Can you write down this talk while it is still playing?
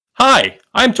Hi,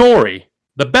 I'm Tori,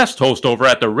 the best host over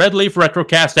at the Red Leaf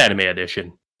Retrocast Anime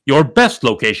Edition, your best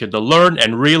location to learn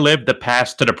and relive the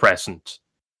past to the present.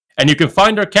 And you can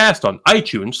find our cast on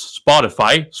iTunes,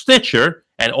 Spotify, Stitcher,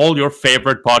 and all your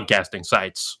favorite podcasting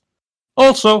sites.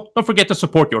 Also, don't forget to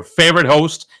support your favorite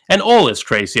host and all his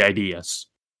crazy ideas.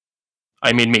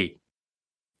 I mean me.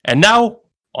 And now,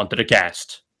 onto the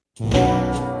cast.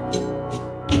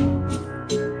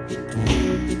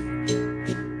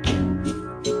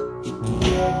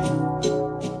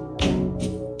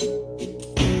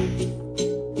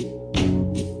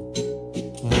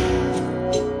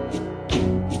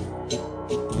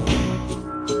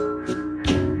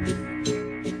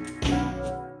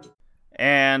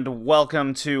 And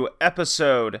welcome to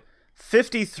episode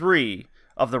 53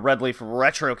 of the Red Leaf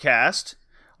Retrocast.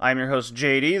 I'm your host,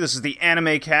 JD. This is the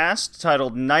anime cast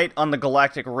titled Night on the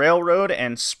Galactic Railroad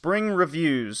and Spring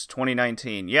Reviews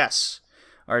 2019. Yes,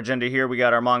 our agenda here, we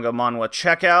got our manga manhwa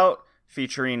checkout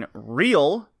featuring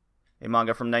Real, a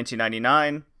manga from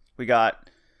 1999. We got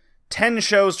 10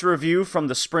 shows to review from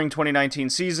the spring 2019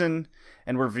 season,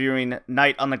 and we're reviewing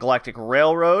Night on the Galactic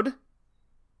Railroad.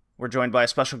 We're joined by a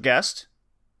special guest,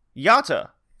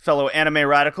 Yata, fellow anime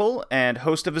radical and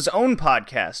host of his own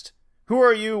podcast. Who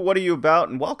are you, what are you about,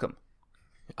 and welcome.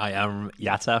 I am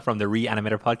Yata from the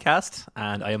Reanimator podcast,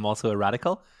 and I am also a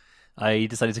radical. I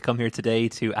decided to come here today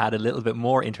to add a little bit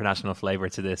more international flavor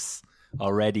to this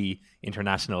already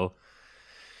international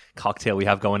cocktail we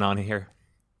have going on here.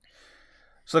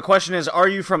 So the question is, are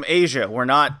you from Asia? We're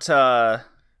not,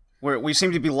 we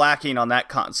seem to be lacking on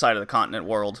that side of the continent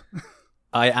world.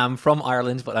 I am from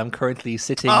Ireland, but I'm currently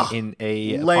sitting in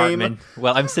a lame. apartment.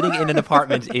 Well, I'm sitting in an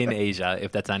apartment in Asia,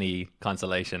 if that's any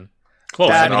consolation. Close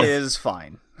That enough. is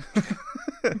fine.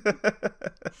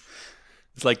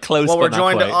 It's like close, Well, but we're not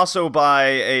joined quite. also by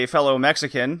a fellow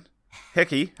Mexican,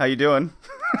 Hickey. How you doing?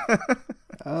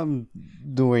 I'm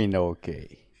doing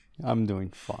okay. I'm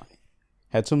doing fine.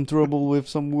 Had some trouble with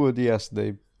some wood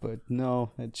yesterday, but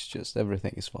no, it's just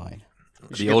everything is fine.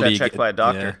 You should get that checked by a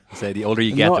doctor. Yeah, say the older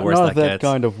you get, not the worse not that that gets.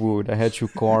 kind of wood. I had to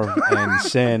carve and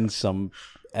sand some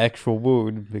actual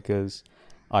wood because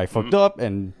I fucked up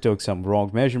and took some wrong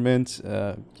measurements.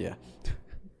 Yeah.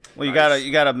 Well, you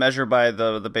gotta measure by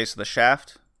the base of the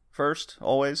shaft first,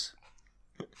 always.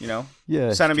 You know, Yeah.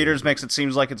 it's centimeters true. makes it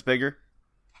seems like it's bigger.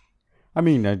 I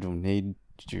mean, I don't need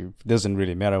to. It doesn't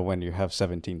really matter when you have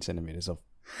 17 centimeters of.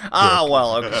 Ah,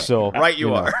 well, okay. So Right you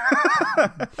know, are.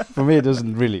 For me, it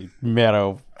doesn't really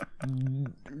matter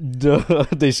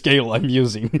the scale I'm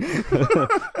using.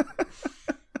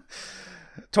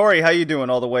 Tori, how you doing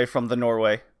all the way from the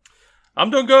Norway? I'm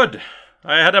doing good.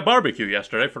 I had a barbecue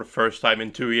yesterday for the first time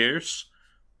in 2 years.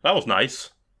 That was nice.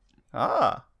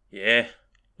 Ah. Yeah,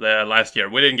 last year.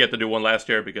 We didn't get to do one last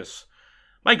year because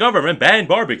my government banned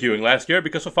barbecuing last year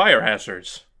because of fire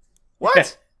hazards.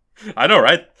 What? I know,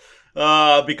 right?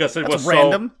 Because it That's was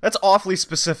random. That's awfully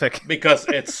specific. because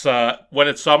it's when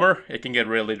it's summer, it can get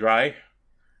really dry,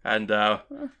 and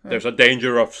there's a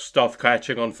danger of stuff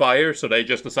catching on fire. So they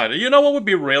just decided, you know what would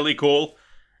be really cool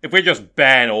if we just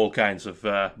ban all kinds of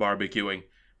barbecuing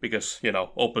because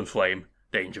open flame,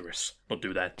 dangerous. Don't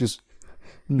do that. Just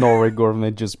Norway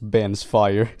government just bans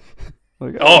fire.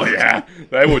 Like, Oh yeah,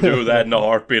 they would do that in a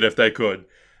heartbeat if they could.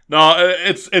 No,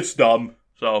 it's dumb.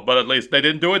 So, but at least they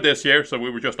didn't do it this year. So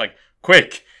we were just like,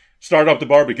 quick, start up the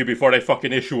barbecue before they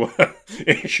fucking issue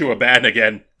a ban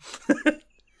again.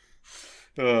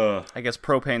 I guess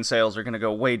propane sales are gonna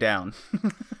go way down.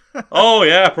 Oh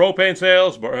yeah, propane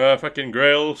sales, fucking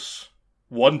grills,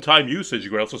 one-time usage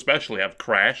grills especially have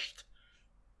crashed.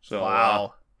 So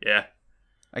Wow. yeah.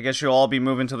 I guess you'll all be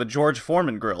moving to the George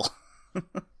Foreman grill.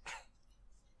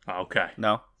 Okay,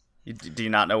 No? Do you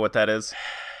not know what that is?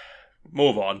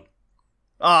 move on.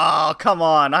 Oh, come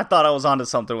on. I thought I was onto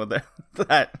something with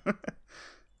that.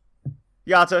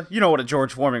 Yata, you know what a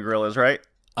George Foreman grill is, right?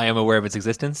 I am aware of its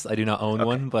existence. I do not own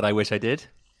one, but I wish I did.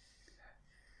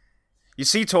 You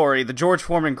see, Tori, the George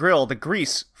Foreman grill, the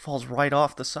grease falls right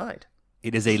off the side.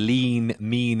 It is a lean,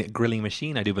 mean grilling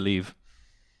machine, I do believe.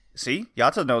 See?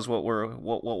 Yata knows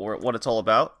what it's all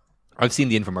about. I've seen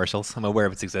the infomercials. I'm aware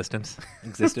of its existence.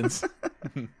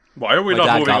 Why are we My not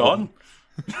dad moving got on?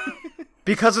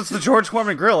 Because it's the George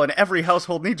Foreman grill and every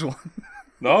household needs one.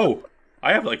 No, we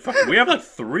have like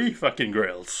 3 fucking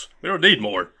grills. We don't need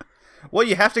more. Well,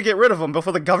 you have to get rid of them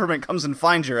before the government comes and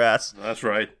finds your ass. That's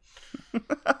right.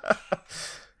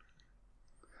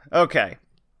 Okay.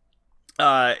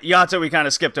 Yata, we kind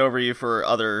of skipped over you for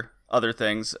other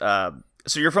things.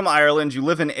 So you're from Ireland, you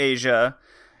live in Asia,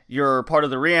 you're part of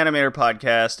the Reanimator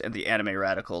podcast and the Anime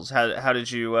Radicals. How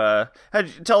did you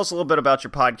tell us a little bit about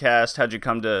your podcast? How'd you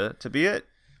come to be it,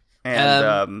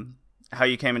 and how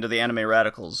you came into the Anime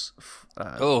Radicals?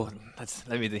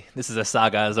 This is a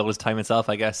saga as old as time itself,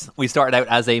 I guess. We started out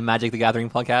as a Magic the Gathering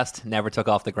podcast, never took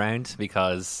off the ground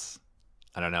because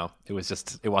I don't know, it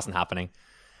wasn't happening.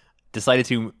 Decided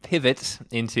to pivot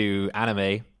into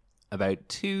anime about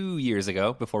 2 years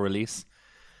ago before release,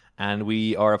 and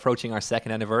we are approaching our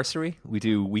second anniversary. We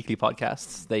do weekly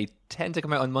podcasts. They tend to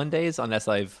come out on Mondays unless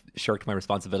I've shirked my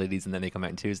responsibilities, and then they come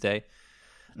out on Tuesday.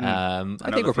 I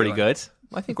think we're pretty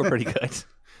good.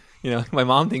 You know, my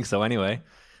mom thinks so anyway.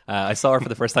 I saw her for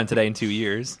the first time today in 2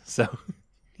 years, so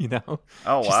you know.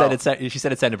 Oh, wow. She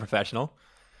said it sounded professional,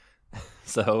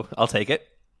 so I'll take it.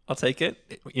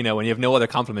 You know, when you have no other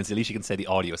compliments, at least you can say the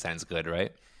audio sounds good,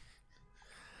 right?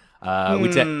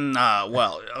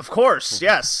 Well, of course,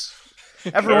 yes.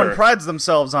 Everyone prides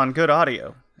themselves on good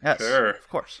audio. Yes, Sure. Of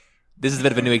course. This is a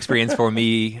bit of a new experience for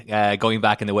me, going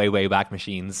back in the way back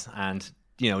machines and,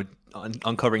 you know,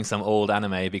 uncovering some old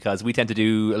anime, because we tend to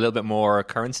do a little bit more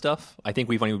current stuff. I think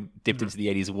we've only dipped into the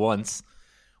 80s once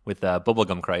with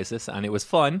Bubblegum Crisis, and it was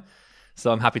fun.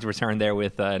 So I'm happy to return there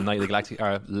with Night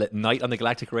on the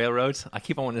Galactic Railroad. I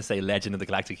keep on wanting to say Legend of the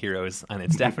Galactic Heroes, and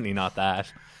it's definitely not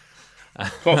that.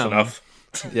 Close enough.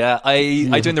 Yeah,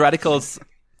 I joined the Radicals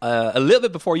a little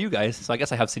bit before you guys, so I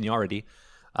guess I have seniority.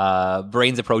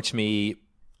 Brains approached me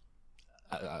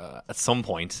at some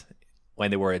point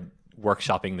when they were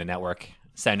workshopping the network.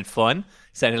 Sounded fun.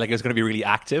 Sounded like it was going to be really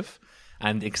active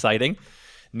and exciting.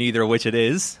 Neither of which it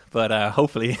is, but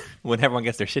hopefully when everyone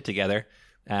gets their shit together,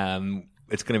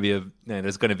 it's going to be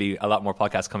there's going to be a lot more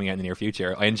podcasts coming out in the near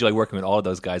future. I enjoy working with all of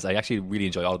those guys. I actually really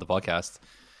enjoy all of the podcasts.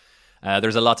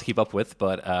 There's a lot to keep up with,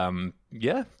 but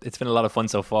yeah, it's been a lot of fun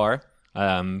so far.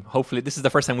 Hopefully, this is the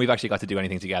first time we've actually got to do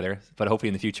anything together, but hopefully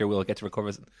in the future we'll get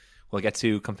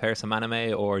to compare some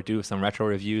anime or do some retro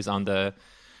reviews on the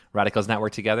Radicals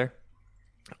Network together.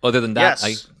 Other than that,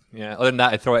 I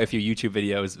throw out a few YouTube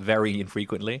videos very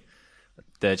infrequently.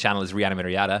 The channel is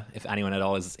Reanimator Yada. If anyone at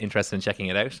all is interested in checking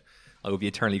it out, I would be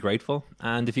eternally grateful.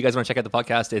 And if you guys want to check out the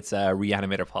podcast, it's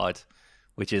Reanimator Pod,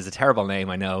 which is a terrible name,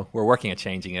 I know. We're working at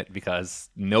changing it because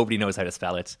nobody knows how to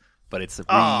spell it. But it's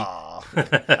I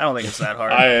don't think it's that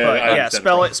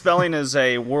hard. Spelling is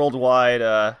a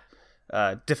worldwide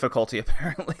difficulty,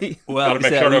 apparently. Well, got to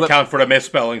make sure to account for the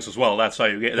misspellings as well. That's how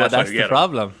you get. That's the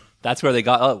problem. That's where they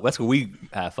got. Oh, that's where we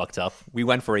fucked up. We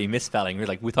went for a misspelling.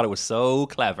 We thought it was so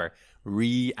clever.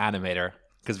 Reanimator,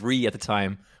 because Re at the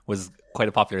time was quite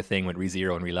a popular thing with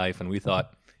ReZero in real life, and we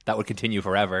thought that would continue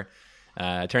forever.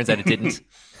 Turns out it didn't.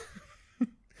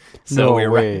 So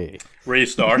no way.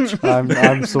 Restart.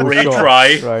 I'm so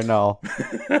retry shocked right now.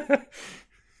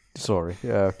 Sorry.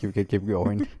 Yeah, keep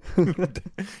going.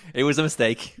 It was a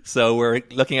mistake. So we're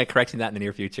looking at correcting that in the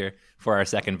near future for our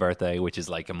second birthday, which is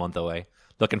like a month away.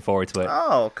 Looking forward to it.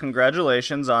 Oh,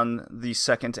 congratulations on the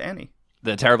second Annie.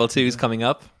 The Terrible 2 is coming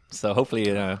up, so hopefully,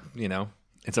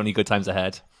 it's only good times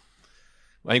ahead.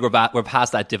 I think we're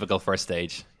past that difficult first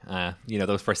stage.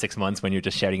 Those first 6 months when you're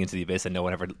just shouting into the abyss and no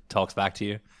one ever talks back to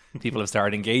you. People have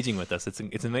started engaging with us.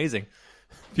 It's amazing.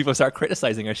 People start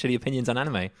criticizing our shitty opinions on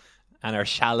anime and our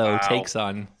shallow takes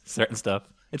on certain stuff.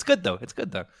 It's good though. We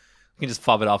can just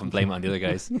fob it off and blame it on the other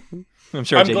guys. I'm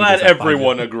glad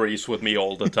everyone agrees with me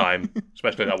all the time,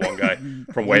 especially that one guy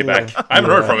from way back. I haven't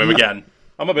heard from him again.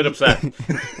 I'm a bit upset.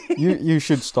 You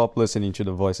should stop listening to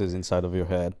the voices inside of your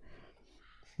head.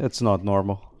 It's not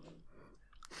normal.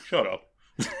 Shut up.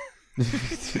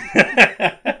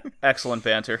 Excellent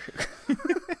banter.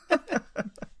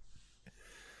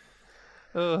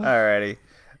 Alrighty.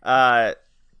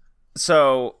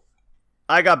 So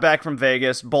I got back from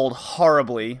Vegas, bowled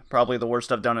horribly, probably the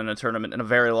worst I've done in a tournament in a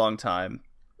very long time.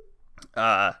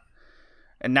 And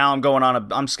now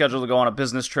I'm scheduled to go on a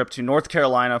business trip to North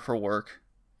Carolina for work.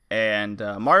 And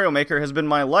Mario Maker has been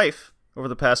my life over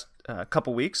the past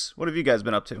couple weeks. What have you guys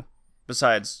been up to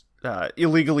besides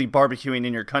illegally barbecuing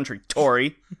in your country,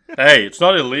 Tori? Hey, it's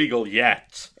not illegal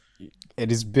yet.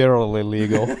 It is barely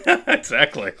legal.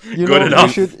 Exactly. Good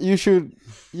enough. You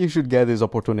should get this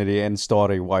opportunity and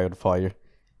start a wildfire.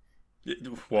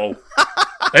 Whoa.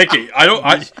 Hecky,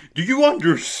 do you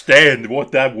understand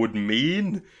what that would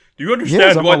mean? Do you understand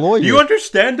yes, I'm a lawyer. Do you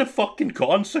understand the fucking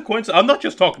consequence? I'm not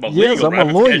just talking about legal I'm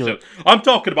ramifications. a lawyer. I'm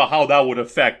talking about how that would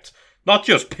affect not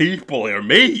just people or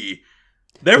me.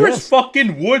 There is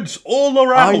fucking woods all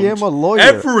around. I am a lawyer.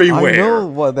 Everywhere. I know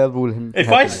what that would happen. If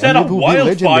I set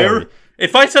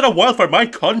a wildfire, my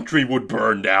country would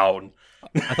burn down.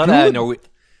 I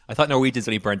thought Norwegians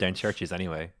only burned down churches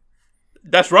anyway.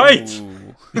 That's right.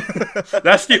 Ooh.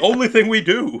 That's the only thing we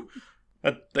do.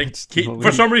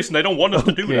 For some reason, they don't want us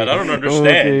to do that. I don't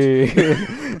understand.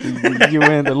 Okay. You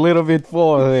went a little bit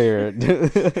far there.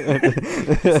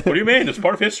 What do you mean? It's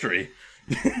part of history.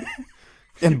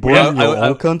 And burning your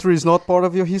own country is not part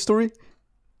of your history?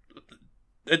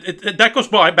 That goes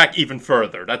back even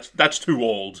further. That's too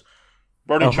old.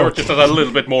 Burning churches is a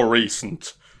little bit more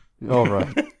recent. All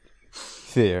right.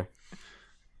 Fair.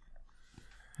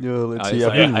 Yeah, let's see.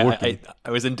 I've been working. I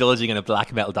was indulging in a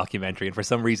black metal documentary, and for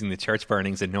some reason, the church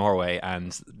burnings in Norway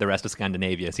and the rest of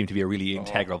Scandinavia seem to be a really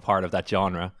integral part of that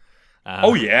genre.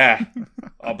 Oh yeah,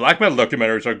 black metal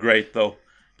documentaries are great though.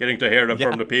 Getting to hear them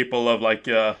from the people of like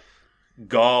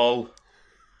Gal,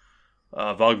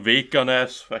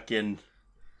 Vagvikanes, fucking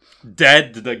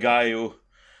Dead, the guy who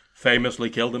famously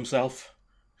killed himself.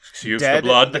 Excuse the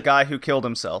blood. The guy who killed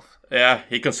himself. Yeah,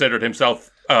 he considered himself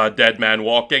a dead man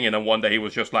walking, and then one day he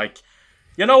was just like,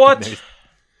 you know what?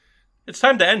 It's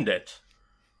time to end it.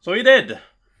 So he did.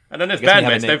 And then his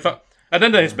bandmates,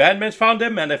 his bandmates found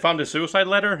him, and they found his suicide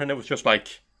letter, and it was just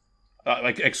like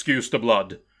excuse the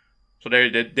blood. So they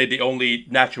did the only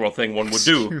natural thing one would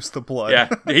do. Excuse the blood. Yeah,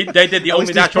 they did the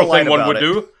only natural thing one would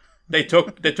do. They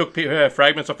took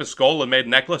fragments of his skull and made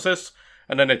necklaces,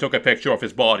 and then they took a picture of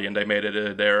his body and they made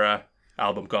it their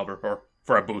album cover or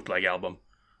for a bootleg album.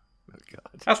 Oh,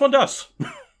 God. As one does.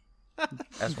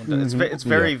 As one does. It's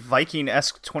very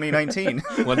Viking-esque 2019.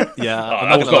 I'm not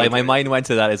gonna lie, my mind went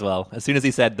to that as well. As soon as he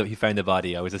said that he found the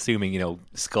body, I was assuming,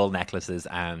 skull necklaces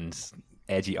and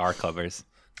edgy art covers.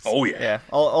 Oh yeah. Yeah.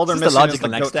 All they're missing is the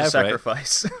goat to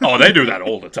sacrifice. Right? Oh, they do that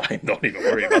all the time. Don't even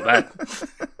worry about that.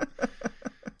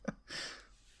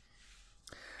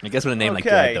 I guess with a name like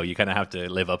Dead, though, you kind of have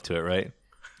to live up to it, right?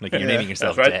 Like, you're naming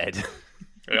yourself Dead.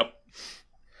 Yep.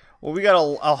 Well, we got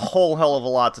a whole hell of a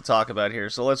lot to talk about here,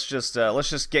 so let's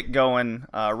just get going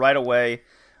right away.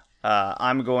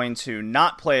 I'm going to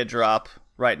not play a drop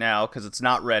right now because it's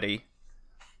not ready.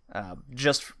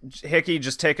 Hickey,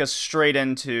 just take us straight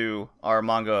into our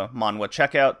manga manhwa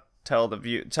checkout. Tell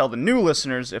the new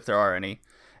listeners, if there are any,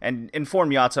 and inform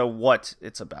Yata what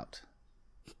it's about.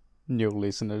 New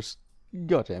listeners.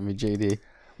 God damn it, JD.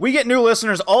 We get new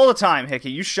listeners all the time,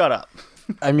 Hickey. You shut up.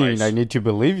 I mean, nice. I need to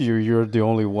believe you. You're the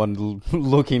only one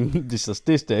looking the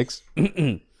statistics.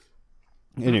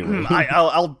 Anyway,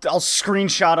 I'll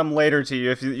screenshot them later to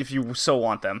you if you so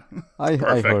want them. I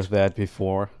heard that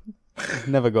before.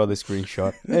 Never got the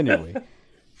screenshot. Anyway.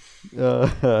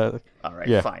 All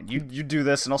right, fine. You do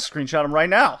this, and I'll screenshot them right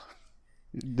now.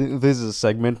 This is a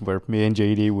segment where me and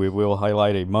JD we will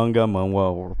highlight a manga,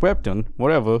 manhwa, or webtoon,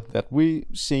 whatever that we've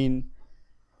seen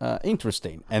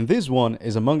interesting. And this one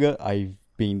is a manga I've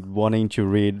been wanting to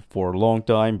read for a long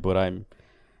time, but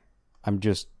I'm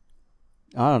just,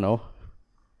 I don't know.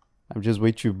 I'm just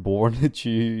way too bored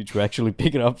to actually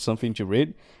pick up something to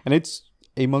read. And it's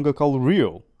a manga called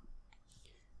Rio.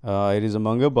 It is a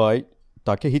manga by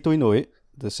Takehito Inoue,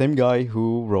 the same guy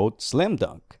who wrote Slam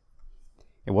Dunk.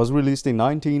 It was released in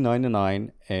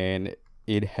 1999 and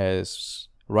it has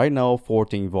right now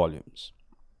 14 volumes.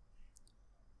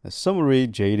 The summary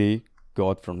JD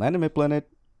got from Anime Planet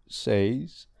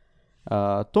says,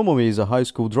 Tomomi is a high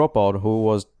school dropout who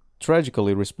was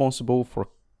tragically responsible for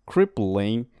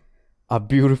crippling a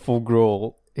beautiful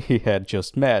girl he had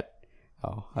just met.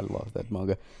 Oh, I love that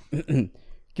manga.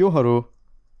 Kyoharu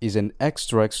is an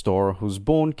extract store whose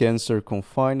bone cancer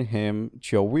confined him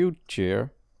to a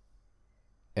wheelchair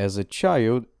as a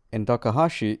child, and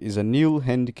Takahashi is a newly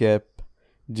handicapped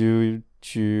due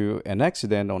to an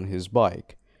accident on his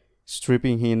bike,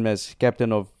 stripping him as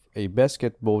captain of a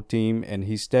basketball team and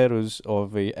his status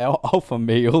of a alpha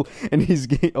male and his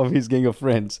gang of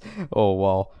friends. Oh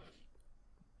wow.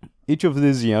 Each of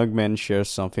these young men shares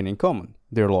something in common,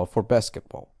 their love for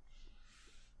basketball.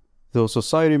 Though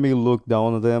society may look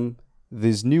down on them,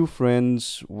 these new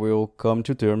friends will come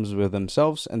to terms with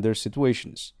themselves and their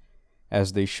situations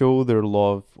as they show their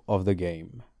love of the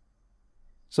game.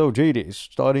 So JD,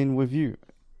 starting with you,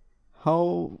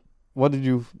 what did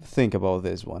you think about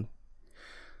this one?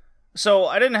 So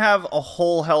I didn't have a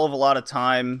whole hell of a lot of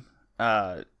time,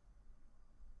 but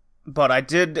I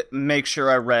did make sure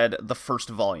I read the first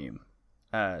volume,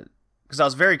 because I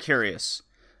was very curious.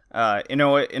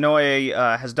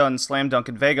 Inoue has done Slam Dunk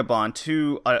and Vagabond,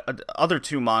 other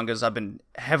two mangas I've been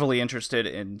heavily interested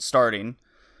in starting.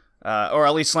 Or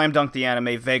at least Slam Dunk the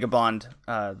anime, Vagabond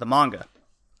the manga.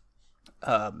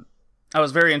 I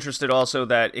was very interested also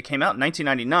that it came out in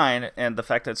 1999, and the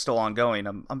fact that it's still ongoing.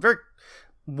 I'm very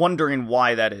wondering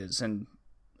why that is, and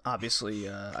obviously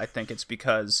I think it's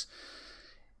because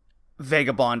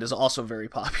Vagabond is also very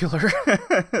popular,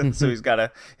 so he's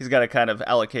got to kind of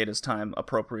allocate his time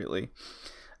appropriately.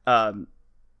 I'm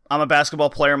a basketball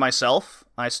player myself.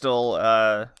 I still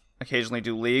occasionally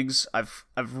do leagues. I've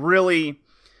really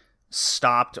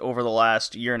stopped over the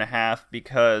last year and a half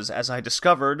because, as I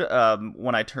discovered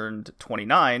when I turned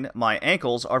 29, my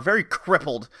ankles are very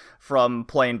crippled from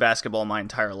playing basketball my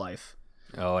entire life.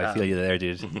 Oh, I feel you there,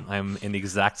 dude. I'm in the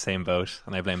exact same boat,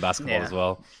 and I blame basketball as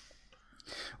well.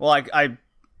 Well, I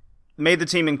made the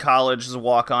team in college as a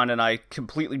walk-on, and I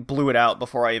completely blew it out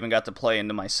before I even got to play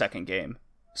into my second game.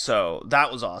 So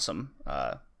that was awesome.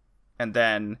 And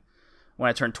then when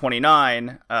I turned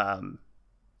 29,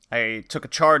 I took a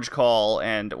charge call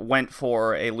and went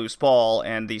for a loose ball,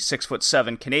 and the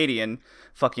 6'7" Canadian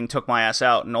fucking took my ass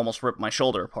out and almost ripped my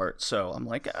shoulder apart. So I'm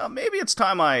like, maybe it's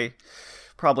time I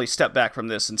probably step back from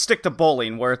this and stick to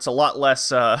bowling, where it's a lot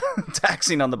less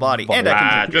taxing on the body. And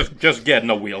I can just get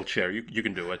in a wheelchair. You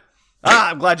can do it.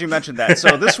 I'm glad you mentioned that.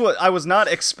 So I was not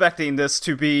expecting this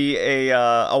to be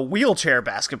a wheelchair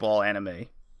basketball anime,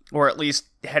 or at least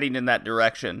heading in that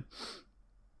direction.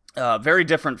 Very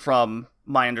different from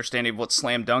my understanding of what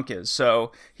Slam Dunk is.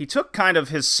 So he took kind of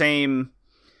his same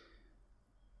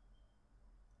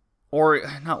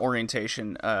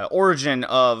origin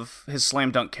of his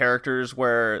Slam Dunk characters,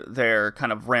 where they're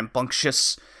kind of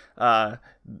rambunctious,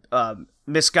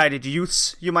 misguided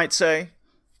youths, you might say,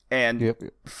 and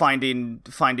finding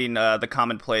the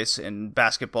commonplace in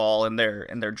basketball and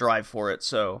their drive for it.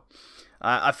 So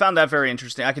I found that very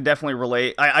interesting. I can definitely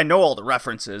relate. I know all the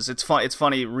references. It's fun. It's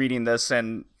funny reading this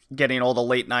and getting all the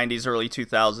late 90s, early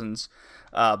 2000s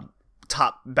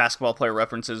top basketball player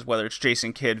references, whether it's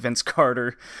Jason Kidd, Vince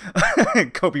Carter,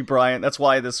 Kobe Bryant. That's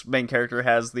why this main character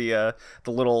has the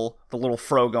little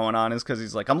fro going on, is because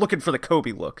he's like, I'm looking for the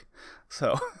Kobe look.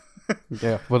 So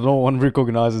yeah, but no one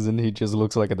recognizes him. He just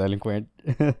looks like a delinquent.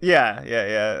 Yeah.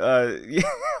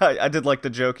 I did like the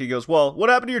joke. He goes, well, what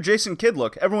happened to your Jason Kidd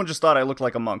look? Everyone just thought I looked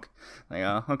like a monk. Like,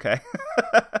 oh, okay.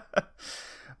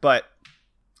 But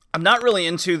I'm not really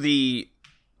into the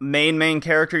main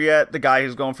character yet, the guy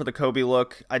who's going for the Kobe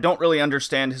look. I don't really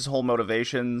understand his whole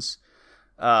motivations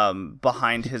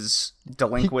behind his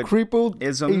delinquent He crippled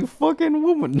a fucking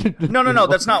woman. No,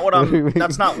 that's not what I'm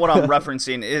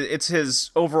referencing. It's his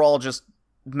overall just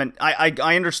I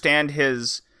understand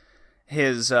his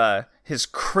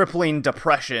crippling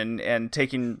depression and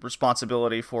taking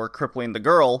responsibility for crippling the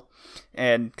girl,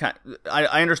 and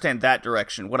I understand that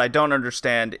direction. What I don't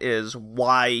understand is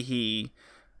why he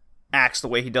acts the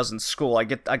way he does in school. I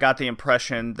got the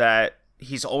impression that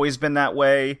he's always been that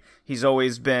way. He's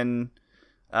always been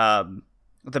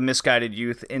the misguided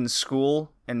youth in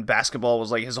school, and basketball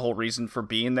was like his whole reason for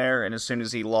being there. And as soon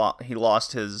as he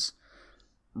lost his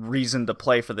reason to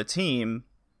play for the team,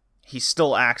 he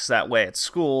still acts that way at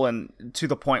school, and to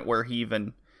the point where he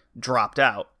even dropped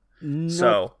out.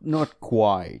 Not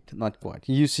quite.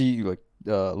 You see, like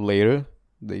later,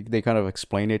 they kind of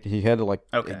explain it. He had like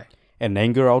an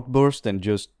anger outburst and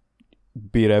just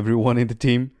beat everyone in the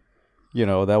team. You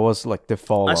know, that was like the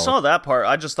fallout. I saw that part.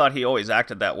 I just thought he always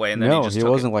acted that way, and then he just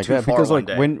wasn't like that, because like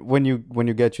day. when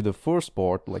you get to the first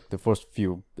part, like the first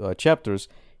few chapters,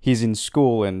 he's in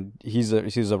school and he's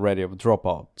already a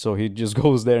dropout, so he just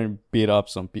goes there and beat up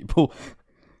some people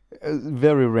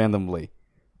very randomly.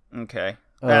 Okay.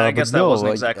 I guess that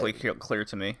wasn't exactly clear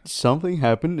to me. Something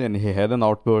happened and he had an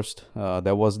outburst.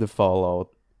 That was the fallout.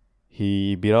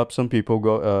 He beat up some people,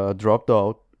 dropped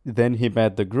out. Then he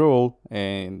met the girl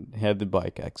and had the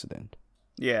bike accident.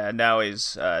 Yeah, now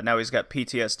he's got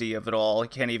PTSD of it all. He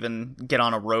can't even get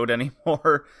on a road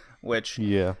anymore. Which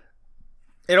it's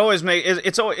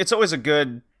always a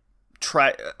good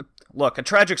look. A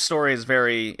tragic story is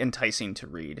very enticing to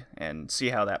read and see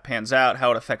how that pans out,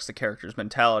 how it affects the character's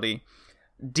mentality.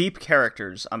 Deep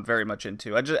characters, I'm very much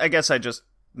into. I guess I just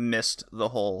missed the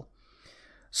whole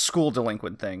school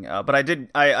delinquent thing, but I do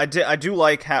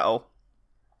like how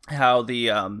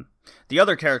the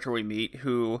other character we meet,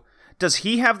 who does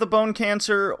he have the bone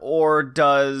cancer, or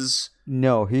does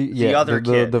the other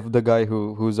kid, the guy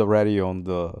who's already on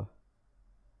the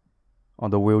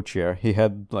wheelchair, he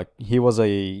was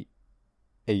a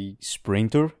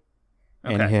sprinter,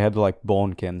 and he had like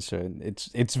bone cancer. And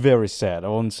it's very sad. I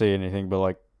won't say anything, but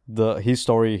like his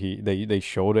story, they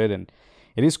showed it, and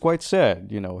it is quite sad.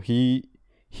 You know, he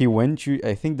went to,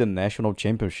 I think, the national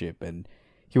championship, and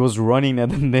he was running at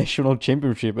the national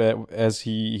championship as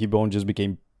he bone just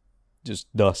became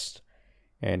just dust,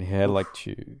 and he had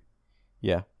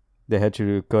they had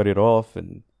to cut it off,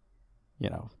 and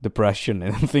depression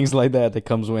and things like that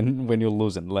comes when you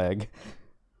lose a leg.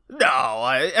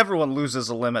 No, everyone loses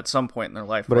a limb at some point in their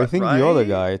life. But I think right? the other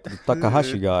guy, the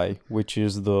Takahashi guy, which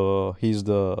is he's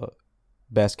the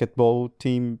basketball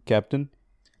team captain.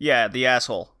 Yeah, the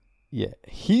asshole. Yeah,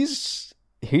 his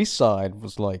side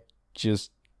was like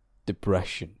just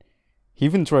depression. He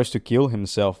even tries to kill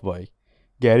himself by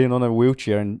getting on a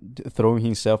wheelchair and throwing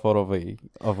himself out of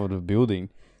the building.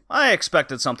 I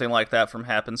expected something like that from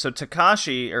happen. So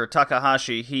Takahashi,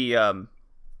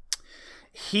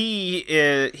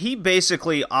 he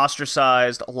basically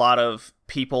ostracized a lot of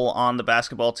people on the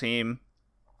basketball team.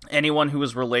 Anyone who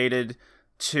was related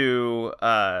to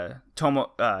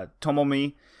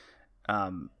Tomomi,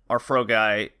 our Fro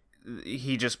guy,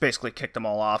 he just basically kicked them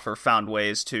all off or found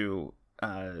ways to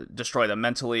destroy them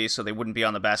mentally so they wouldn't be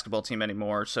on the basketball team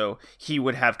anymore. So he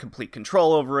would have complete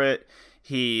control over it.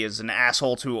 He is an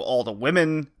asshole to all the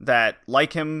women that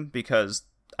like him because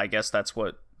I guess that's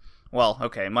what, well,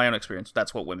 okay, in my own experience,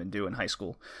 that's what women do in high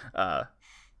school. And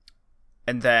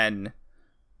then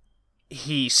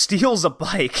he steals a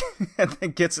bike and then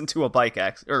gets into a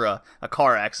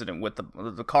car accident with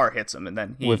the car hits him and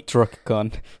then with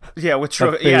Truck-kun. Yeah, with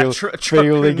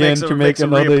fail again to make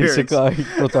another isekai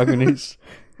protagonist.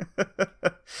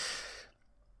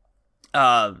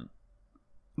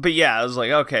 But yeah, I was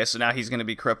like, okay, so now he's going to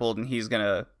be crippled and he's going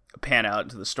to pan out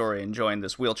into the story and join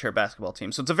this wheelchair basketball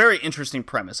team. So it's a very interesting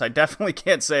premise. I definitely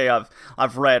can't say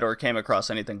I've read or came across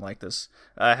anything like this.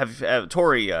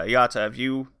 Tori, Yata, have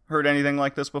you heard anything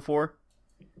like this before?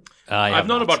 I've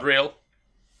known about Real.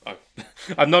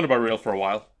 I've known about Real for a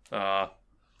while.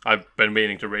 I've been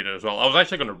meaning to read it as well. I was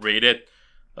actually going to read it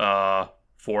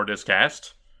for this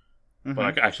cast,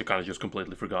 but I actually kind of just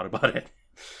completely forgot about it.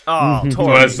 Oh,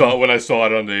 Tori. So when I saw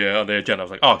it on the agenda, I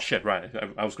was like, oh shit, right,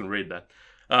 I was going to read that.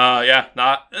 I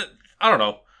don't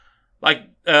know. Like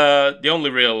the only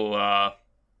real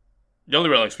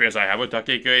experience I have with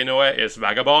Takehiko Inoue is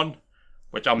Vagabond,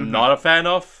 which I'm not a fan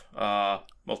of.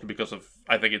 Mostly because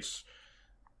I think it's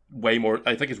way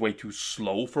too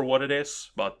slow for what it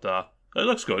is. But it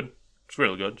looks good. It's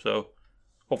really good. So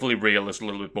hopefully, Real is a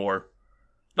little bit more,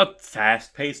 not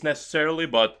fast paced necessarily,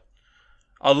 but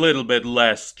a little bit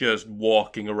less just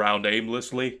walking around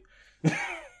aimlessly.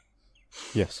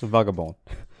 Yes, Vagabond.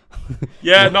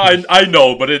 Yeah, no, I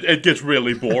know, but it gets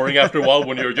really boring after a while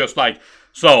when you're just like,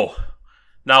 so,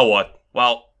 now what?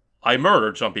 Well, I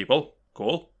murdered some people.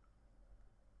 Cool.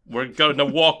 We're gonna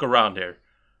walk around here.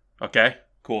 Okay,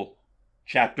 cool.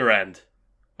 Chapter end.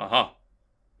 Uh-huh.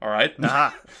 Alright.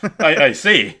 Uh-huh. I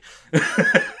see.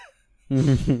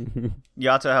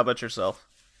 Yata, how about yourself?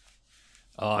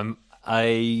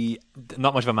 I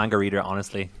not much of a manga reader,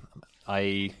 honestly.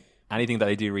 Anything that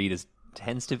I do read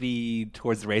tends to be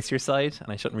towards the racier side, and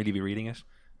I shouldn't really be reading it,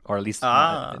 or at least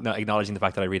not acknowledging the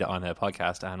fact that I read it on a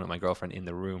podcast and with my girlfriend in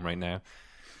the room right now.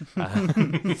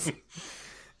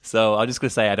 So I'm just going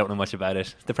to say I don't know much about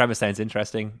it. The premise sounds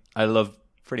interesting. I love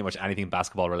pretty much anything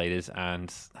basketball related,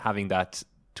 and having that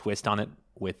twist on it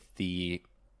with the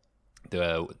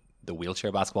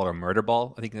wheelchair basketball or murder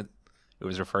ball, I think it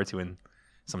was referred to in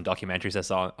some documentaries I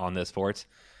saw on the sport.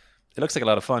 It looks like a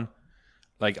lot of fun.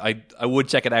 Like I would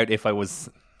check it out if I was,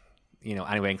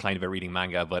 anyway inclined about reading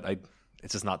manga, but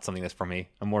it's just not something that's for me.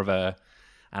 I'm more of a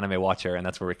anime watcher, and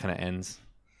that's where it kind of ends.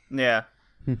 Yeah.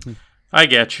 I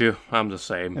get you. I'm the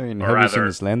same. I mean, have you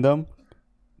seen Slam Dunk?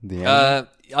 I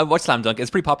watched Slam Dunk.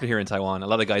 It's pretty popular here in Taiwan. A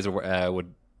lot of guys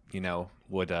would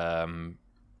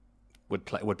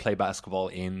play basketball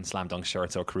in Slam Dunk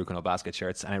shirts or Kuroko no Basket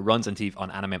shirts, and it runs on TV on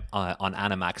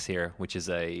Animax here, which is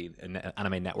an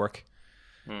anime network.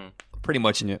 Pretty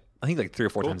much, I think like 3 or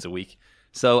 4 times a week.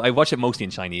 So I watch it mostly in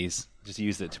Chinese. Just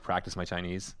use it to practice my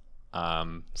Chinese.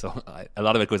 So a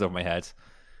lot of it goes over my head.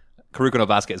 Kuroko no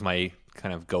Basket is my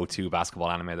kind of go-to basketball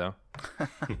anime, though.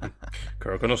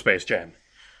 Kuroko no Space Jam.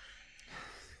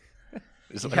 I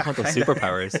want those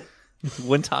superpowers.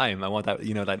 One time, I want that,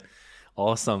 that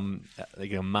awesome,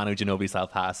 Manu Ginobili style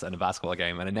pass in a basketball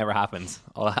game, and it never happens.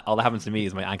 All that happens to me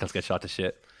is my ankles get shot to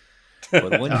shit.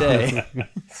 But one day.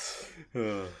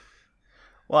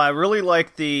 Well, I really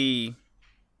like the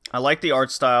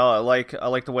art style. I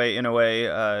like the way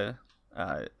Inoue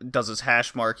does his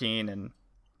hash marking, and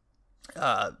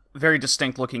very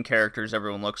distinct looking characters.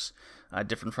 Everyone looks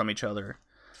different from each other.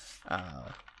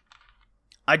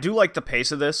 I do like the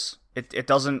pace of this. It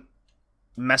doesn't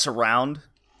mess around.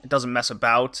 It doesn't mess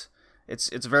about.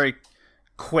 It's very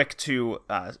quick to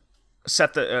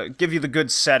give you the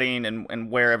good setting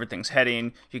and where everything's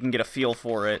heading. You can get a feel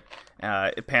for it.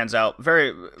 It pans out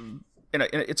very.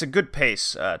 It's a good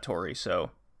pace, Tori.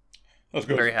 So that's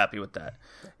good. Very happy with that.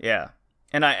 Yeah,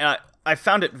 and I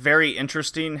found it very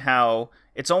interesting how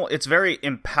it's very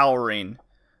empowering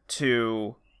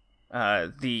to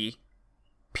the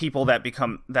people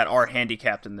that are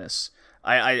handicapped in this.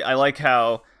 I like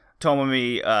how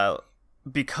Tomomi,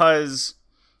 because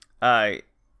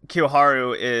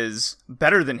Kiyoharu is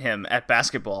better than him at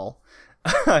basketball,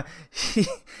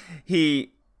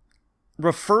 he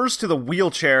refers to the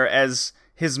wheelchair as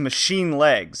his machine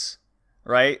legs,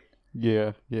 right?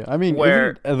 Yeah. I mean,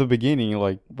 even at the beginning,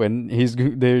 like when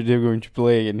they're going to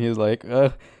play, and he's like,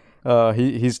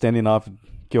 he's standing up.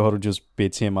 Kiyoharu just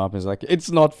beats him up. He's like, it's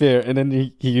not fair, and then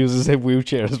he uses a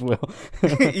wheelchair as well.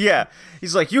 Yeah,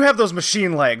 he's like, you have those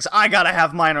machine legs. I gotta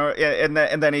have mine. And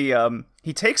then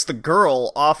he takes the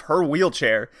girl off her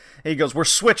wheelchair. And he goes, we're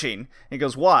switching. He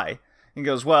goes, why? He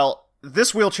goes, well,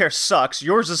 this wheelchair sucks.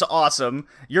 Yours is awesome.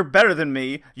 You're better than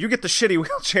me. You get the shitty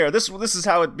wheelchair. This is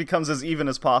how it becomes as even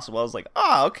as possible. I was like,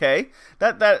 okay,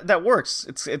 that works.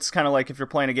 It's kind of like if you're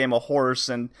playing a game of horse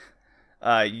and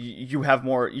you have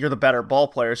more. You're the better ball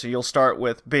player, so you'll start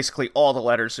with basically all the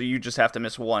letters. So you just have to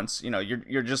miss once.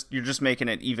 You're just making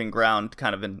it even ground,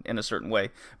 kind of in a certain way.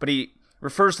 But he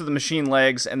refers to the machine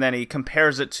legs, and then he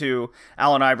compares it to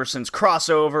Allen Iverson's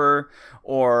crossover,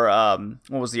 or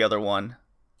what was the other one?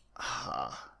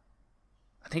 I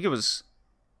think it was.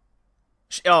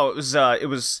 It was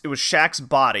Shaq's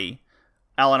body,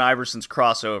 Allen Iverson's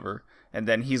crossover, and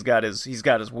then he's got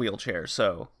his wheelchair.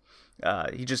 So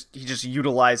he just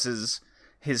utilizes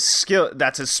his skill.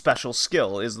 That's his special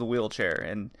skill, is the wheelchair.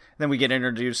 And then we get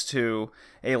introduced to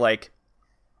a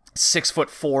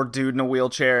 6'4" dude in a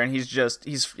wheelchair, and he's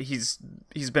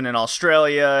been in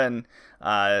Australia, and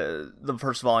the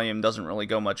first volume doesn't really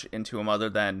go much into him other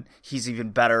than he's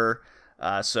even better.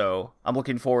 So I'm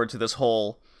looking forward to this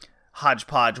whole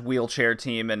hodgepodge wheelchair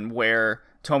team and where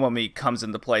Tomomi comes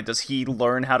into play. Does he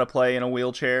learn how to play in a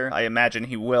wheelchair? I imagine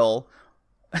he will.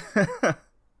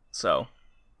 So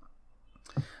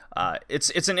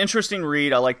it's an interesting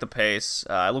read. I like the pace.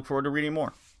 I look forward to reading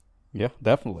more. Yeah,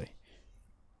 definitely.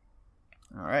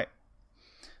 All right.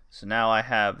 So now I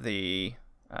have the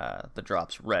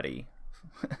drops ready.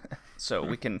 So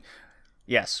we can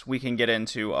get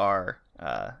into our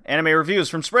anime reviews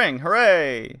from spring.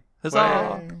 Hooray!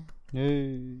 Huzzah!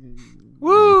 Yay.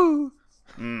 Woo!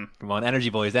 Come on, energy,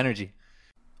 boys, energy.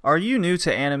 Are you new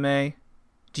to anime?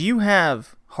 Do you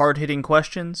have hard-hitting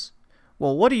questions?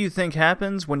 Well, what do you think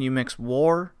happens when you mix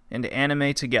war and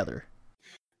anime together?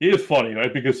 He is funny,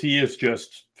 right? Because he is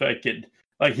just fucking...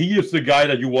 he is the guy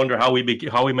that you wonder how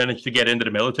he managed to get into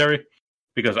the military.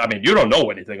 Because, I mean, you don't know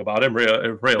anything about him,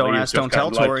 really. Don't ask, don't tell,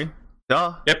 Tori.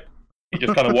 Duh. Yep. He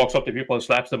just kind of walks up to people and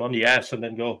slaps them on the ass and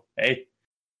then go, hey.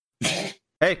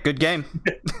 Hey, good game.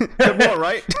 Good war,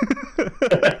 right?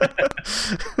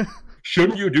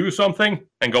 Shouldn't you do something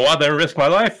and go out there and risk my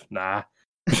life? Nah.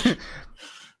 You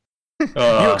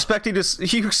expect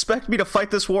me to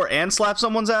fight this war and slap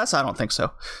someone's ass? I don't think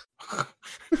so.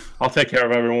 I'll take care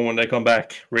of everyone when they come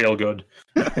back. Real good.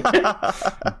 Yeah,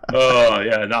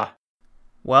 nah.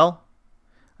 Well,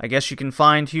 I guess you can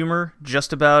find humor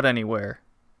just about anywhere.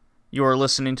 You are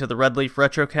listening to the Red Leaf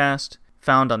Retrocast,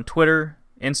 found on Twitter,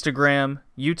 Instagram,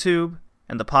 YouTube,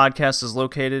 and the podcast is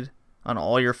located on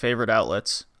all your favorite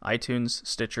outlets, iTunes,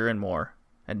 Stitcher, and more.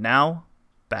 And now,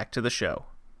 back to the show.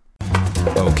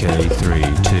 Okay, 3,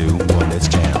 2, 1, let's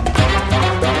jam.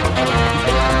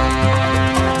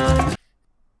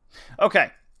 Okay.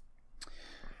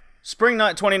 Spring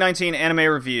 2019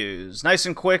 anime reviews. Nice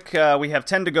and quick. We have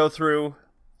 10 to go through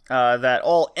that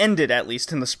all ended, at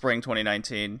least, in the spring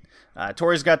 2019.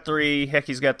 Tori's got 3,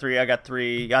 Hickey's got 3, I got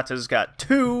 3, Yata's got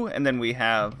 2, and then we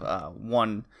have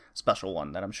one special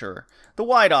one that I'm sure the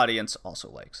wide audience also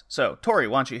likes. So, Tori,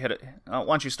 why don't you hit it? Why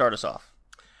don't you start us off?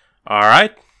 All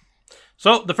right.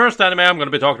 So, the first anime I'm going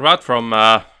to be talking about from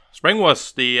spring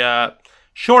was the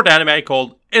short anime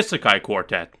called Isekai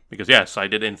Quartet. Because, yes, I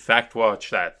did in fact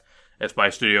watch that. It's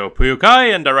by Studio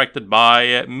Puyukai and directed by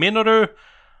Minoru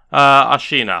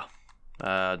Ashina.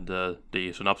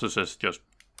 The synopsis is just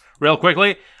real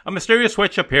quickly. A mysterious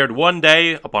switch appeared one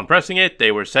day. Upon pressing it,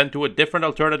 they were sent to a different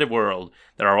alternative world.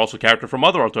 There are also characters from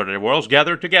other alternative worlds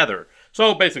gathered together.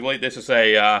 So basically, this is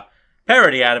a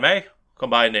parody anime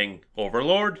combining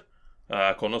Overlord,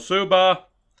 Konosuba,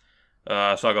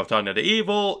 Saga of Tanya the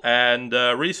Evil, and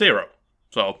ReZero.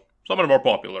 So some of the more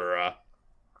popular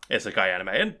isekai anime.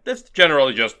 And it's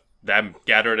generally just them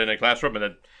gathered in a classroom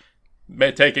and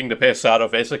then taking the piss out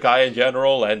of isekai in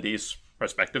general and these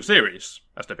respective series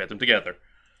as they put them together.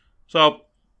 So,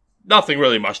 nothing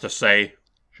really much to say.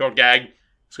 Short gag.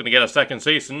 It's going to get a second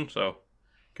season, so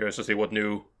curious to see what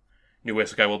new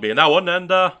isekai will be in that one. And,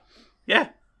 yeah,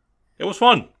 it was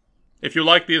fun. If you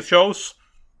like these shows,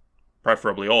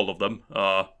 preferably all of them.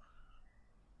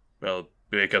 Well,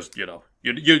 because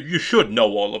you should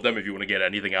know all of them if you want to get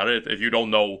anything out of it. If you don't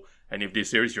know any of these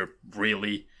series, you're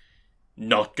really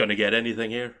not gonna get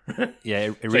anything here.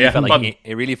 Yeah, it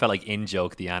really felt like In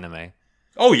Joke the anime.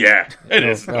 Oh yeah, it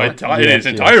is. It is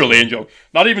entirely in joke.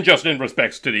 Not even just in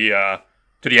respects to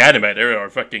the anime. There are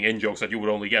fucking in jokes that you would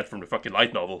only get from the fucking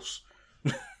light novels.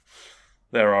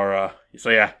 There are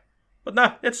but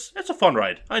nah, it's a fun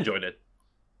ride. I enjoyed it.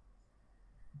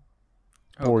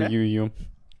 Poor Yu.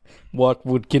 What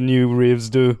would Keanu Reeves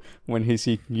do when he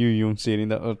see Yu sitting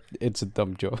there? It's a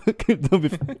dumb joke.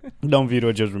 Dumb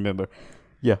video, just remember.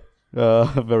 Yeah.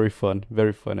 Very fun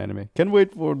anime. Can't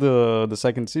wait for the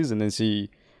second season and see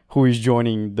who is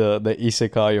joining the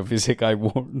isekai of isekai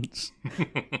worlds.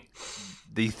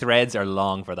 The threads are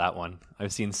long for that one.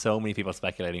 I've seen so many people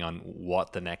speculating on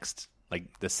what the next,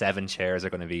 like the 7 chairs are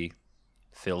going to be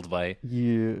filled by.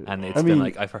 Yeah, and it's been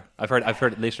like I've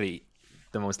heard literally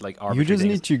the most like arbitrary. You just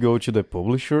need to go to the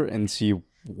publisher and see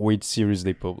which series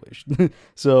they published.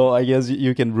 So I guess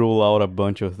you can rule out a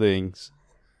bunch of things.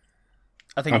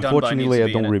 I think unfortunately,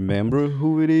 I don't remember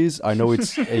who it is. I know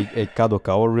it's a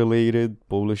Kadokawa related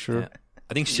publisher. Yeah.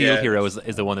 I think Shield Hero is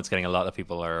the one that's getting a lot of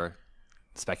people are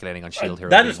speculating on Shield Hero.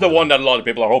 That is the one that a lot of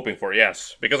people are hoping for,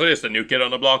 yes, because it is the new kid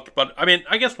on the block. But I mean,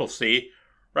 I guess we'll see,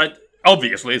 right?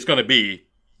 Obviously, it's going to be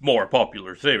more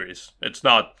popular series. It's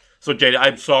not. So, Jada,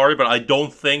 I'm sorry, but I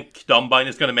don't think Dumbine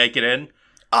is going to make it in.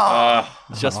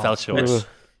 Just fell short.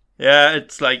 Yeah,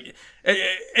 it's like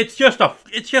it's just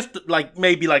like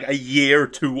maybe like a year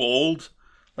too old,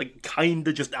 like kind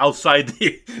of just outside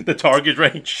the target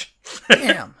range.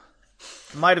 Damn,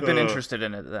 might have been interested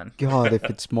in it then. God, if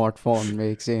its smartphone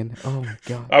makes in, oh my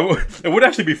god, it would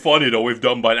actually be funny though if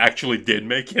Dumbine actually did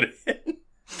make it in.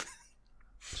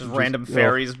 Just random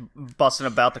fairies busting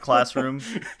about the classroom.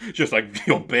 Just like,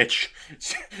 yo, bitch,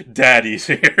 Daddy's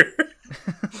here.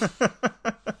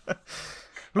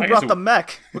 Who brought the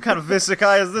mech? What kind of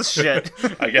isekai is this shit?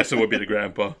 I guess it would be the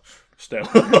grandpa. Still.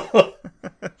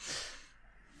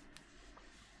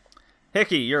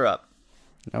 Hickey, you're up.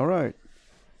 All right.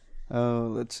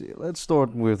 Let's see. Let's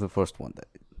start with the first one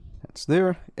that's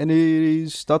there, and it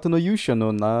is Tatenoyusha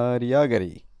no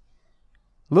Nariagari.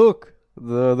 Look,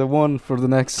 the one for the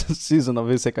next season of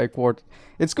Isekai Quartet.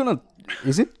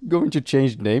 Is it going to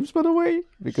change names, by the way?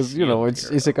 Because, it's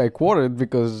Isekai Quartet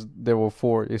because there were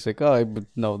 4 Isekai, but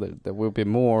no, there will be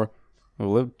more.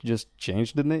 We'll just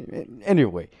change the name.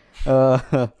 Anyway.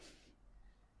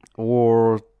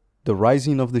 Or The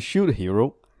Rising of the Shield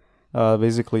Hero.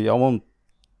 Basically, I won't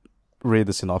read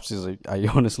the synopsis. I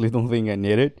honestly don't think I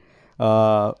need it.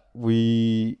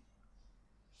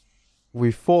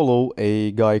 We follow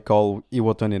a guy called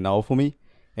Iwatani Naofumi,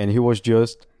 and he was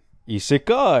just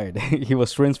isekai'd. He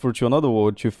was transferred to another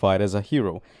world to fight as a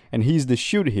hero, and he's the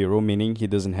shield hero, meaning he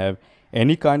doesn't have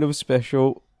any kind of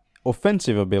special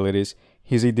offensive abilities.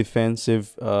 He's a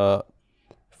defensive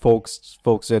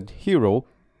focused hero,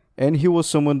 and he was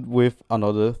summoned with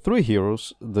another 3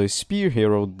 heroes: the spear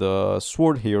hero, the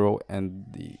sword hero, and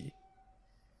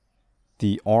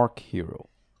the arc hero.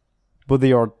 But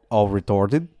they are all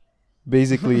retarded.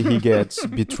 Basically, he gets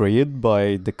betrayed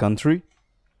by the country,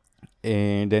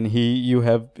 and then you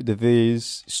have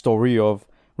this story of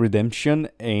redemption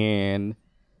and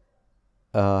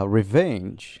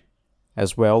revenge,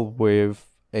 as well, with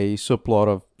a subplot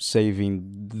of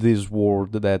saving this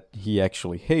world that he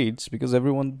actually hates because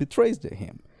everyone betrays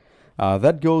him.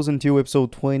 That goes until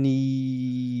episode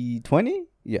 20?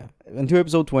 Yeah, until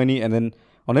episode 20, and then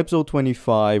on episode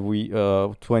 25,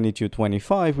 20 to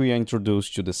 25, we are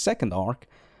introduced to the second arc,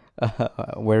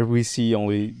 where we see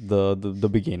only the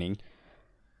beginning,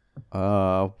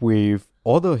 with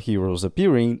other heroes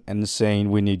appearing and saying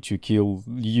we need to kill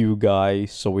you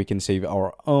guys so we can save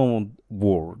our own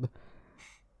world.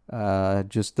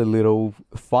 Just a little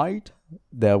fight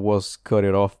that was cut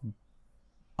it off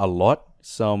a lot.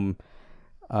 Some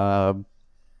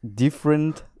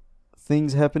different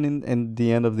things happening in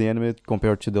the end of the anime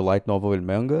compared to the light novel and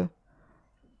manga,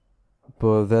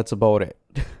 but that's about it.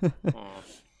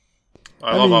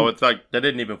 I love how it's like they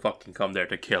didn't even fucking come there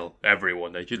to kill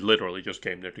everyone. They literally just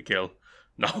came there to kill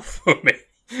Naofumi.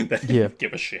 They didn't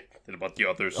give a shit about the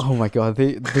others. Oh my god,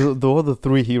 the other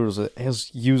 3 heroes are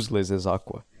as useless as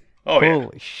Aqua.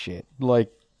 Holy shit!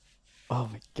 Like, oh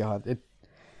my god,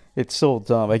 it's so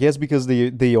dumb. I guess because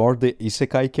they are the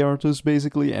isekai characters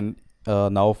basically, and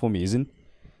Naofumi isn't.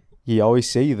 He always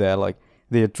say that like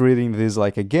they are treating this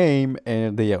like a game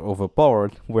and they are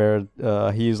overpowered. Where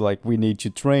he's like, we need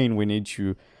to train, we need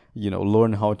to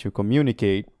learn how to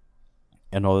communicate.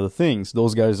 and other things.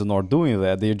 Those guys are not doing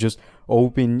that. They're just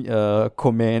open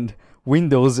command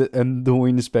windows and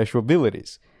doing special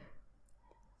abilities.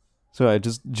 So I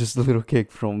just a little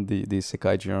kick from the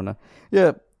Sekai Girona.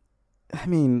 Yeah, I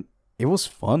mean, it was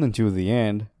fun until the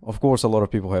end. Of course, a lot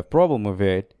of people have problem with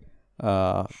it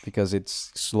because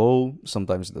it's slow.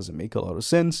 Sometimes it doesn't make a lot of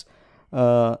sense.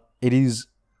 It is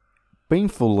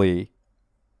painfully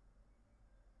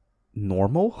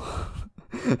normal.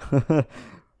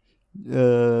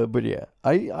 But yeah,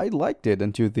 I liked it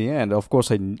until the end. Of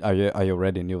course, I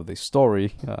already knew the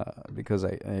story because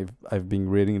I've been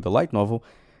reading the light novel.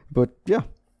 But yeah,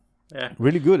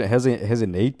 really good. It has an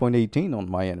 8.18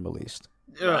 on my anime list.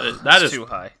 That is too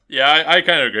high. Yeah, I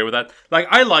kind of agree with that. Like,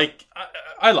 I like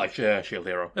Shield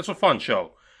Hero. It's a fun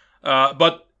show,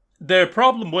 but the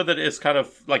problem with it is kind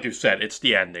of like you said. It's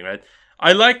the ending, right?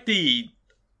 I like the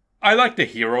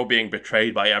hero being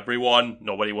betrayed by everyone.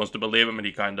 Nobody wants to believe him, and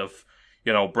he kind of,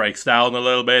 breaks down a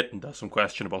little bit and does some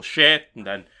questionable shit, and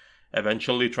then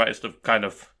eventually tries to kind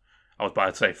of, I was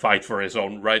about to say, fight for his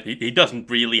own right. He doesn't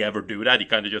really ever do that. He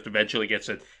kind of just eventually gets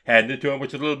it handed to him,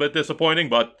 which is a little bit disappointing,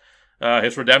 but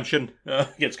his redemption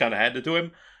gets kind of handed to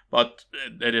him. But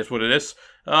it is what it is.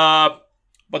 But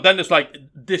then it's like,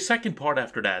 the second part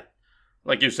after that,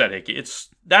 like you said, Hickey,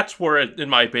 that's where it, in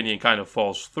my opinion, kind of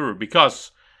falls through,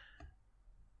 because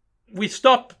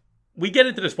we get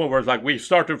into this point where it's like we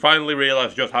start to finally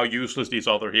realize just how useless these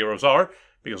other heroes are,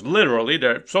 because literally,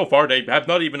 so far they have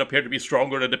not even appeared to be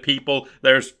stronger than the people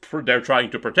they're trying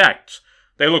to protect.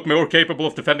 They look more capable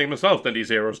of defending themselves than these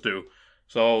heroes do,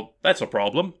 so that's a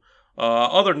problem.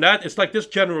 Other than that, it's like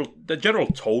the general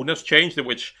tone has changed, in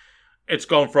which it's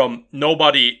gone from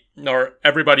nobody or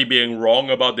everybody being wrong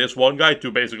about this one guy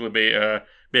to basically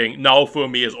being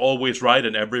Naofumi is always right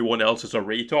and everyone else is a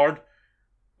retard.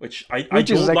 Which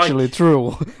is actually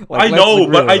true. I know,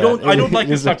 but I don't like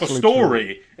this type of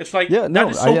story. True. It's like, that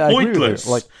is so pointless.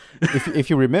 Like, if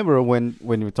you remember when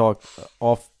we talked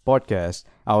off podcast,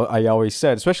 I always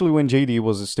said, especially when JD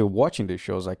was still watching this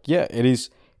show, I was like, yeah, it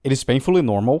is painfully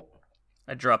normal.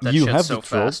 I dropped that shit so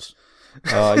fast.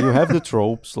 You have the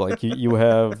tropes, like you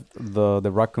have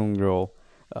the raccoon girl,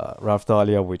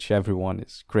 Raftalia, which everyone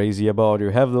is crazy about. You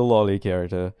have the lolly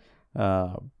character,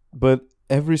 but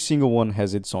every single one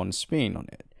has its own spin on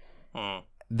it.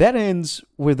 That ends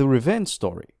with the revenge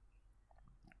story.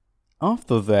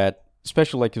 After that,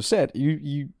 especially like you said,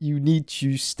 you need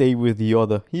to stay with the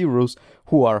other heroes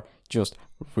who are just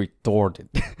retarded.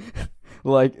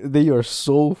 Like, they are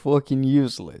so fucking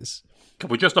useless. Can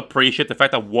we just appreciate the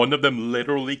fact that one of them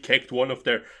literally kicked one of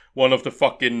the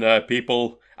fucking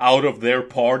people out of their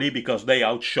party because they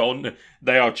outshone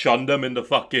them in the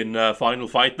fucking final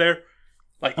fight there?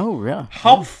 Like, oh yeah,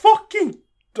 how fucking,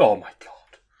 oh my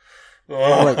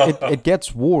god. Like, it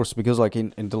gets worse because, like,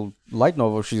 in the light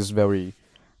novel, she's very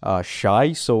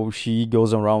shy, so she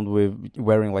goes around with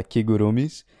wearing like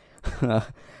kigurumis.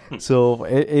 So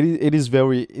it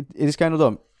is kind of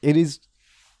dumb. It is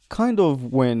kind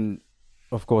of when,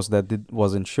 of course, that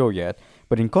wasn't shown yet,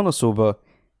 but in Konosuba,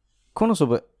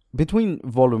 between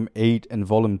volume 8 and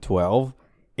volume 12,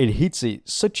 it hits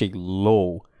such a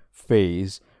low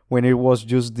phase when it was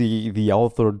just the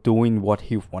author doing what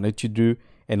he wanted to do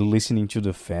and listening to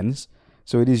the fans.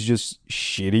 So it is just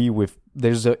shitty.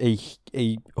 There's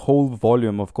a whole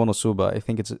volume of Konosuba, I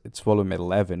think it's volume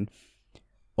 11,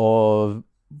 of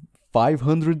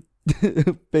 500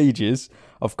 pages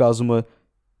of Kazuma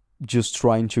just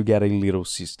trying to get a little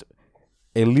sister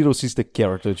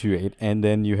character to it, and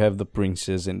then you have the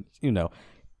princess, and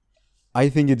I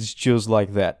think it's just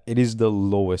like that. It is the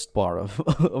lowest part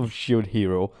of Shield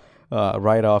Hero,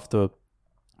 right after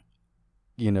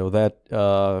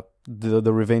that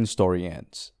the revenge story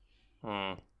ends.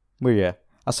 But yeah,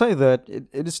 aside that,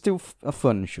 it is still a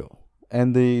fun show,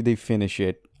 and they finish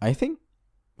it, I think,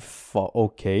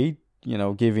 okay.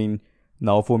 Giving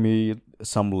Naofumi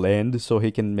some land so he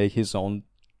can make his own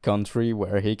country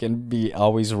where he can be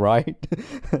always right.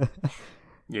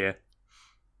 Yeah.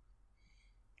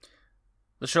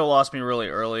 The show lost me really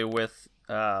early with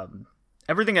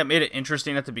everything that made it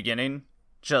interesting at the beginning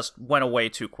just went away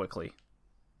too quickly.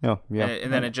 Yeah.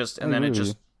 And then it just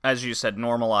as you said,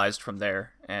 normalized from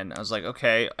there. And I was like,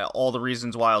 okay, all the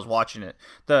reasons why I was watching it.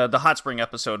 The Hot Spring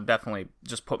episode definitely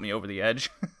just put me over the edge.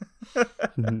 How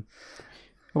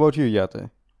about you, Yate?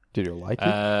 Did you like it?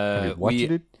 Have you watched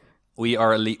it? We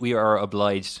are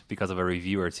obliged because of a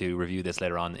reviewer to review this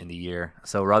later on in the year.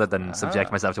 So rather than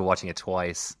subject myself to watching it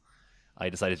twice, I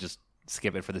decided to just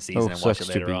skip it for the season and watch it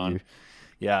later on.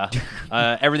 Yeah.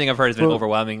 Everything I've heard has been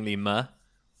overwhelmingly meh.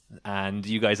 and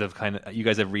you guys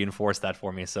have reinforced that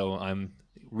for me. So I'm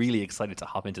really excited to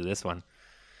hop into this one.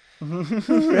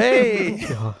 Hooray!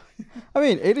 I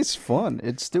mean, it is fun.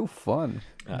 It's still fun.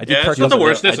 I Yeah, it's perk not up the a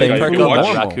worst bit- thing I I did can perk up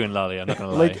watch. that Raccoon Lolly. I'm not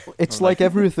gonna lie. Like it's like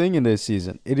everything in this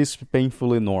season. It is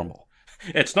painfully normal.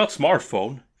 It's not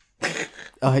smartphone.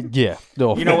 Yeah.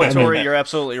 No, You know what, I mean, Tori? You're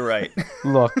absolutely right.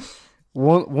 Look,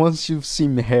 once you've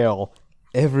seen hell,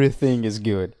 everything is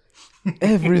good.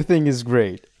 Everything is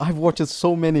great. I've watched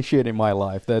so many shit in my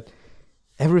life that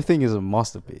everything is a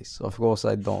masterpiece. Of course,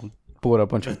 I don't put a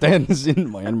bunch of tens in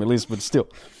my enemy list, but still.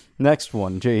 Next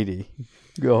one, JD.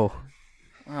 Go.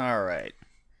 All right.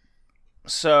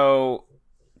 So,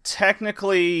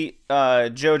 technically,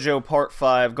 JoJo Part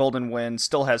 5 Golden Wind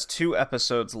still has 2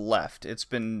 episodes left. It's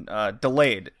been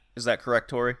delayed. Is that correct,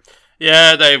 Tori?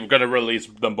 Yeah, they're gonna release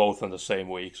them both in the same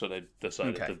week, so they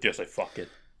decided Okay. to just say fuck it.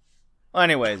 Well,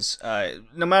 anyways,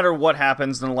 no matter what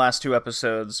happens in the last 2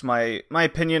 episodes, my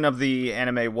opinion of the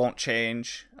anime won't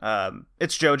change.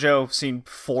 It's JoJo. I've seen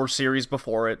 4 series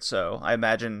before it, so I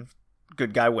imagine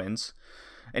good guy wins.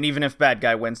 And even if bad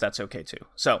guy wins, that's okay too.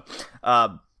 So,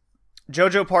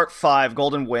 JoJo Part 5,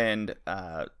 Golden Wind,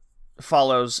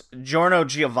 follows Giorno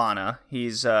Giovanna.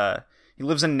 He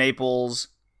lives in Naples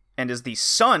and is the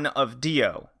son of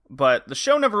Dio, but the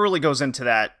show never really goes into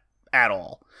that at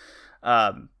all.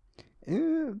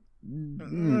 He's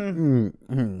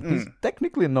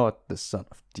technically not the son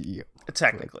of Dio.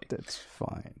 Technically. That's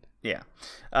fine. Yeah.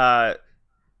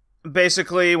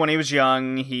 Basically, when he was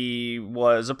young, he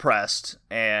was oppressed,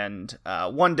 and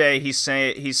one day he's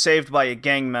saved by a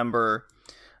gang member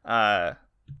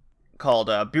called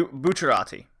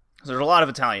Bucciarati. So there's a lot of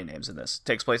Italian names in this. It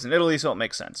takes place in Italy, so it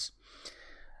makes sense.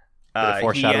 Bit of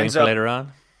foreshadowing for later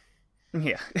on.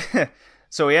 Yeah.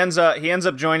 So he ends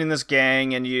up joining this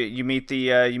gang, and you meet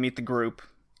the group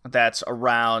that's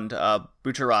around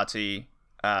Bucciarati.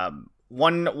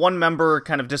 One member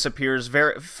kind of disappears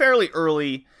fairly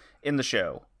early in the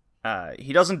show.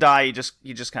 He doesn't die.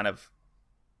 He just kind of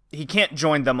he can't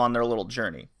join them on their little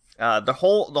journey. The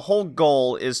whole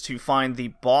goal is to find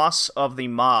the boss of the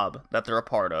mob that they're a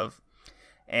part of,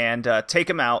 and take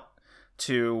him out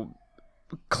to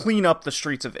clean up the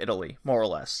streets of Italy, more or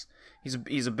less.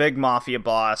 He's a big mafia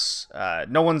boss.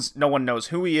 No one knows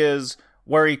who he is,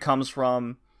 where he comes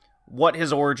from, what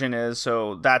his origin is.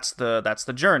 So that's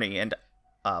the journey, and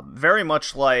very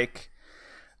much like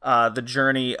the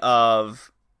journey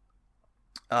of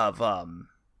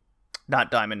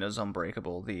not Diamond is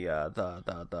Unbreakable,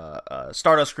 the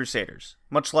Stardust Crusaders.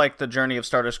 Much like the journey of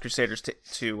Stardust Crusaders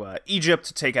to Egypt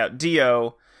to take out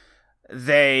Dio,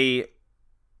 they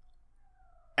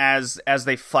as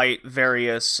they fight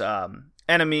various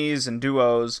enemies and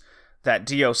duos that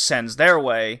Dio sends their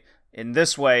way. In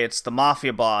this way, it's the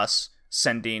mafia boss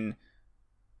sending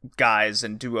guys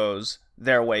and duos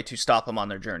their way to stop them on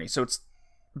their journey. So it's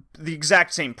the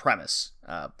exact same premise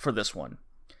for this one.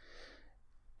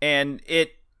 And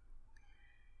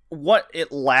what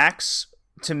it lacks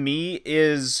to me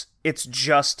is it's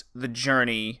just the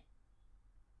journey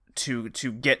to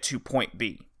get to point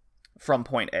B from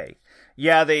point A.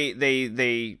 Yeah,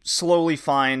 they slowly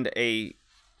find a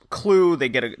clue.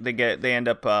 They end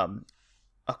up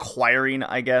acquiring,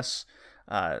 I guess,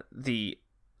 the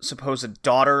supposed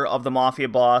daughter of the mafia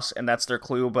boss, and that's their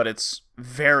clue. But it's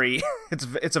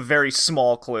it's a very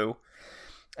small clue,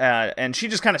 and she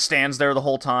just kind of stands there the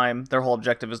whole time. Their whole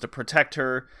objective is to protect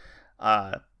her.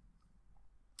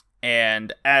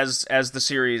 And as the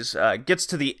series gets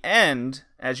to the end,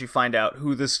 as you find out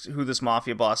who this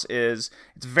mafia boss is,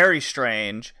 it's very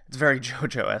strange. It's very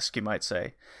JoJo-esque, you might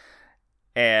say.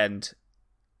 And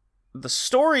the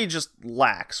story just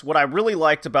lacks. What I really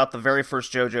liked about the very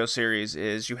first JoJo series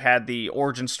is you had the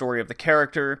origin story of the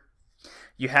character,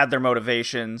 you had their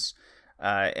motivations,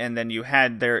 and then you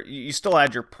still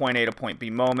had your point A to point B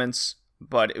moments,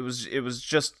 but it was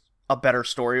just a better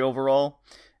story overall.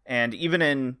 And even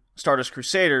in Stardust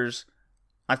Crusaders,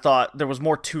 I thought there was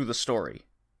more to the story,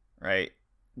 right?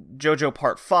 JoJo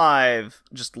Part 5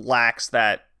 just lacks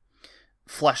that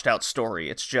fleshed out story.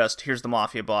 It's just, here's the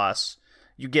mafia boss.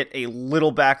 You get a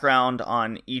little background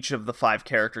on each of the 5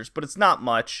 characters, but it's not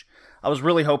much. I was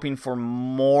really hoping for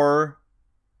more.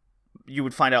 You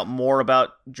would find out more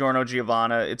about Giorno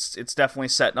Giovanna. It's definitely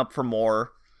setting up for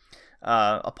more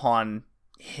upon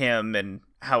him and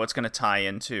how it's going to tie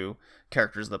into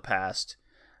characters of the past.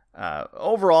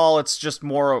 Overall, it's just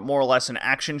more or less an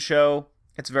action show.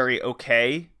 It's very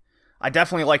okay. I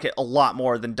definitely like it a lot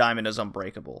more than Diamond is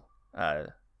Unbreakable.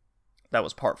 That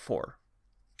was part 4.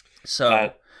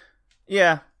 So,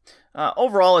 yeah.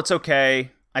 Overall, it's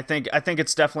okay. I think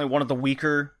it's definitely one of the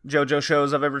weaker JoJo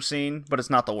shows I've ever seen, but it's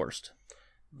not the worst.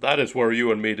 That is where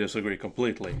you and me disagree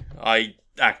completely. I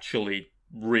actually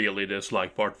really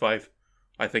dislike Part 5.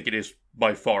 I think it is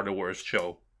by far the worst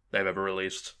show they've ever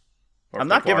released. I'm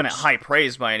not giving it high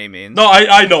praise by any means. No,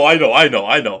 I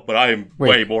know, but I am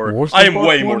way more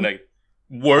negative.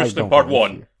 Worse than Part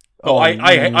 1. No,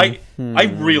 I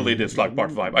really dislike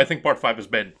Part 5. I think Part 5 has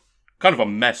been kind of a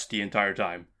mess the entire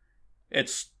time.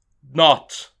 It's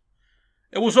not...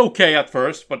 It was okay at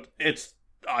first, but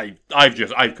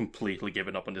I've completely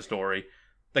given up on the story.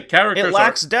 The characters It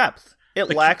lacks depth. It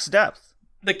lacks depth.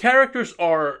 The characters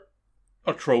are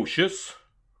atrocious.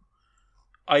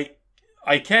 I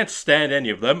can't stand any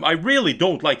of them. I really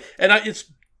don't like... And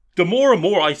it's... The more and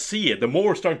more I see it, the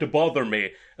more it's starting to bother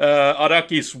me.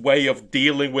 Araki's way of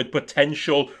dealing with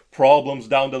potential problems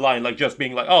down the line, like just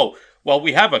being like, oh, well,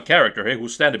 we have a character here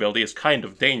whose stand ability is kind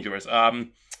of dangerous.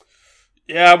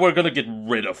 Yeah, we're gonna get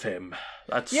rid of him.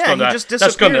 He just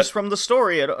disappears from the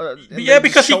story.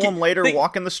 Because show him later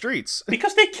walking the streets.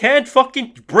 Because they can't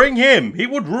fucking bring him. He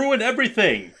would ruin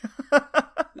everything.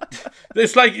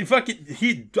 It's like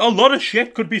a lot of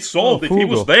shit could be solved if he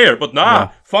was there, but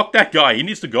fuck that guy. He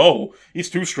needs to go. He's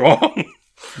too strong.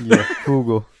 Yeah,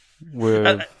 Fugo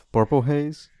with Purple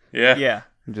Haze. Yeah.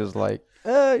 Just like,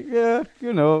 yeah,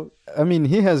 you know. I mean,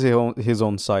 he has his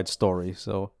own side story,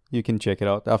 so you can check it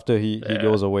out. After he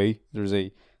goes away, there's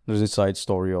a side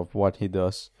story of what he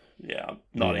does. Yeah, I'm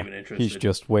not even interested. He's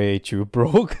just way too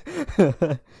broke.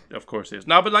 Of course he is.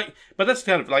 No, but that's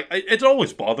kind of like, it's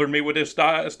always bothered me with his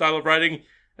style of writing,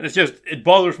 and it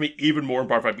bothers me even more in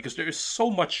Part 5 because there is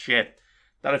so much shit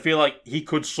that I feel like he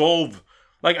could solve.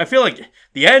 Like, I feel like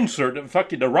the answer,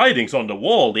 the writing's on the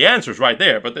wall, the answer's right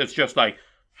there, but it's just like,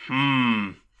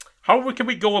 how can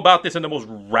we go about this in the most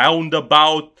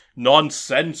roundabout,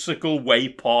 nonsensical way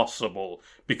possible?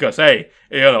 Because, hey,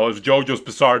 it's JoJo's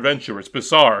Bizarre Adventure. It's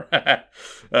bizarre.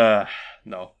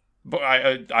 No. But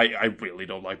I really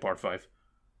don't like Part 5.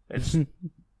 It's...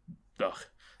 ugh.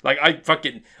 Like,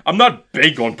 I'm not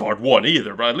big on Part 1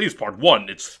 either, but at least Part 1,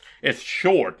 it's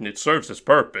short and it serves its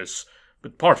purpose.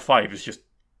 But Part 5 is just...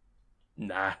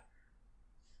 nah.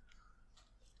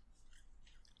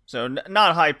 So,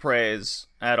 not high praise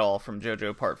at all from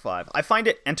JoJo Part 5. I find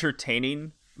it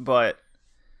entertaining, but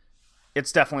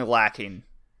it's definitely lacking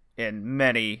in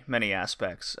many, many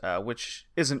aspects, which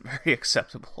isn't very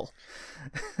acceptable.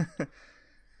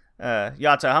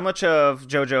 Yata, how much of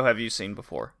JoJo have you seen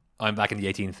before? I'm back in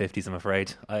the 1850s, I'm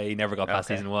afraid. I never got past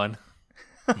season 1.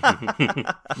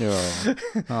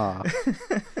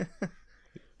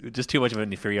 Just too much of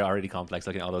an inferiority complex,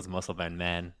 looking at all those muscle-bound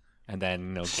men. And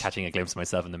then, catching a glimpse of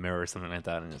myself in the mirror or something like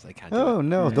that, and just like, can't do it. Oh,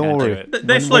 no, don't worry.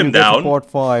 They slimmed down. Part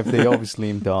 5, they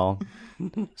obviously slimmed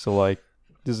down. So, like,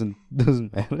 doesn't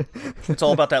matter. It's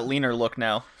all about that leaner look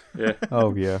now. Yeah.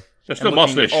 Oh, yeah. They're still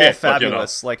muscular as all shit,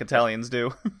 fabulous, like Italians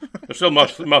do. They're still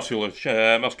muscular as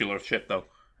shit, though.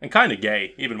 And kind of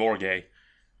gay. Even more gay.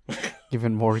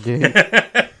 Even more gay?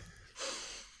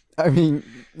 I mean...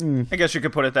 I guess you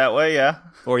could put it that way, yeah.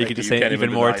 Or you could just say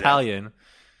even more Italian.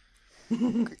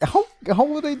 How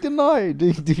would I deny?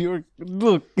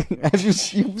 Look, have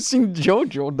you've seen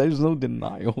JoJo? There's no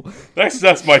denial.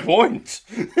 That's my point.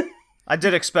 I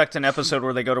did expect an episode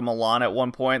where they go to Milan at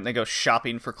one point and they go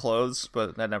shopping for clothes,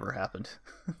 but that never happened.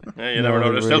 Yeah, you never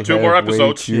know. There's still 2 more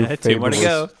episodes. 2 more to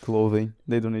go. Clothing.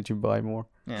 They don't need to buy more.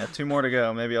 Yeah, 2 more to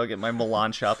go. Maybe I'll get my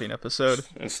Milan shopping episode.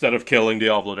 Instead of killing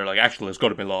Diablo, they're like, actually, let's go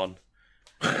to Milan.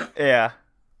 Yeah.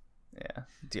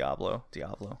 Diablo.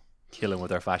 Kill him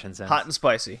with our fashion sense. Hot and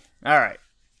spicy. All right.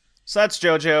 So that's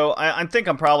JoJo. I think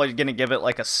I'm probably going to give it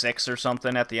like a 6 or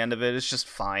something at the end of it. It's just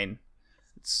fine.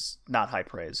 It's not high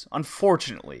praise.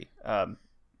 Unfortunately. I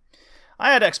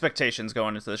had expectations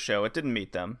going into the show. It didn't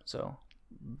meet them, so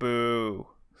boo.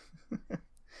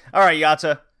 All right,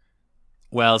 Yata.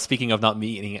 Well, speaking of not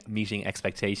meeting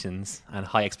expectations and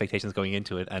high expectations going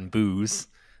into it and boos,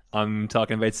 I'm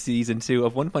talking about season 2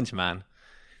 of One Punch Man.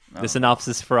 The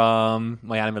synopsis from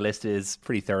my anime list is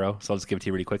pretty thorough, so I'll just give it to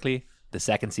you really quickly. The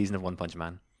second season of One Punch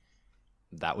Man.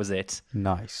 That was it.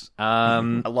 Nice. I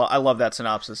love that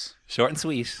synopsis. Short and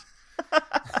sweet.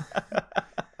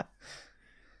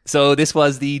 So this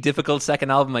was the difficult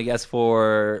second album, I guess,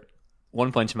 for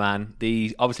One Punch Man.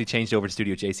 They obviously changed over to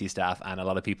Studio JC staff, and a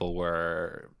lot of people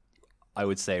were, I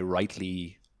would say,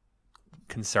 rightly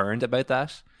concerned about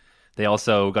that. They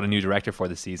also got a new director for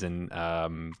the season.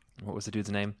 What was the dude's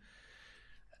name?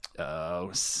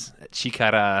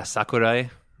 Chikara Sakurai.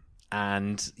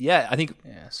 And yeah, I think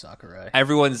Sakurai.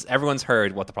 Everyone's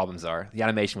heard what the problems are. The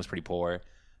animation was pretty poor.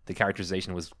 The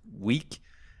characterization was weak.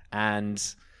 And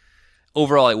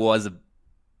overall, it was a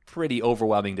pretty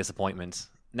overwhelming disappointment.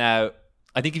 Now,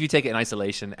 I think if you take it in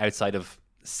isolation outside of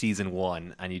season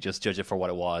 1 and you just judge it for what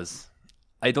it was,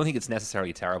 I don't think it's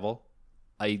necessarily terrible.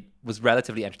 I was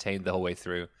relatively entertained the whole way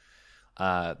through.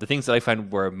 The things that I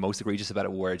found were most egregious about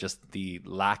it were just the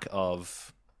lack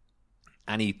of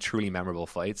any truly memorable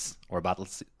fights or battle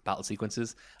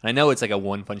sequences. And I know it's like a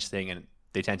one-punch thing and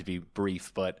they tend to be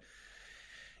brief, but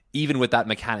even with that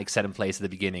mechanic set in place at the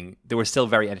beginning, there were still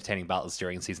very entertaining battles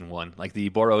during season 1. Like the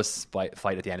Boros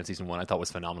fight at the end of season 1, I thought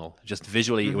was phenomenal. Just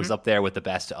visually, it was up there with the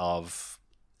best of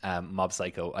Mob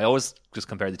Psycho. I always just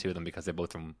compare the two of them because they're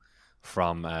both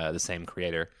from the same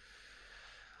creator.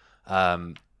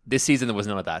 This season, there was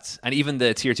none of that. And even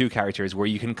the tier 2 characters, where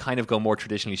you can kind of go more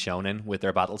traditionally shonen with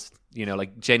their battles. You know,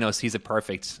 like Genos, he's a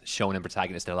perfect shonen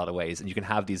protagonist in a lot of ways. And you can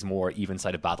have these more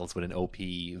even-sided battles with an OP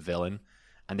villain.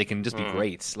 And they can just be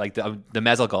great. Like the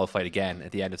Mezalgol fight again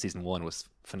at the end of season 1 was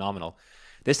phenomenal.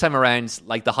 This time around,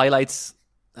 like the highlights,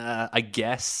 I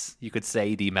guess you could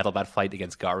say the Metal Bat fight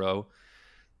against Garo.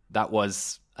 That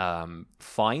was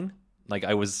fine. Like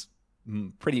I was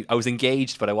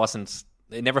engaged, but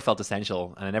it never felt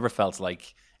essential, and it never felt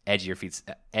like edge of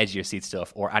your seat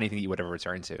stuff or anything that you would ever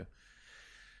return to.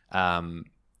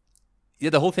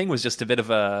 The whole thing was just a bit of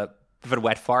a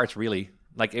wet fart, really.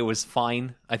 Like, it was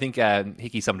fine. I think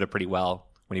Hickey summed it up pretty well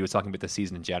when he was talking about the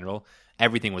season in general.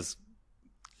 Everything was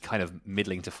kind of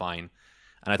middling to fine.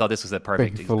 And I thought this was a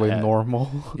perfect... Painfully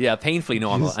normal. Yeah, painfully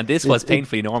normal. And this was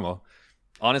painfully normal.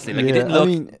 Honestly, like, it didn't look... I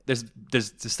mean,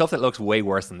 there's stuff that looks way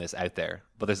worse than this out there.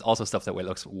 But there's also stuff that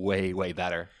looks way, way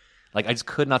better. Like, I just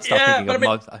could not stop thinking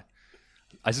of...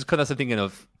 I just could not stop thinking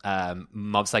of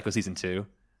Mob Psycho Season 2.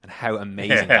 And how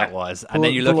amazing that was. And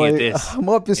then you're looking at this.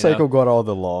 Mob Psycho got all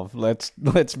the love. Let's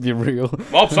be real.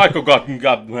 Mob Psycho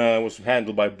was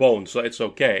handled by Bones, so it's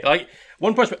okay. Like,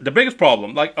 One Punch Man, the biggest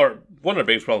problem, one of the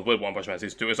biggest problems with One Punch Man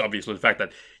Season 2 is obviously the fact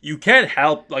that you can't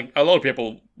help, like, a lot of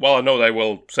people, well, I know they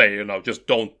will say, just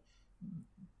don't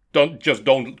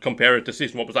compare it to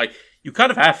Season 1, but like, you kind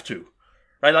of have to.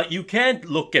 Right? Like, you can't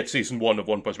look at Season 1 of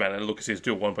One Punch Man and look at Season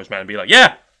 2 of One Punch Man and be like,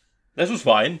 yeah, this was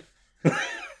fine.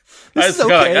 This is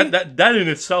okay. That in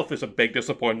itself is a big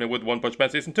disappointment with One Punch Man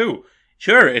Season 2.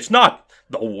 Sure, it's not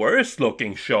the worst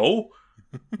looking show,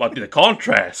 but the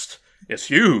contrast is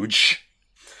huge.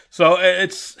 So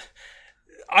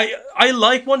I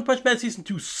like One Punch Man Season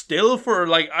 2 still for,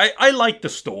 like, I like the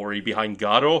story behind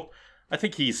Garo. I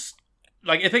think it's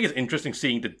interesting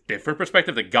seeing the different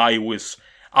perspective. The guy was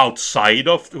outside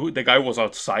of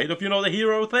the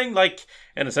hero thing, like,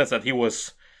 in the sense that he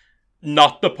was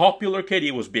not the popular kid. He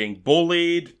was being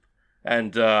bullied,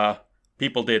 and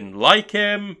people didn't like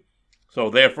him.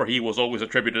 So therefore, he was always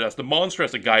attributed as the monster,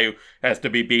 as the guy who has to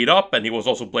be beat up. And he was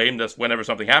also blamed as, whenever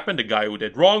something happened, the guy who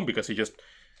did wrong, because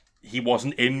he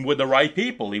wasn't in with the right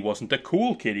people. He wasn't the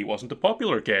cool kid. He wasn't the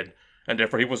popular kid. And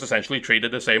therefore, he was essentially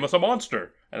treated the same as a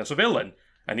monster and as a villain.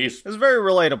 And it was very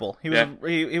relatable.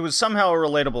 He was somehow a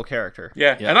relatable character.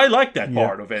 Yeah, and I like that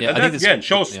part of it. Yeah, and that, again,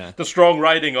 shows the strong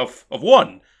writing of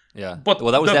one. Yeah, but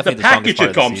that was definitely the package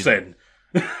it comes in.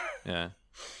 Yeah,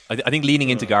 I think leaning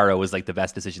into Garo was like the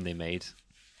best decision they made.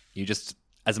 You just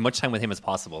as much time with him as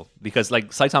possible, because like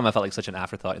Saitama felt like such an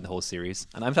afterthought in the whole series,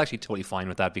 and I'm actually totally fine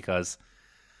with that, because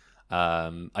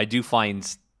I do find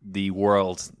the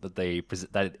world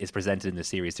that is presented in the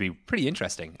series to be pretty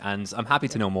interesting, and I'm happy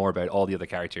to know more about all the other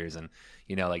characters, and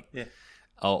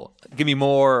Oh, give me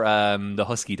more the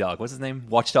husky dog. What's his name?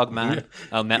 Watchdog Man.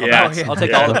 I'll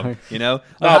take all of them. I'm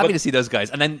happy to see those guys.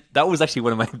 And then that was actually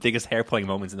one of my biggest hair-pulling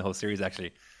moments in the whole series,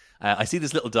 actually. I see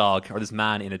this little dog, or this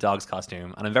man in a dog's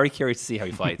costume, and I'm very curious to see how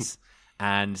he fights.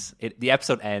 And the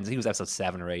episode ends, I think it was episode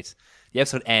 7 or 8. The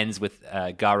episode ends with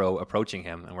Garo approaching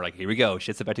him, and we're like, here we go,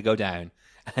 shit's about to go down.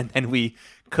 And then we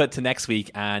cut to next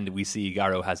week, and we see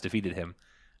Garo has defeated him.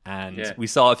 And we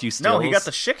saw a few stills. No, he got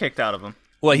the shit kicked out of him.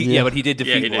 Well, but he did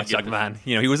defeat Watchdog Man.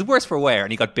 He was worse for wear,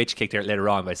 and he got bitch kicked out later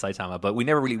on by Saitama. But we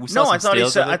never really saw some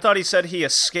stills of it. I thought he said he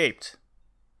escaped.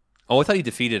 Oh, I thought he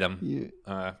defeated him.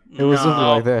 Yeah. It was something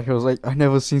like that. He was like, I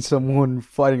never seen someone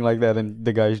fighting like that, and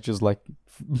the guy's just like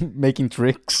making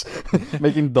tricks,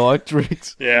 making dog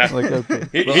tricks. Yeah, like,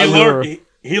 okay.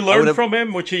 He learned from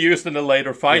him, which he used in a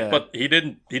later fight, but he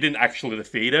didn't actually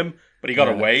defeat him, but he got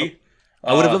away.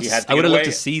 I would have loved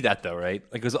to see that, though, right?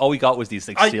 Like, because all we got was these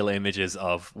still images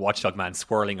of Watchdog Man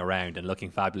swirling around and looking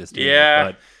fabulous.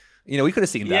 But we could have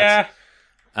seen that.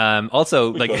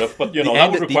 Also, like, but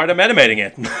that would require them animating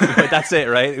it. That's it,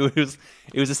 right? It was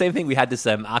the same thing. We had this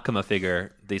Akuma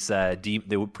figure, this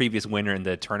the previous winner in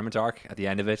the tournament arc. At the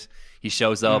end of it, he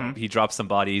shows up, he drops some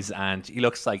bodies, and he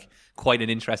looks like quite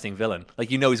an interesting villain. Like,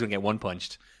 he's going to get one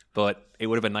punched, but it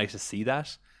would have been nice to see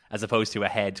that, as opposed to a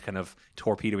head kind of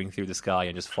torpedoing through the sky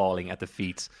and just falling at the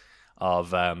feet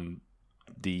of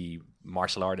the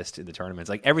martial artist in the tournaments.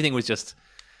 Like, everything was just,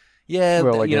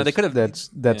 Well, I guess they could have.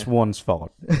 that's one's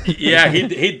fault. Yeah,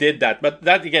 he did that. But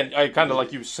that, again, I kind of,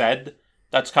 like you said,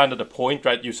 that's kind of the point,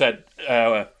 right? You said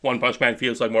One Punch Man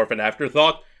feels like more of an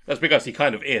afterthought. That's because he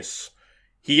kind of is.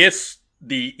 He is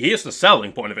the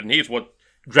selling point of it, and he's what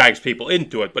drags people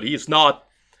into it. But he's not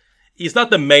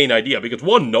the main idea, because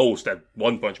one knows that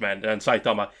One Punch Man and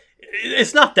Saitama,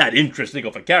 it's not that interesting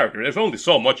of a character. There's only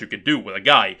so much you can do with a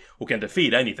guy who can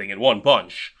defeat anything in one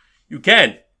punch. You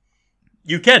can't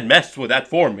mess with that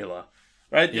formula,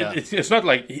 right? Yeah. It's not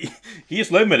like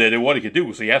he's limited in what he can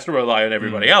do, so he has to rely on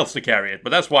everybody else to carry it. But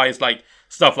that's why it's like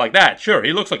stuff like that. Sure,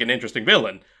 he looks like an interesting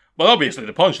villain, but obviously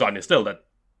the punchline is still that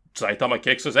Saitama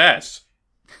kicks his ass,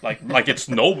 like it's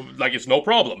no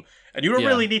problem. And you don't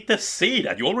really need to see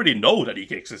that. You already know that he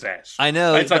kicks his ass. I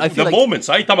know. It's like the moment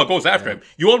Saitama goes after him,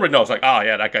 you already know. It's like,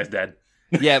 that guy's dead.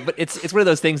 Yeah, but it's one of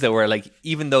those things that where, like,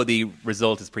 even though the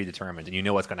result is predetermined and you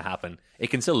know what's going to happen, it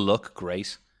can still look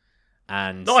great.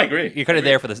 And no, I agree. You're kind of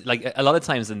there for this. Like, a lot of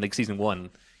times in, like, season 1,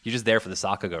 you're just there for the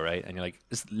Sakuga, right? And you're like,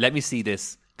 just let me see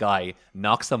this guy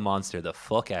knock some monster the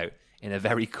fuck out in a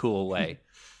very cool way.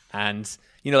 And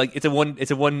like, it's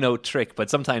a one note trick, but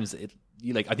sometimes I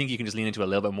think you can just lean into it a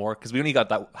little bit more, because we only got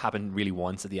that happen really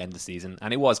once at the end of the season,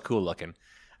 and it was cool looking,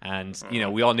 and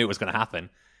we all knew it was going to happen,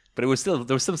 but there was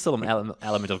still an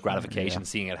element of gratification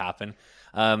seeing it happen.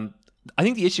 I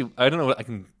think the issue, I don't know, I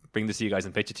can bring this to you guys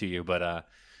and pitch it to you, but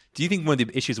do you think one of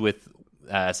the issues with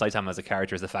Saitama as a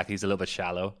character is the fact that he's a little bit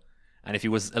shallow, and if he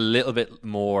was a little bit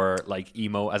more like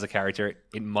emo as a character,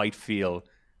 it might feel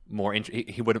more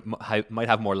he might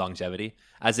have more longevity,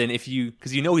 as in,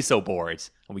 because he's so bored,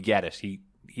 and we get it, he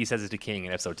says it to King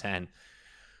in episode 10,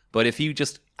 but if you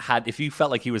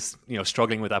felt like he was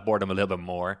struggling with that boredom a little bit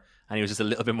more, and he was just a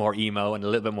little bit more emo and a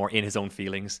little bit more in his own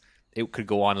feelings, it could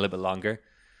go on a little bit longer.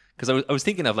 Because I was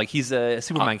thinking of, like, he's a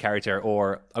Superman character,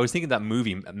 or I was thinking that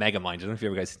movie Megamind. I don't know if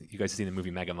you guys have seen the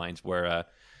movie Megamind, where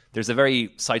there's a very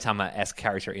Saitama-esque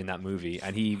character in that movie,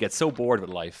 and he gets so bored with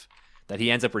life that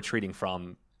he ends up retreating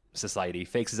from society,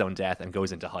 fakes his own death, and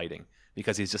goes into hiding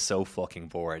because he's just so fucking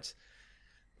bored.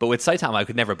 But with Saitama, I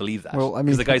could never believe that. Well, I mean,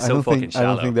 because the guy's so fucking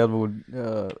shallow. I don't think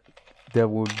that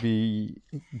would be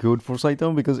good for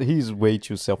Saitama, because he's way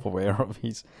too self-aware of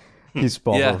his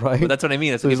power, right? But that's what I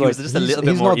mean. It's so if he was just a little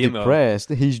bit more emo. He's not depressed.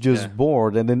 He's just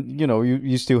bored. And then,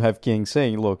 you still have King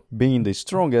saying, look, being the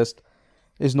strongest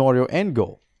is not your end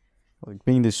goal. Like,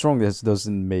 being the strongest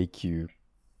doesn't make you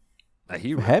a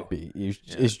hero. Happy.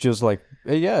 It's just like,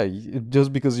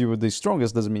 just because you were the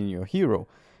strongest doesn't mean you're a hero.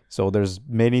 So there's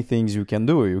many things you can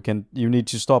do. You need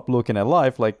to stop looking at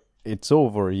life like it's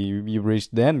over. You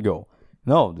reached the end goal.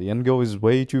 No, the end goal is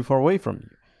way too far away from you.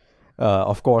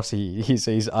 Of course, he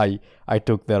says I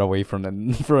took that away from a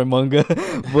manga,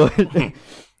 but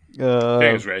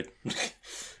That's right.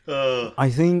 I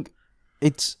think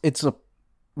it's a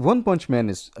One Punch Man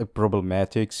is a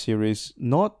problematic series,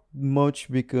 not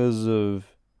much because of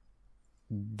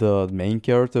the main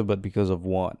character, but because of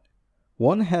One.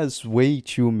 One has way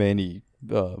too many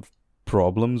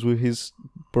problems with his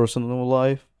personal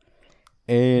life,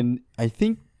 and I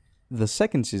think the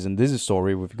second season, this is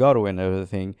story with Garo and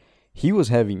everything, he was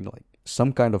having like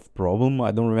some kind of problem.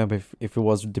 I don't remember if it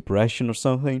was depression or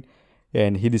something,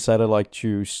 and he decided like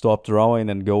to stop drawing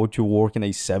and go to work in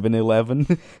a 7-Eleven.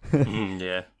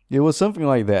 Yeah. It was something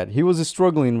like that. He was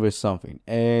struggling with something,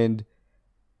 and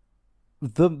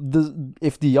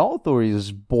if the author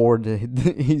is bored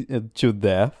to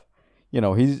death,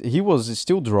 he was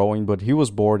still drawing, but he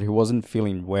was bored. He wasn't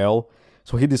feeling well,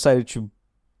 so he decided to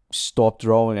stop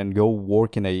drawing and go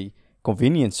work in a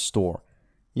convenience store.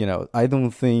 I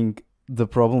don't think the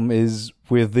problem is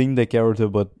within the character,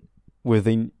 but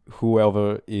within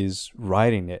whoever is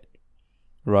writing it,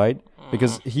 right?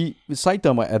 Because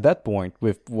Saitama at that point,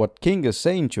 with what King is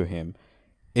saying to him,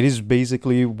 it is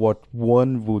basically what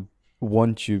one would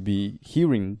want to be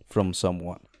hearing from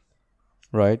someone,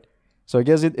 right? So I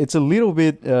guess it's a little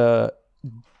bit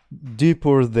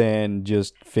deeper than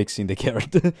just fixing the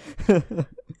character.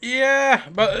 Yeah,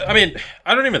 but I mean,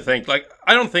 I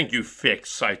don't think you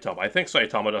fix Saitama. I think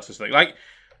Saitama does his thing. Like,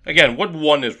 again, what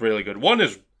One is really good. One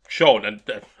is shown, and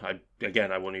I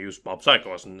want to use Mob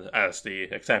Psycho as the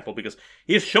example, because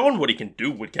he's shown what he can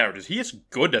do with characters. He is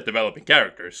good at developing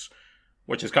characters,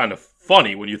 which is kind of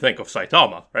funny when you think of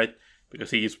Saitama, right?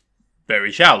 Because he's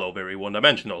very shallow, very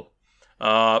one-dimensional.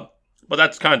 But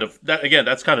that's kind of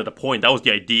the point. That was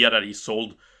the idea that he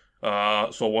sold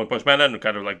So One Punch Man, and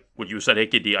kind of like what you said,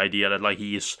 Hickey, the idea that like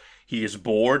he is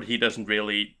bored. He doesn't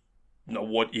really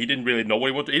he didn't really know what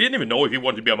he wanted. He didn't even know if he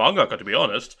wanted to be a mangaka, to be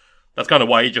honest. That's kind of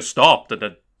why he just stopped and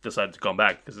then decided to come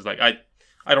back, because it's like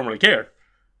I don't really care.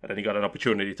 And then he got an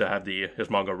opportunity to have his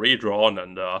manga redrawn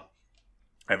and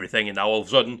everything, and now all of a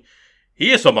sudden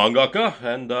he is a mangaka,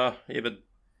 and even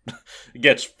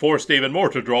gets forced even more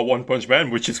to draw One Punch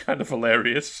Man, which is kind of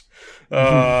hilarious.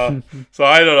 So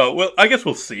I don't know. Well, I guess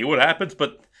we'll see what happens,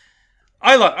 but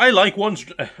I like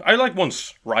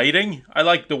one's writing. I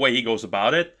like the way he goes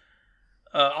about it.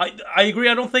 I agree.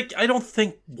 I don't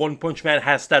think One Punch Man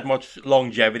has that much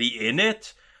longevity in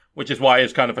it, which is why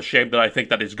it's kind of a shame that I think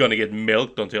that it's gonna get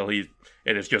milked until it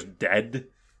is just dead.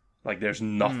 Like there's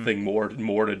nothing more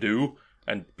to do,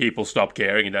 and people stop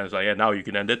caring, and then it's like, yeah, now you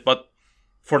can end it. But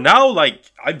for now,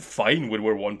 like, I'm fine with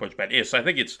where One Punch Man is. I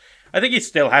think he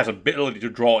still has ability to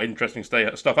draw interesting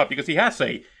stuff up, because he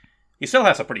still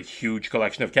has a pretty huge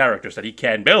collection of characters that he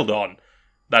can build on.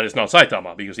 That is not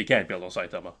Saitama, because he can't build on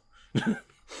Saitama.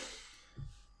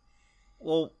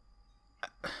 Well,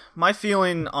 my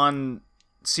feeling on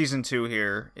season 2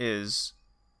 here is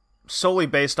solely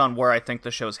based on where I think the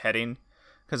show's heading.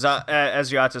 Because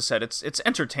as Yata said, it's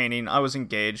entertaining. I was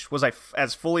engaged. Was I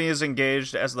as fully as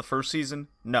engaged as the first season?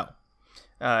 No.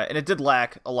 And it did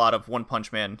lack a lot of One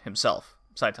Punch Man himself,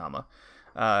 Saitama.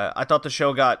 I thought the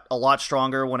show got a lot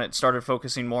stronger when it started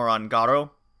focusing more on Garo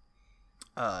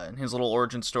and his little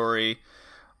origin story,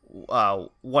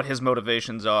 what his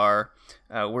motivations are.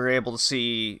 We're able to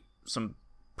see some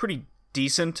pretty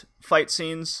decent fight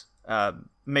scenes.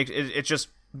 It just,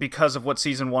 because of what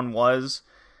season 1 was,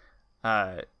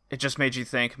 it just made you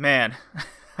think, man,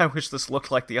 I wish this looked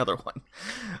like the other one.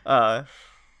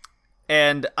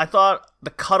 And I thought the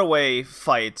cutaway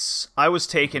fights, I was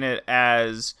taking it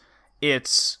as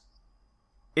it's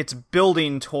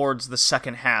building towards the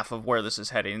second half of where this is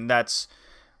heading. That's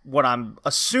what I'm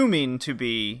assuming to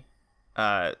be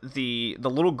the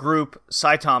little group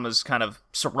Saitama's kind of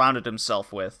surrounded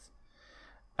himself with,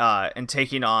 and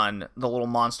taking on the little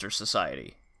monster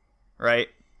society, right?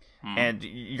 And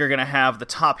you're going to have the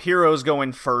top heroes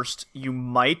going first. You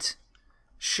might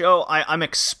show... I'm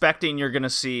expecting you're going to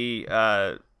see...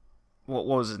 what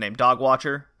was his name? Dog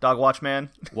Watchman?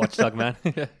 Watchdog Man.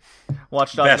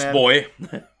 Watchdog Best Man. boy.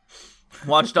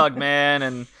 Watchdog Man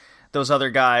and those other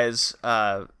guys,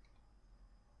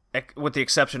 with the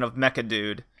exception of Mecha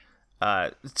Dude,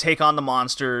 take on the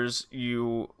monsters.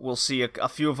 You will see a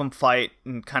few of them fight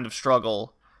and kind of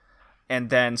struggle. And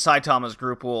then Saitama's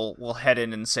group will head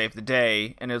in and save the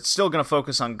day, and it's still going to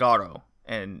focus on Garo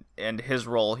and his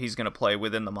role he's going to play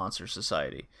within the Monster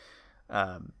Society.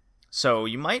 So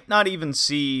you might not even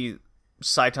see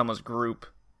Saitama's group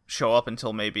show up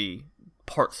until maybe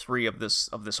part 3 of this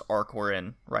arc we're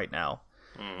in right now.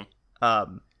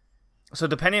 So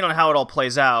depending on how it all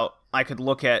plays out, I could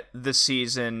look at this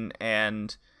season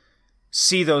and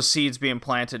see those seeds being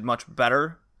planted much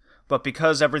better. But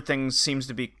because everything seems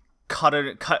to be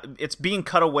it's being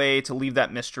cut away to leave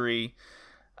that mystery,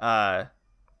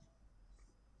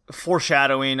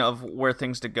 foreshadowing of where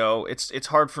things to go. It's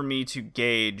hard for me to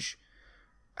gauge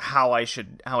how I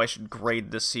should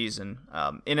grade this season.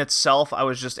 In itself, I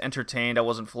was just entertained. I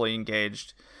wasn't fully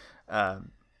engaged.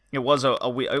 It was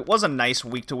a nice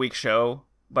week to week show,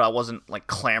 but I wasn't like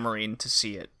clamoring to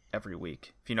see it every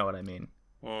week, if you know what I mean.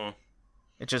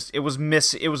 It was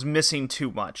missing too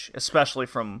much, especially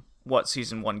from what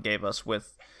season 1 gave us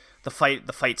with the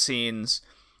fight scenes,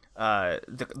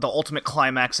 the ultimate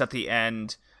climax at the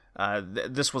end.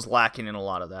 This was lacking in a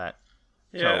lot of that.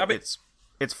 Yeah, so I mean,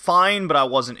 it's fine, but I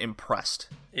wasn't impressed.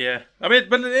 Yeah, I mean,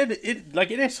 but it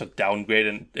is a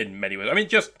downgrade in many ways. I mean,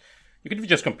 you can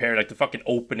just compare like the fucking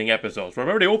opening episodes.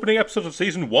 Remember the opening episodes of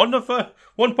season 1 of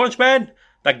One Punch Man?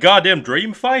 That goddamn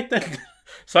dream fight that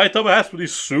Saitama has with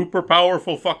these super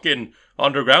powerful fucking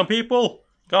underground people.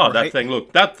 God, right.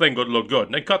 that thing would look good.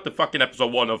 And they cut the fucking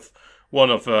episode 1 of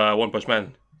One Punch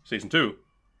Man season 2.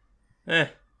 Yeah,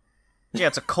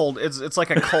 it's like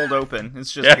a cold open.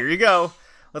 It's just, Here you go.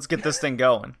 Let's get this thing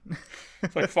going.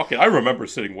 It's like fucking, I remember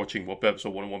watching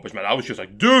episode 1 of One Punch Man. I was just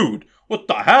like, dude, what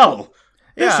the hell?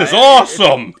 This is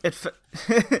awesome. It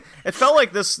felt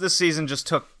like this season just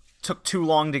took too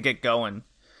long to get going.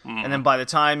 And then by the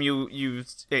time you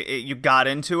got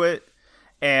into it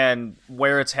and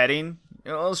where it's heading,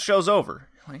 the show's over.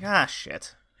 Like,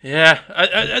 shit. Yeah,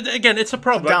 again, it's a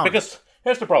problem, right? Because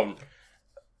here's the problem.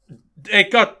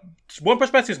 One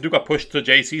Punch Man season 2 got pushed to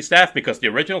JC staff because the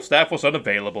original staff was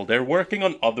unavailable. They're working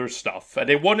on other stuff, and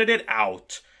they wanted it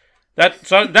out.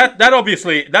 That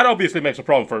obviously makes a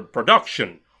problem for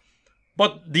production.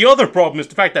 But the other problem is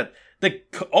the fact that the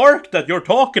arc that you're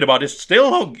talking about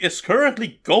is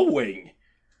currently going.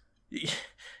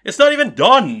 It's not even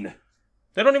done.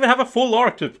 They don't even have a full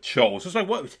arc to show. So it's like,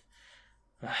 what?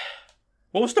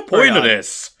 What was the point of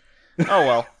this? Oh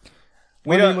well.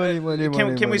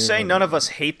 Can we say money. none of us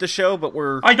hate the show, but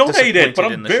we're I don't hate it, but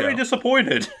disappointed I'm in the very show?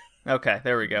 disappointed. Okay,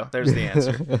 there we go. There's the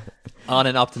answer. On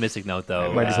an optimistic note,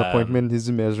 though, My disappointment is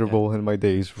immeasurable and my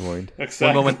day is ruined.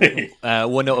 Exactly.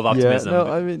 one note of optimism. Yeah,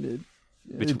 no, I mean,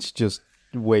 it's just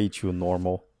way too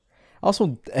normal.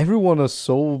 Also, everyone is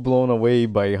so blown away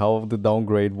by how the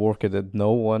downgrade worked that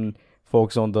no one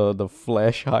focused on the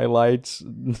flash highlights,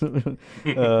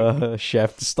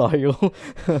 Shaft style.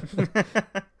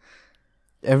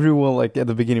 Everyone, like, at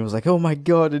the beginning was like, oh my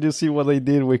god, did you see what they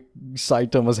did with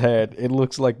Saitama's head? It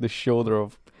looks like the shoulder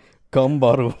of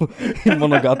Kambaru in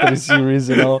Monogatari series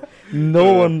and all.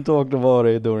 No one talked about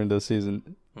it during the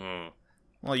season.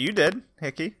 Well, you did,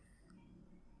 Hickey.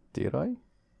 Did I?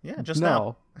 Yeah, just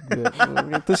now. No.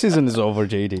 The season is over,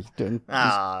 JD.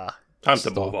 Time to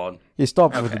move on. You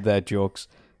stopped with that jokes.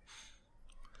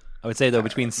 I would say, though,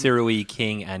 between Tsurui,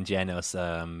 King, and Genos,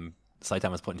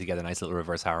 Saitama's putting together a nice little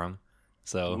reverse harem.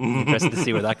 So interested to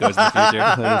see where that goes in the future.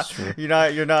 That is true.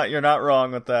 You're not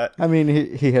wrong with that. I mean,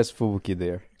 he has Fubuki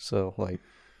there, so like,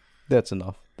 that's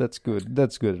enough. That's good.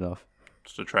 That's good enough.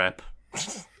 It's a trap.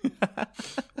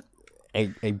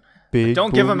 A big.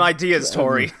 Don't give him ideas,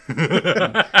 Tori.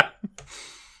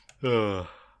 All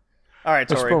right,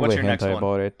 There's Tori, probably what's your next hentai one?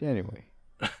 about it anyway.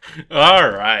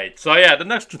 Alright, so yeah, the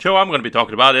next show I'm going to be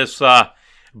talking about is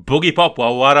Boogie Pop wa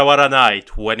Wara Wara Night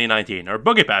 2019, or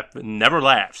Boogie Pop Never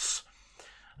Laughs.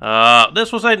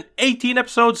 This was an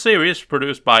 18-episode series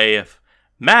produced by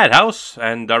Madhouse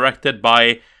and directed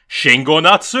by Shingo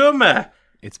Natsume.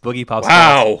 It's Boogie Pop's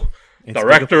Wow! fault. It's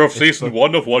Director Boogie- of Season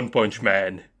 1 of One Punch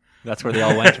Man. That's where they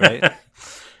all went, right?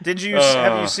 Have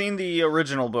you seen the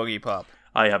original Boogie Pop?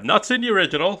 I have not seen the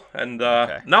original, and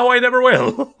now I never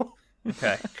will.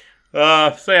 Okay.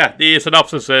 So yeah, the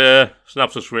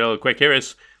synopsis real quick here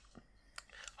is: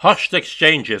 hushed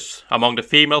exchanges among the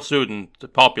female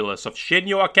student populace of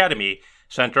Shinyo Academy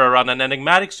center around an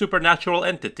enigmatic supernatural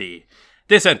entity.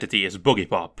 This entity is Boogie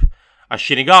Pop, a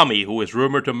Shinigami who is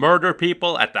rumored to murder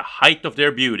people at the height of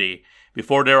their beauty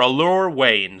before their allure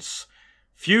wanes.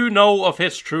 Few know of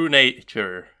his true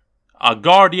nature. A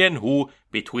guardian who,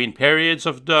 between periods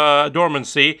of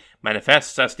dormancy,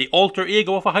 manifests as the alter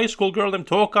ego of a high school girl named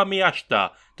Toka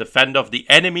Miyashita, defender of the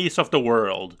enemies of the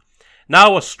world.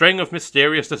 Now a string of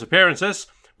mysterious disappearances,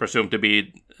 presumed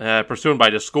by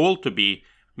the school to be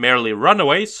merely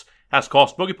runaways, has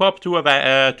caused Boogie Pop to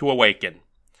awaken.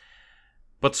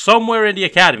 But somewhere in the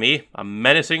academy, a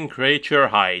menacing creature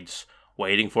hides,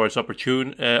 waiting for its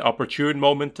opportune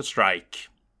moment to strike.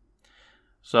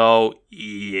 So,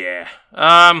 yeah.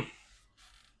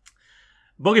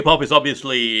 Boogie Pop is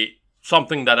obviously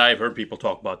something that I've heard people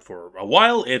talk about for a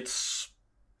while. It's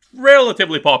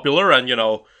relatively popular, and,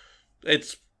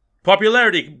 its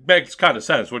popularity makes kind of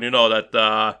sense when you know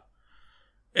that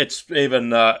it's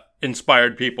even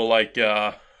inspired people like,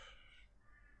 wow,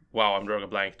 I'm drawing a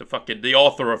blank. The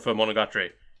author of Monogatari.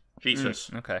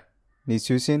 Jesus. Okay.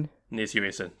 Nisusin?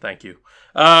 Nisuisen, thank you.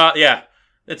 Yeah,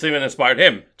 it's even inspired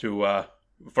him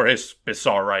for his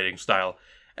bizarre writing style.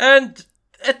 And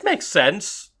it makes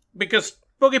sense, because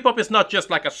Boogie Pop is not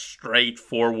just like a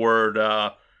straightforward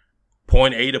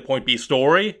point A to point B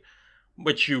story,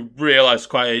 which you realize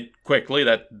quite quickly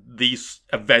that these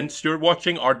events you're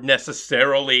watching aren't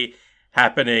necessarily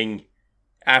happening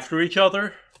after each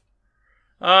other.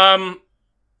 But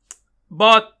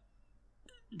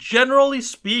generally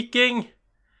speaking,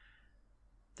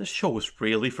 this show is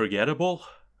really forgettable.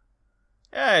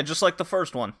 Yeah, just like the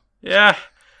first one. Yeah.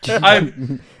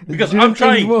 I'm Didn't trying.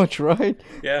 change much, right?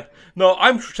 Yeah. No,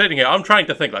 I'm sitting here. I'm trying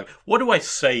to think, like, what do I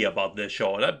say about this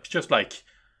show? And I'm just like,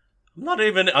 I'm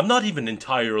not even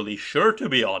entirely sure, to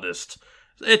be honest.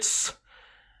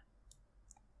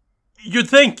 You'd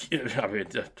think, I mean,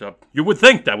 you would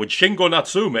think that with Shingo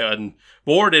Natsume on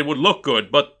board it would look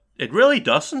good, but it really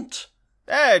doesn't.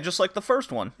 Yeah, just like the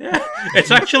first one. Yeah, it's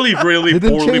actually really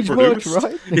Didn't poorly change produced. much,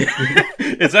 right?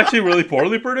 It's actually really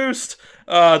poorly produced.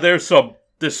 There's some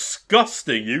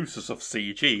disgusting uses of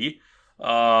CG.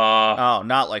 Oh,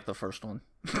 not like the first one.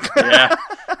 Yeah,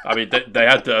 I mean they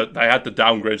had to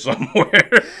downgrade somewhere.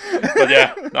 But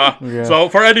yeah, Yeah. So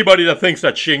for anybody that thinks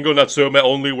that Shingo Natsume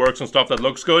only works on stuff that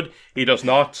looks good, he does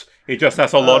not. He just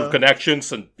has a lot of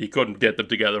connections, and he couldn't get them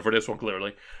together for this one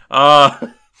clearly.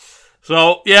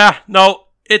 So yeah, no,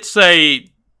 it's a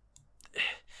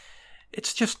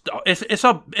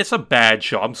bad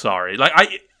show. I'm sorry.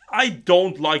 Like I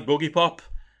don't like Boogie Pop.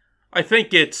 I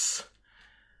think it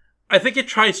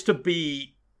tries to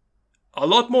be a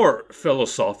lot more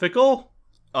philosophical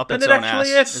Up than its it own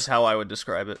actually ass is. how I would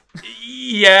describe it.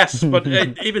 Yes, but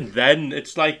even then,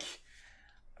 it's like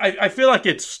I feel like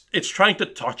it's trying to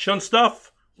touch on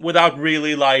stuff without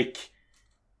really like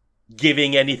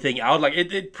giving anything out. Like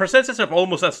it presents itself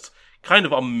almost as kind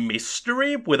of a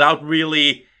mystery without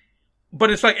really. But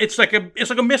it's like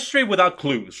a mystery without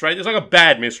clues, right? It's like a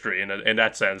bad mystery in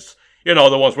that sense. You know,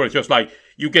 the ones where it's just like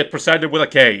you get presented with a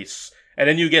case, and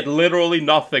then you get literally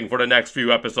nothing for the next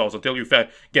few episodes until you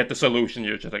get the solution.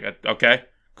 You're just like, okay,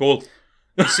 cool.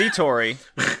 You see, Tori,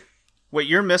 what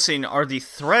you're missing are the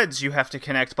threads you have to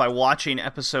connect by watching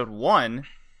episode 1,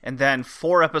 and then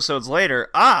 4 episodes later,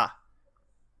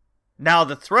 now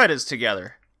the thread is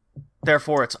together.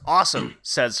 Therefore, it's awesome,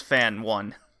 says fan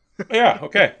 1. Yeah,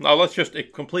 okay. Now let's just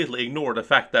completely ignore the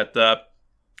fact that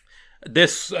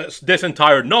this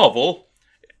entire novel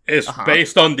is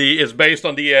based on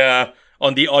the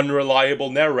unreliable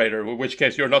narrator. In which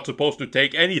case, you're not supposed to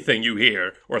take anything you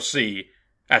hear or see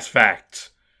as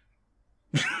fact.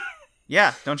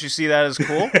 Yeah, don't you see that as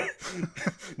cool?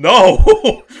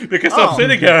 No, because I'm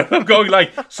sitting here and I'm going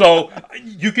like, so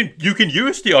you can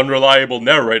use the unreliable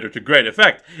narrator to great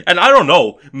effect. And I don't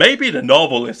know, maybe the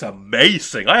novel is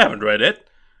amazing. I haven't read it.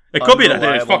 It could be that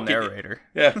it's fucking narrator.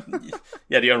 Yeah,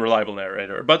 the unreliable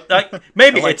narrator. But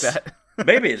maybe like it's that.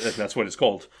 maybe that's what it's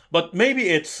called. But maybe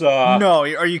it's No,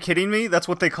 are you kidding me? That's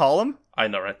what they call him? I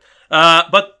know, right?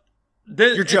 But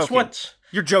You're joking. It's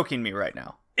You're joking me right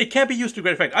now. it can be used to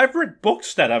great effect. I've read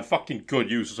books that have fucking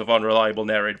good uses of unreliable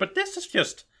narrator, but this is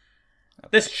just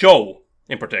this show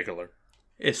in particular.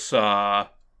 It's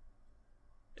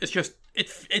just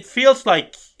it feels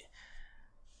like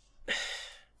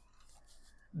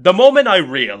the moment I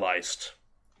realized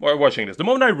while watching this,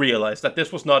 that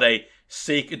this was not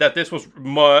that this was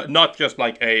not just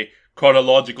like a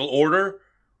chronological order,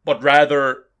 but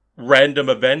rather random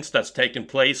events that's taken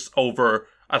place over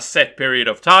a set period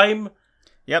of time.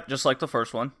 Yep, just like the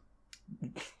first one.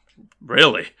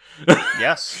 Really?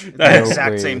 Yes, the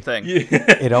exact way. same thing.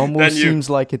 It almost seems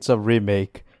like it's a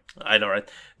remake. I know, right?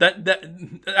 That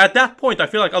at that point, I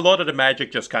feel like a lot of the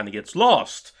magic just kind of gets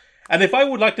lost. And if I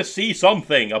would like to see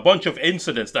something, a bunch of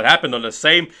incidents that happened in the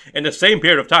same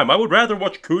period of time, I would rather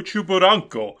watch Kuchu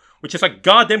Buranko, which is a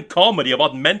goddamn comedy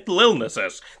about mental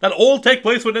illnesses that all take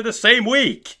place within the same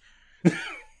week.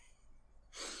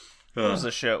 What is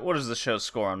the show's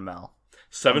score on Mal?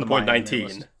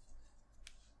 7.19.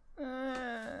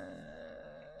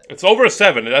 It's over a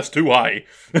 7, and that's too high.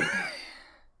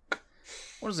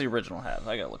 What does the original have?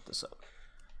 I gotta look this up.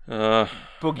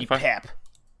 Boogie Pap.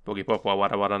 Boogie Pop,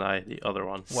 Waranai, the other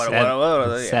one.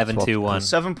 721.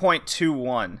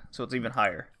 7.21, so it's even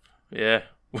higher. Yeah.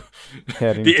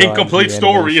 Heading The time, incomplete the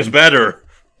story is animation. better.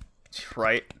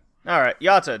 Right. Alright,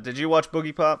 Yata, did you watch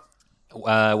Boogie Pop?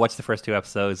 Watched the first 2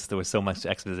 episodes. There was so much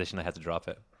exposition I had to drop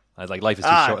it. I was like, life is too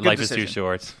short. good Life is too decision.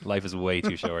 short. Life is way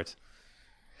too short.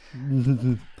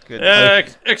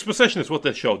 Good. Exposition is what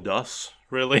this show does,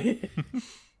 really.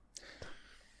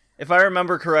 If I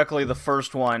remember correctly, the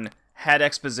first one had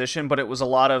exposition, but it was a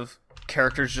lot of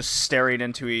characters just staring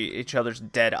into each other's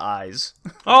dead eyes.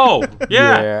 Oh,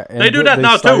 yeah. and They do that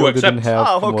now style too, didn't except have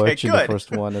Oh, okay, much in the good.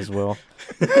 first one as well.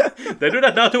 they do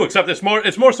that now too, except it's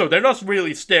more so they're not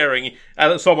really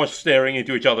so much staring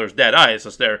into each other's dead eyes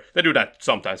as they do that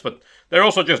sometimes, but they're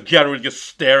also just generally just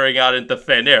staring out into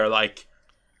thin air like,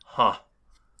 huh.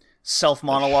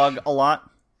 Self-monologue a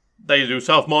lot. They do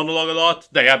self-monologue a lot.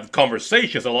 They have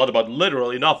conversations a lot about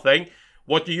literally nothing.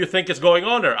 What do you think is going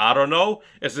on there? I don't know.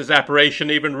 Is this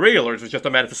apparition even real, or is it just a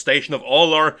manifestation of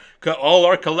all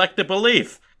our collective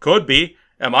belief? Could be.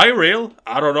 Am I real?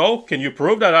 I don't know. Can you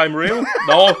prove that I'm real?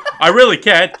 No, I really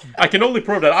can't. I can only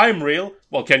prove that I'm real.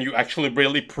 Well, can you actually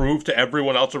really prove to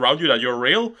everyone else around you that you're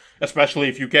real? Especially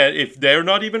if they're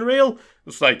not even real?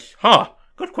 It's like,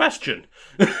 good question.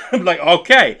 I'm like,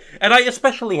 okay. And I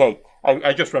especially hate,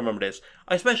 I just remember this.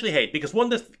 I especially hate, because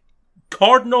one of the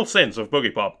cardinal sins of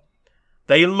Boogie Pop,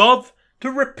 they love to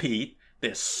repeat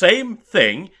the same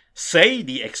thing, say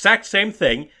the exact same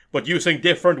thing, but using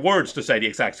different words to say the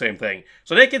exact same thing.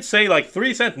 So they could say like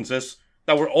 3 sentences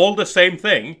that were all the same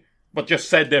thing, but just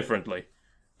said differently.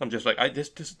 I'm just like,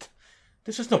 this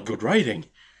is not good writing.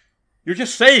 You're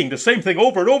just saying the same thing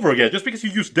over and over again. Just because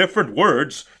you use different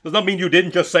words does not mean you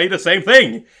didn't just say the same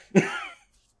thing.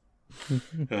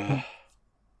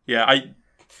 Yeah,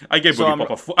 I gave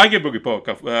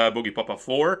Boogie Pop a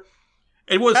 4.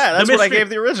 It was That's what I gave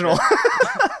the original.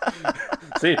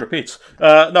 See, it repeats.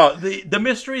 No, the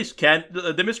mystery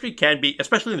can be,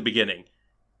 especially in the beginning,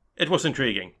 it was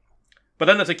intriguing. But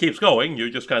then as it keeps going, you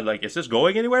just kind of like, is this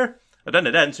going anywhere? And then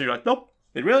it ends, and you're like, nope,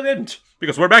 it really didn't.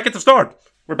 Because we're back at the start.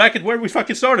 We're back at where we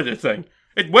fucking started this thing.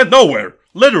 It went nowhere.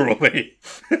 Literally.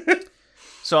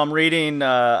 So I'm reading,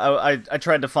 I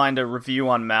tried to find a review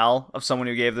on Mal of someone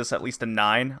who gave this at least a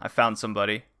 9. I found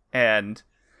somebody. And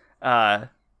the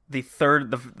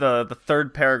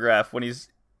third paragraph, when he's...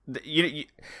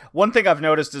 one thing I've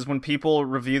noticed is when people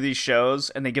review these shows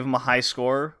and they give them a high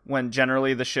score, when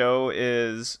generally the show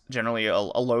is generally a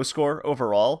low score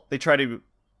overall, they try to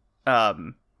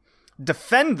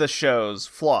defend the show's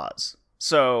flaws.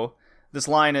 So this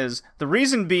line is, the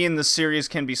reason being this series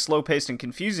can be slow-paced and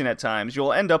confusing at times,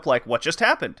 you'll end up like, what just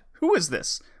happened? Who is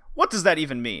this? What does that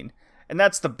even mean? And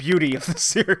that's the beauty of the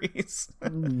series.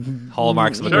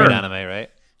 Hallmarks of a Sure. great anime, right?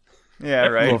 Yeah,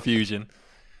 right. Confusion.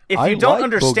 If I you don't like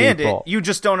understand it, Boogie you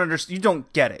just don't understand. You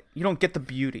don't get it. You don't get the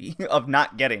beauty of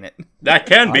not getting it. That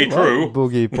can be I true. like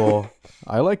Boogie Paw.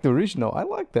 I like the original. I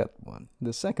like that one,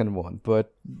 the second one.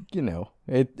 But you know,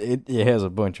 it has a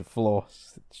bunch of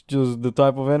flaws. It's just the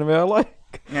type of anime I like.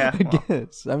 Yeah, I well.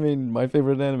 guess. I mean, my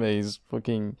favorite anime is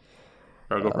fucking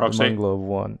Ergo the Proxy. Manglo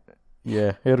one.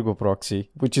 Yeah, Ergo Proxy,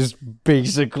 which is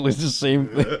basically the same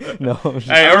thing. No,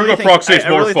 Hey, Ergo Proxy is I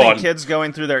more really fun. think kids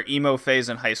going through their emo phase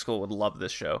in high school would love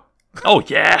this show. Oh,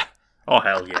 yeah. Oh,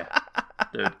 hell yeah.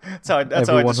 Dude. That's how I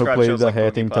everyone who describe plays shows the like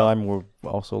Hat Boogie in Pop. Time will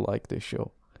also like this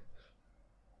show.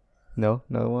 No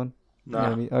one.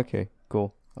 Nah. Okay,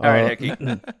 cool. All right, Hickey,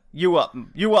 you up,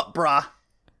 brah.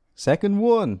 Second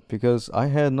one, because I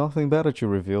had nothing better to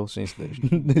reveal since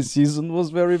the season was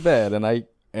very bad, and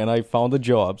I found a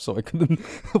job, so I couldn't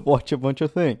watch a bunch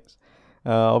of things.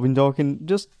 I've been talking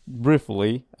just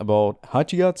briefly about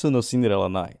Hachigatsu no Cinderella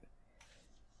Night.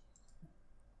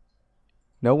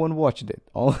 No one watched it.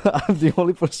 I'm the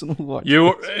only person who watched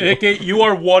it. You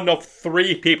are one of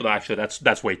 3 people. Actually,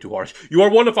 that's way too harsh. You are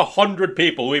one of 100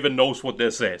 people who even knows what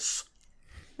this is.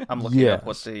 I'm looking up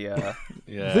what the.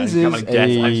 Yeah, This I'm is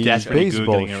I'm desperately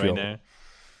baseball Googling it show. right now.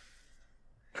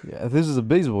 Yeah, this is a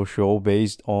baseball show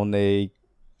based on a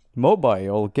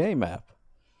mobile game app,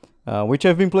 which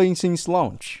I've been playing since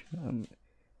launch.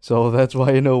 So that's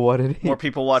why I know what it is. More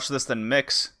people watch this than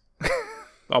Mix.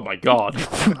 Oh my god.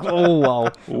 Oh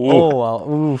wow! Oh wow!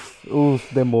 Oof!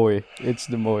 The moe. It's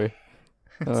the moe.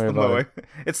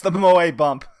 It's the Moe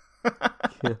bump.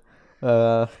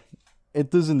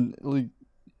 It doesn't. Like,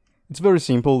 it's very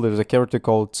simple. There's a character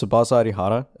called Tsubasa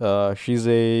Arihara. She's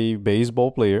a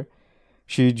baseball player.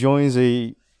 She joins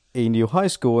a new high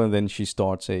school and then she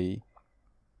starts a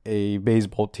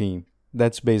baseball team.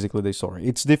 That's basically the story.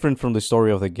 It's different from the story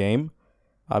of the game.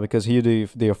 Because here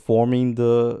they are forming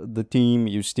the team.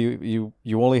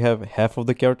 You only have half of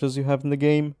the characters you have in the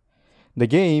game. The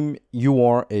game, you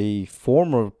are a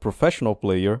former professional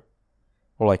player,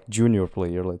 or like junior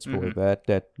player, let's put it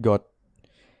that got,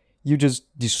 you just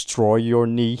destroy your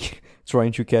knee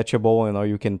trying to catch a ball, and now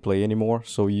you can't play anymore.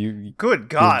 So Good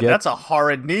God, get- that's a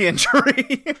horrid knee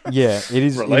injury. yeah, it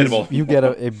is Relatable. you get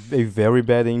a very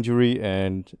bad injury,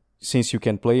 and since you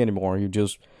can't play anymore, you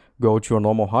just go to a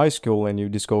normal high school and you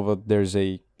discover there's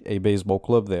a baseball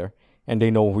club there, and they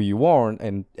know who you are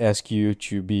and ask you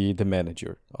to be the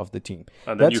manager of the team.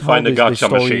 And then That's you find how the the gacha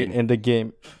story machine. in the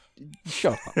game.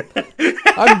 Shut up.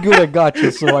 I'm good at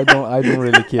gacha, so I don't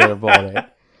really care about it.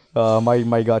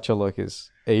 My gacha luck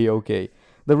is a-okay.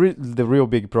 The real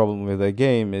big problem with the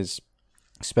game is,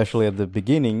 especially at the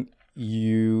beginning,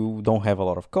 you don't have a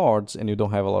lot of cards and you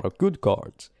don't have a lot of good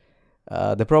cards.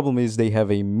 The problem is they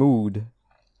have a mood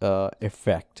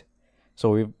effect.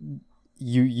 So if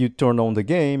you turn on the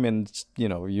game and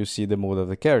you see the mood of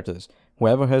the characters.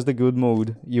 Whoever has the good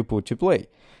mood, you put to play.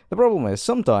 The problem is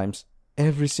sometimes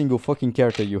every single fucking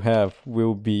character you have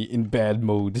will be in bad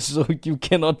mood, so you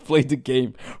cannot play the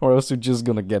game, or else you're just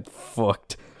gonna get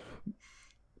fucked.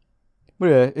 But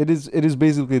yeah, it is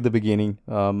basically the beginning,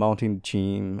 mounting the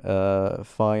team,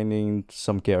 finding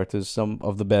some characters, some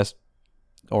of the best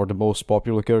or the most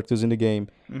popular characters in the game,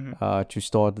 to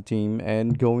start the team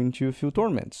and go into a few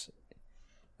tournaments.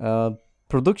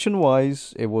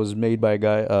 Production-wise, it was made by a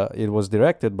guy. It was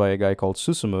directed by a guy called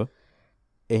Susumu,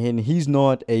 and he's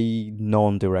not a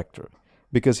non-director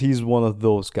because he's one of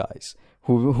those guys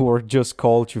who are just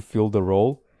called to fill the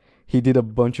role. He did a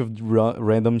bunch of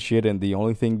random shit, and the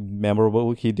only thing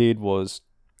memorable he did was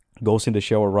Ghost in the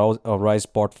Shell Arise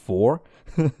Part 4.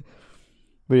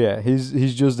 But yeah,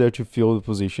 he's just there to fill the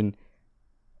position.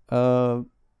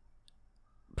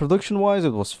 Production-wise,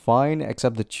 it was fine,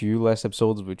 except the 2 last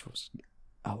episodes, which was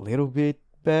a little bit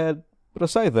bad. But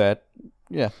aside that,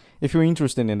 yeah, if you're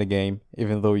interested in the game,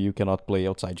 even though you cannot play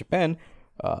outside Japan,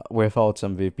 without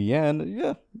some VPN,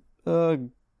 yeah,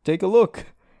 take a look.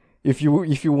 If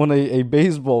you want a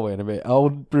baseball anime, I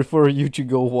would prefer you to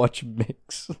go watch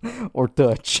Mix or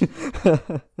Touch.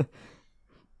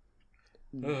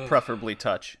 Preferably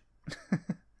Touch.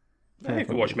 Yeah, you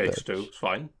can watch Mix too. It's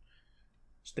fine.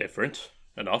 It's different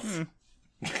enough.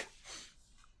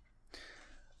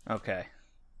 Okay.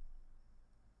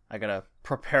 I gotta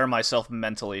prepare myself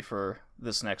mentally for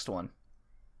this next one.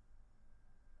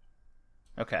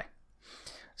 Okay.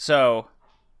 So,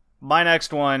 my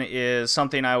next one is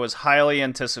something I was highly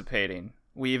anticipating.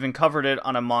 We even covered it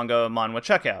on a manga manhwa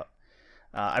checkout.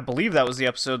 I believe that was the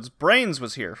episode's Brains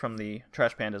was here from the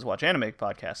Trash Pandas Watch Anime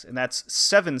podcast, and that's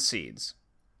Seven Seeds.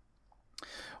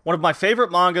 One of my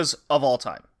favorite mangas of all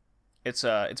time. It's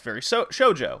very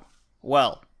shoujo.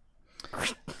 Well,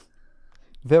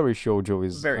 very shoujo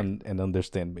is an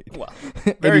understatement. Well,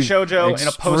 very shoujo in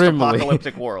a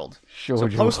post-apocalyptic world.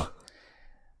 Shoujo. So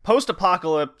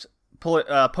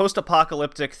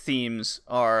post-apocalyptic themes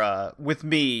are, with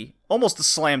me, almost a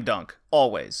slam dunk,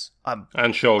 always.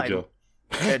 And shoujo.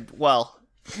 Well,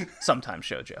 sometimes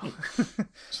shoujo.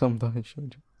 Sometimes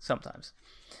shoujo. Sometimes.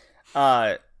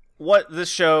 What the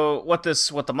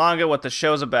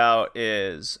show's about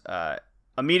is a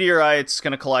meteorite's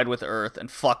going to collide with Earth and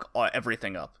fuck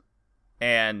everything up.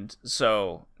 And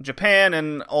so Japan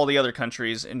and all the other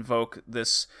countries invoke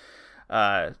this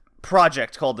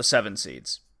project called the Seven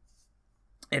Seeds,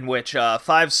 in which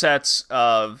 5 sets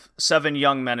of 7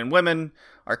 young men and women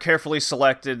are carefully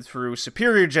selected through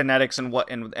superior genetics and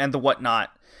the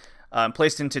whatnot,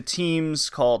 placed into teams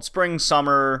called Spring,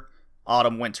 Summer,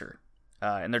 Autumn, Winter.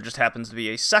 And there just happens to be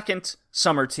a second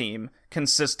summer team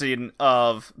consisting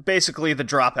of basically the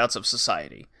dropouts of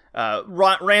society,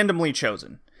 randomly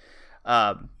chosen.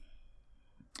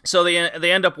 So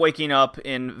they end up waking up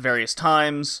in various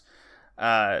times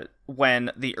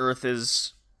when the Earth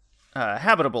is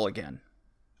habitable again.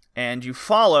 And you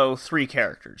follow 3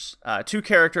 characters. 2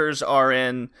 characters are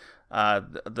in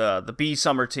the B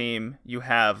summer team. You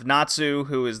have Natsu,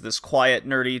 who is this quiet,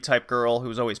 nerdy type girl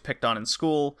who's always picked on in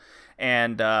school,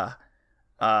 and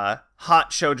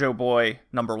hot shoujo boy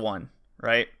number 1,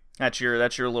 right? That's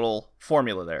your little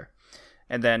formula there.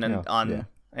 And then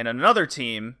in another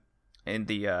team, in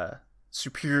the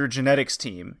superior genetics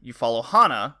team, you follow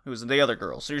Hana, who's the other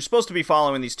girl. So you're supposed to be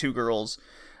following these 2 girls,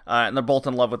 and they're both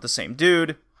in love with the same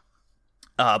dude.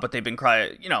 But they've been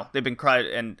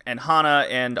and Hana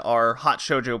and our hot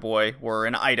shoujo boy were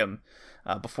an item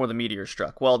before the meteor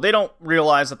struck. Well, they don't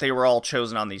realize that they were all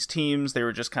chosen on these teams. They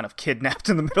were just kind of kidnapped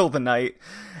in the middle of the night,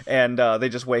 and they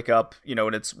just wake up,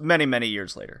 and it's many, many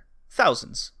years later.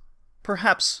 Thousands.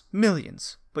 Perhaps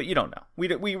millions. But you don't know.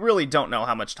 We really don't know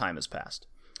how much time has passed.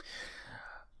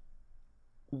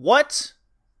 What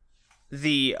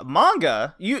the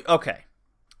manga... Okay.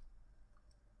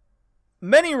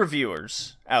 Many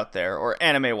reviewers out there, or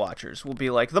anime watchers, will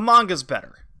be like, the manga's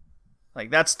better.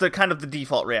 Like, that's the kind of the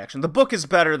default reaction. The book is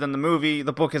better than the movie,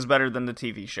 the book is better than the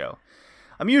TV show.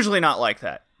 I'm usually not like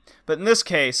that. But in this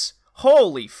case,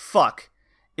 holy fuck,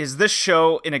 is this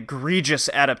show an egregious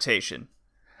adaptation.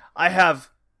 I have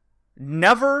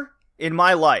never in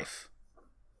my life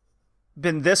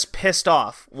been this pissed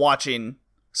off watching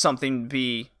something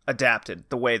be adapted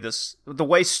the way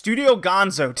Studio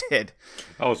Gonzo did.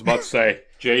 I was about to say,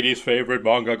 JD's favorite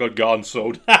manga got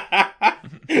gonzoed.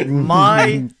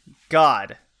 My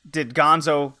God, did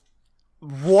Gonzo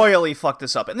royally fuck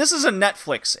this up. And this is a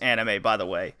Netflix anime, by the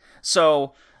way.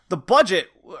 So the budget,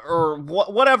 or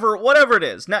whatever it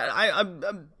is,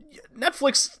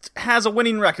 Netflix has a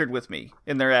winning record with me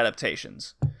in their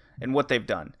adaptations and what they've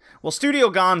done. Well, Studio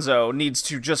Gonzo needs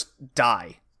to just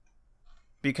die.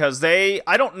 Because I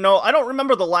don't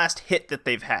remember the last hit that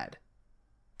they've had.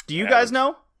 Do you guys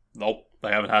know? Nope,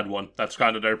 they haven't had one. That's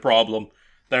kind of their problem.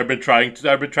 They've been trying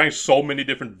so many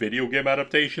different video game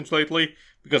adaptations lately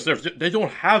because they don't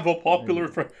have a popular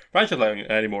franchise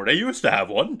anymore. They used to have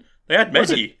one. They had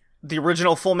many. The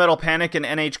original Full Metal Panic and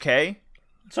NHK?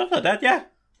 Something like that, yeah.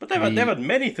 But they've had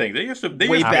many things. They used to be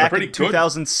pretty in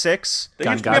 2006. They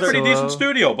used to be a pretty decent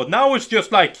studio, but now it's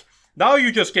just like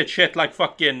you just get shit like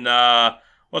fucking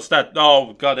what's that?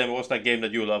 Oh goddamn! What's that game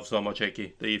that you love so much,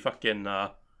 Iki? The fucking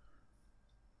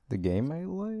the game I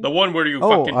like. The one where you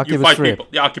fight Strip. people.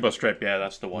 The Oculus Strip, yeah,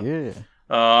 that's the one. Yeah.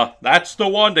 That's the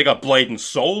one. They got Blade and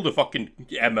Soul, the fucking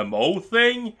MMO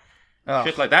thing. Oh.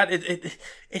 Shit like that.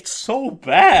 It's so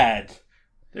bad.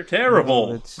 They're terrible.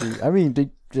 Let's see. I mean,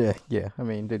 they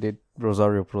did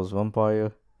Rosario Plus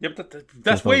Vampire. Yep,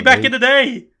 that's way back in the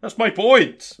day. That's my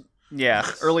point. Yeah,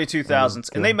 early 2000s,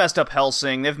 and they messed up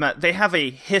Hellsing. They have a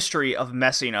history of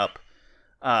messing up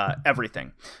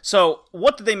everything. So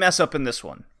what did they mess up in this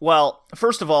one? Well,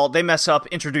 first of all, they mess up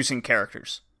introducing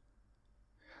characters.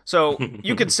 So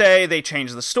you could say they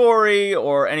changed the story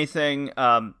or anything.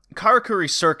 Karakuri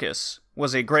Circus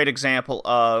was a great example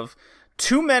of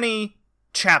too many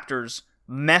chapters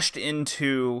meshed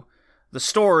into the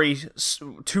story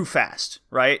too fast,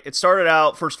 right? It started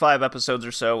out, first 5 episodes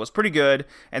or so, was pretty good,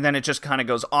 and then it just kind of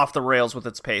goes off the rails with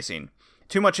its pacing.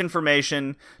 Too much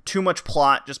information, too much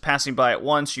plot just passing by at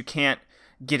once. You can't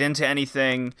get into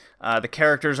anything. The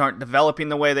characters aren't developing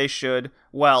the way they should.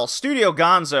 Well, Studio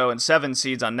Gonzo and Seven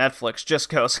Seeds on Netflix just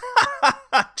goes,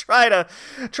 try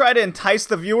to entice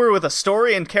the viewer with a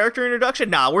story and character introduction?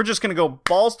 Nah, we're just going to go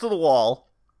balls to the wall.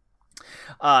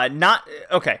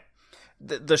 Okay.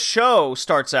 The show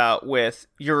starts out with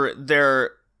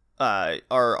our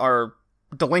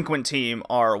delinquent team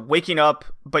are waking up,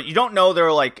 but you don't know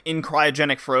they're like in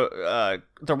cryogenic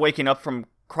they're waking up from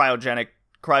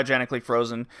cryogenically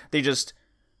frozen. They just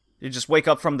wake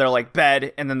up from their like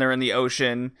bed, and then they're in the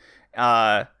ocean,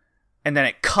 and then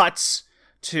it cuts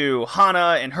to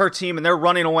Hana and her team, and they're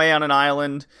running away on an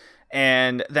island.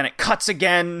 And then it cuts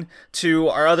again to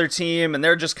our other team, and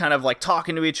they're just kind of like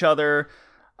talking to each other,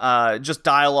 just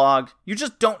dialogue. You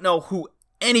just don't know who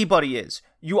anybody is.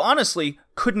 You honestly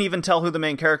couldn't even tell who the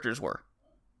main characters were,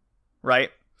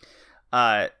 right?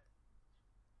 And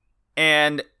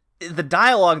the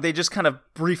dialogue, they just kind of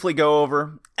briefly go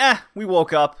over, we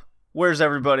woke up, where's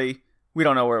everybody? We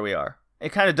don't know where we are.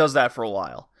 It kind of does that for a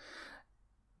while.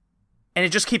 And it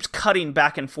just keeps cutting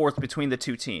back and forth between the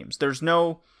two teams. There's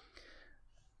no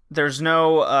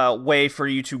way for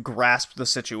you to grasp the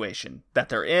situation that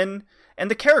they're in,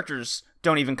 and the characters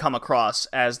don't even come across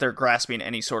as they're grasping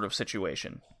any sort of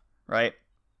situation, right?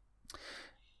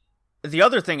 The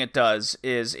other thing it does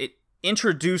is it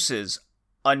introduces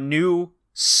a new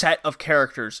set of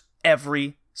characters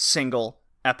every single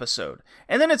episode,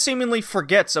 and then it seemingly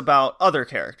forgets about other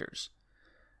characters.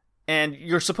 And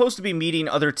you're supposed to be meeting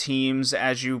other teams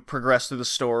as you progress through the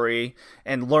story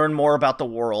and learn more about the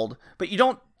world, but you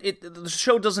don't. The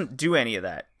show doesn't do any of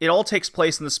that. It all takes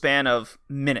place in the span of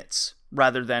minutes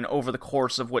rather than over the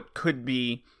course of what could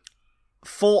be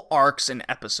full arcs and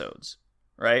episodes,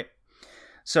 right?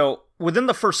 So within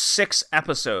the first 6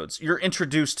 episodes, you're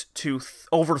introduced to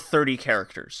over 30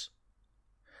 characters.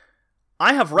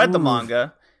 I have read the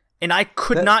manga, and I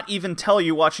could not even tell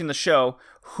you watching the show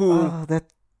who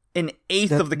an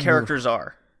eighth of the characters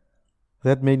are.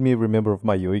 That made me remember of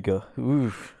my Yoiga.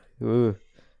 Ooh.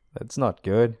 That's not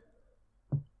good.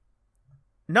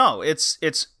 No, it's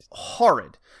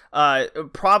horrid.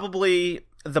 Probably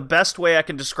the best way I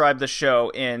can describe the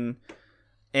show in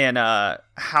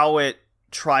how it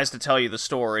tries to tell you the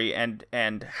story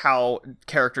and how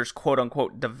characters quote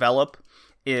unquote develop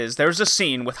is there's a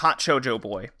scene with Hot Shoujo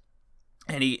Boy,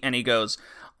 and he goes,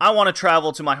 I want to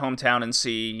travel to my hometown and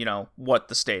see what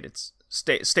the state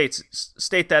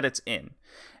that it's in,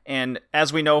 and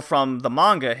as we know from the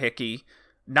manga, Hickey,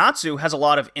 Natsu has a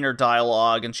lot of inner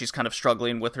dialogue, and she's kind of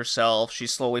struggling with herself.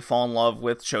 She's slowly fallen in love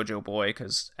with Shoujo Boy,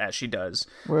 because as she does.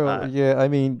 Well, yeah, I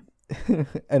mean,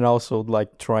 and also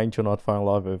like trying to not fall in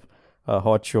love with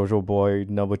Hot Shoujo Boy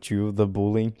number 2, the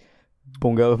bullying,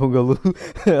 Bungaloo.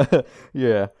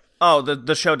 Yeah. Oh,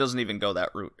 the show doesn't even go that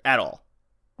route at all.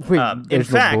 Wait,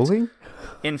 there's no bullying?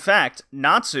 In fact,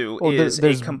 Natsu is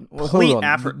a complete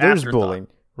afterthought. There's bullying,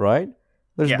 right?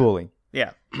 There's bullying.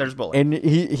 Yeah, there's bullying. And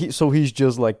he's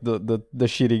just like the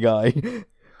shitty guy.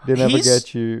 They never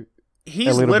get you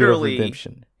a little bit of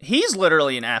redemption. He's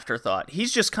literally an afterthought.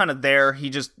 He's just kind of there. He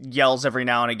just yells every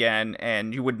now and again,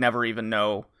 and you would never even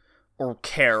know or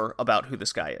care about who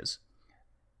this guy is.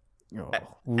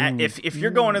 If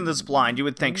you're going in this blind, you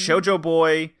would think Shoujo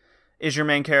Boy is your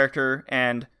main character,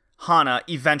 and Hana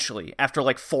eventually, after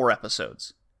like 4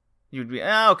 episodes. You'd be,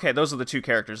 okay, those are the 2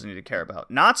 characters I need to care about.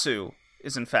 Natsu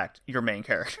is in fact your main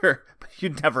character, but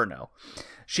you'd never know.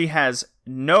 She has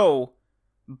no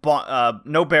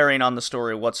bearing on the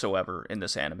story whatsoever in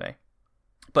this anime.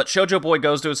 But Shoujo Boy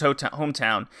goes to his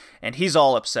hometown, and he's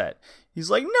all upset. He's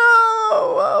like,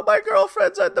 no, my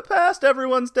girlfriend's in the past,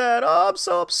 everyone's dead, oh, I'm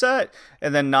so upset.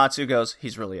 And then Natsu goes,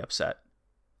 he's really upset.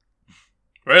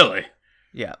 Really?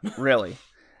 Yeah, really.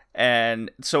 And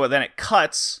so then it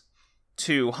cuts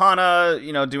to Hana,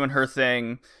 doing her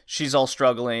thing. She's all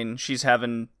struggling. She's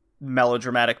having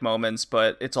melodramatic moments,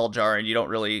 but it's all jarring. You don't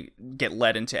really get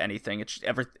led into anything.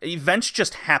 Events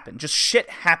just happen. Just shit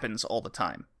happens all the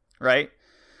time, right?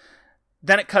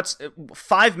 Then it cuts,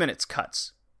 5 minutes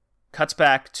cuts. Cuts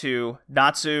back to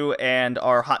Natsu and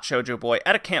our Hot Shoujo Boy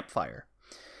at a campfire.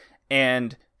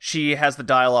 And she has the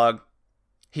dialogue,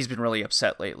 he's been really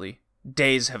upset lately.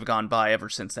 days have gone by ever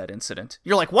since that incident.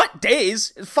 You're like, what,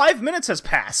 days? 5 minutes has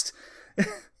passed.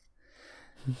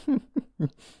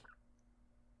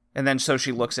 And then so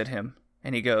she looks at him,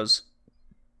 and he goes,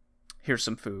 here's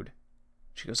some food.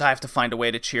 She goes, I have to find a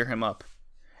way to cheer him up.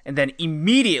 And then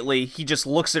immediately he just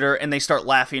looks at her, and they start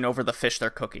laughing over the fish they're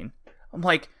cooking. I'm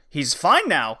like, he's fine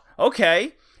now.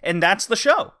 Okay. And that's the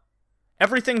show.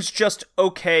 Everything's just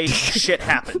okay. Shit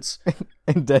happens.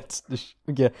 And that's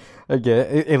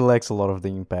it lacks a lot of the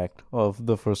impact of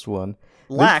the first one.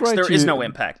 There is no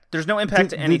impact. There's no impact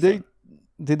to anything.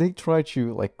 Did they try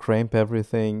to like cramp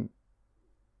everything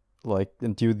like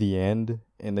until the end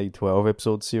in a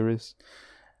 12-episode series?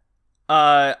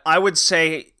 I would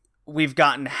say we've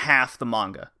gotten half the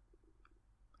manga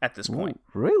at this point.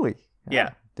 Ooh, really? Yeah.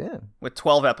 Oh, damn. With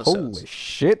 12 episodes. Holy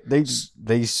shit! They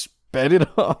sped it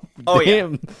up. Oh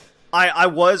damn. Yeah. I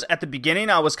was at the beginning.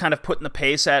 I was kind of putting the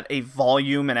pace at a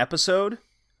volume an episode.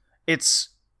 It's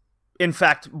in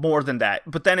fact more than that,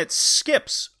 but then it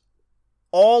skips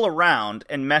all around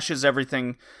and meshes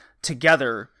everything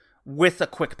together with a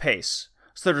quick pace.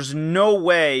 So there's no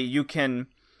way you can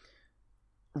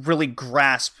really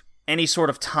grasp any sort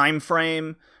of time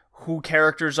frame, who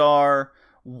characters are,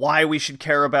 why we should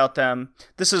care about them.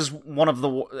 This is one of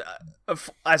the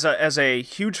as a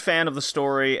huge fan of the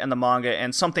story and the manga,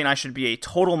 and something I should be a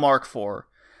total mark for.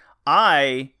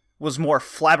 I was more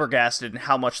flabbergasted in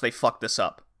how much they fucked this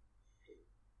up.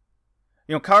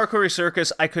 You know, Karakuri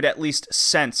Circus, I could at least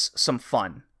sense some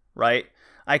fun, right?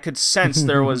 I could sense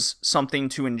there was something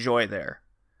to enjoy there.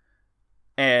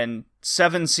 And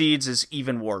Seven Seeds is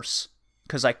even worse,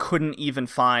 because I couldn't even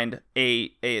find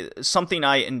a something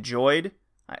I enjoyed.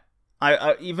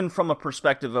 I even from a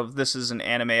perspective of this is an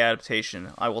anime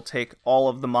adaptation, I will take all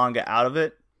of the manga out of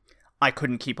it. I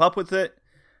couldn't keep up with it.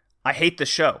 I hate the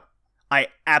show. I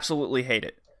absolutely hate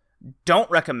it. Don't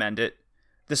recommend it.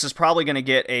 This is probably going to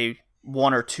get a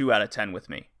 1 or 2 out of 10 with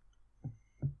me.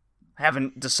 I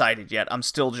haven't decided yet. I'm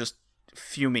still just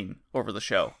fuming over the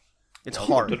show. It's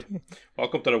hard.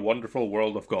 Welcome to the wonderful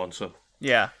world of Gonzo.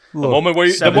 Yeah. The moment where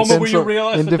you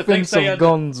realize in that the defense things of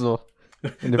Gonzo.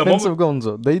 In defense of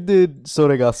Gonzo, they did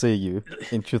Sorega Seiyu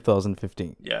in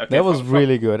 2015. Yeah, okay, that was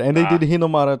really good. And they did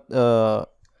Hinomara.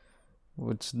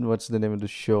 What's the name of the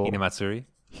show? Hinamatsuri.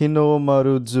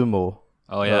 Hinomaru Zumo.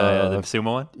 Oh yeah, the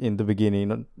sumo one. In the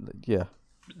beginning, yeah.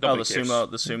 The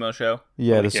sumo show.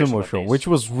 Yeah, Nobody the cares sumo about show, these. which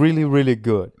was really, really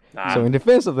good. So in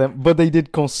defense of them, but they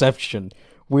did Conception,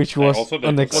 which was also did-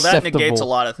 unacceptable. Well, that negates a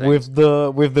lot of things. With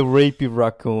the rapey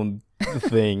raccoon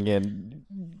thing, and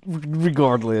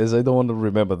regardless, I don't want to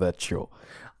remember that show.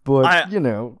 But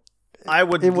I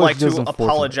would it was like just to unfortunate.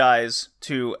 apologize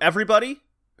to everybody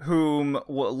whom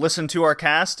listened to our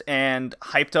cast and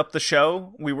hyped up the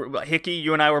show. Hickey,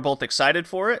 you and I were both excited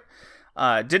for it.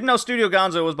 Didn't know Studio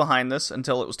Gonzo was behind this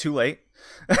until it was too late.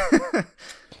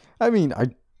 I mean,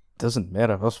 doesn't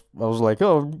matter. I was like,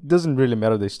 it doesn't really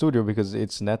matter the studio because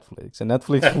it's Netflix, and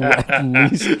Netflix will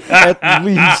at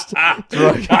least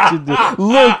try to do.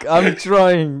 Look, I'm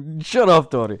trying. Shut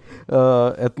up, Tori.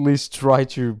 At least try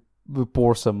to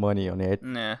pour some money on it.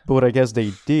 Nah. But I guess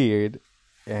they did,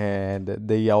 and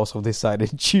they also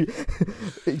decided to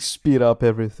speed up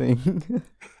everything.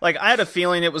 Like, I had a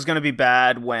feeling it was going to be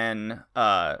bad when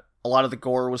a lot of the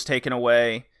gore was taken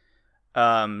away.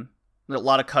 A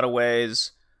lot of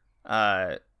cutaways.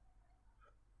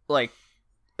 Like,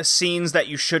 scenes that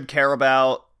you should care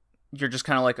about. You're just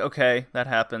kind of like, okay, that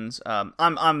happens.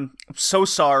 I'm so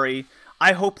sorry.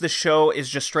 I hope the show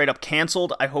is just straight up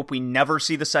canceled. I hope we never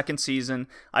see the second season.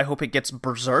 I hope it gets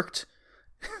berserked.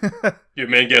 You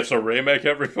mean gets a remake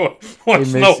every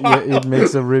once in a while? It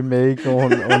makes a remake on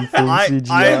full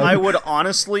CGI. I would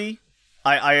honestly,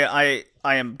 I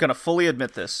am gonna fully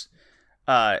admit this.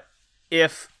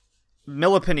 If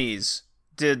Millipedes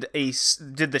did the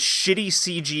shitty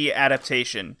CG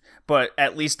adaptation, but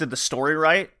at least did the story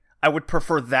right, I would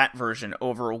prefer that version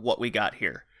over what we got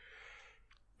here.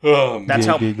 That's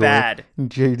how bad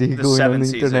JD the going on the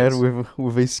 7 internet seasons.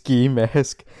 with a ski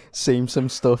mask, saying some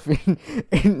stuff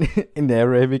in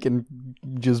Arabic and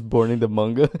just burning the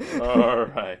manga.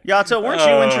 Alright. Yato, weren't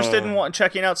you interested in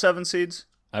checking out Seven Seeds?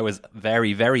 I was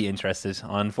very, very interested.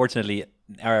 Unfortunately,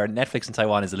 our Netflix in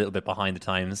Taiwan is a little bit behind the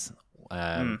times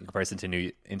in comparison to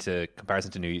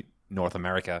New North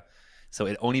America. So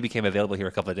it only became available here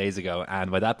a couple of days ago, and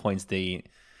by that point, the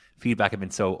feedback had been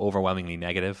so overwhelmingly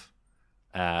negative.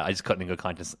 I just couldn't in good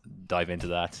conscience dive into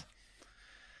that.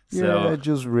 I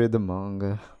just read the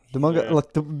manga. The manga,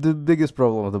 like the biggest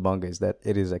problem with the manga is that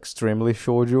it is extremely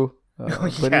shoujo.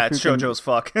 Yeah, it's shoujo as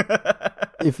fuck.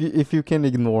 if you can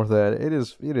ignore that, it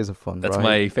is a fun. That's ride.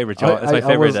 my favorite. That's my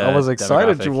favorite. I was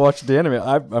excited to demographic. watch the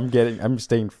anime. I'm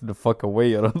staying the fuck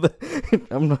away out of the.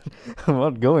 I'm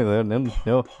not going there.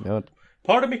 No.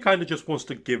 Part of me kind of just wants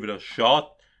to give it a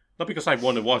shot. Not because I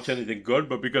want to watch anything good,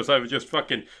 but because I'm just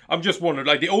wondering,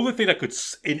 like, the only thing that could,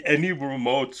 in any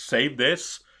remote, save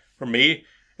this, for me,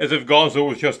 is if Gonzo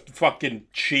was just fucking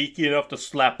cheeky enough to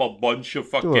slap a bunch of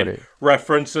fucking Totally.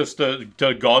 references to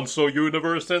Gonzo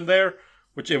universe in there,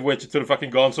 to the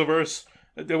fucking Gonzoverse.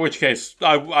 In which case,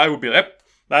 I would be like, yep,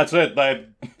 that's it.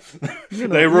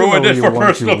 They ruined it for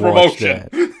personal promotion.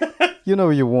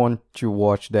 You want to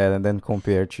watch that and then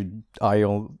compare to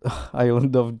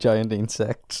Island of Giant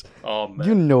Insects. Oh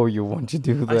man. You want to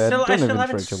do that. I still Don't even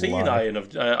haven't try to seen lie.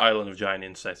 Island of Giant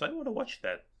Insects. I want to watch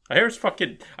that. I hear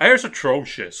it's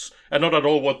atrocious, and not at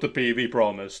all what the PV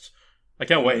promised. I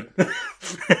can't wait.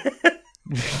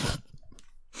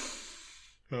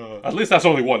 At least that's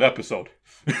only one episode.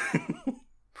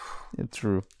 Yeah,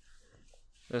 true.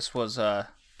 This was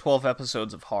 12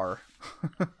 episodes of horror.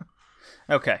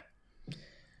 Okay.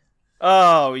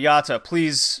 Oh, Yata,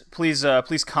 please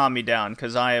calm me down,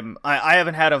 because I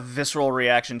haven't had a visceral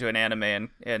reaction to an anime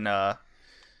in I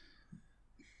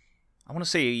want to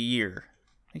say a year.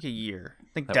 I think a year. I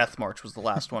think Death March was the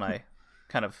last one I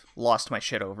kind of lost my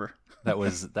shit over. That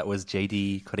was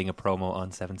JD cutting a promo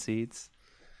on Seven Seeds.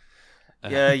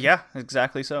 Yeah,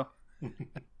 exactly so.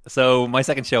 So my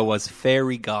second show was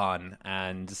Fairy Gone,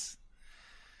 and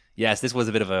yes, this was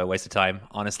a bit of a waste of time,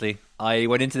 honestly. I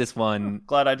went into this one...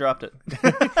 Glad I dropped it.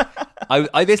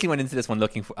 I basically went into this one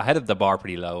looking for... I had the bar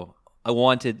pretty low. I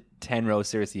wanted Tenro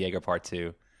Sirius the Jaeger Part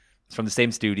 2. It's from the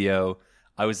same studio.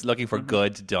 I was looking for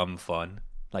good, dumb fun.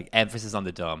 Like, emphasis on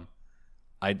the dumb.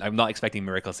 I'm not expecting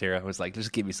miracles here. I was like,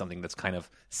 just give me something that's kind of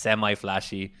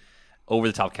semi-flashy,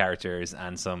 over-the-top characters,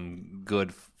 and some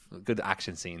good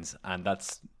action scenes. And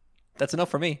that's enough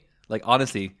for me. Like,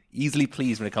 honestly, easily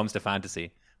pleased when it comes to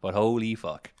fantasy. But holy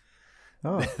fuck.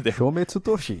 Oh, Show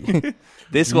Mitsutoshi.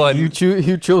 This one... You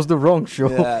chose the wrong show.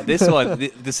 Yeah, this one,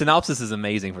 the synopsis is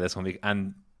amazing for this one,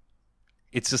 and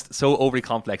it's just so overly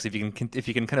complex. If you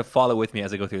can kind of follow with me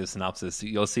as I go through the synopsis,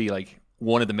 you'll see like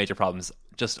one of the major problems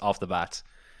just off the bat.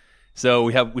 So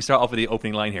we start off with the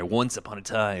opening line here. Once upon a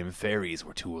time, fairies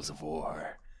were tools of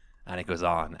war. And it goes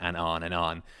on and on and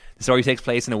on. The story takes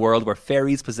place in a world where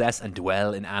fairies possess and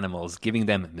dwell in animals, giving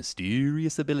them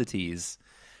mysterious abilities.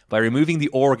 By removing the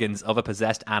organs of a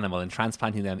possessed animal and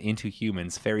transplanting them into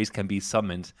humans, fairies can be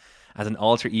summoned as an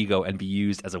alter ego and be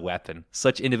used as a weapon.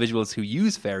 Such individuals who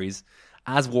use fairies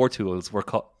as war tools were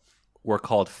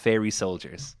called fairy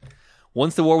soldiers.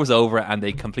 Once the war was over and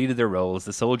they completed their roles,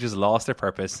 the soldiers lost their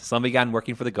purpose. Some began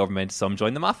working for the government, some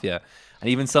joined the mafia, and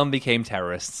even some became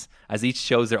terrorists, as each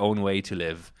chose their own way to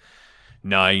live.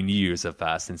 9 years have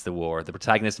passed since the war. The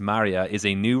protagonist, Maria, is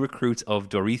a new recruit of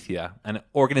Dorothea, an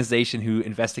organization who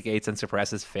investigates and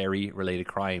suppresses fairy-related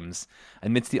crimes.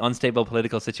 Amidst the unstable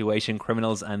political situation,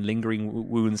 criminals and lingering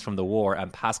wounds from the war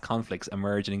and past conflicts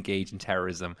emerge and engage in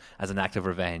terrorism as an act of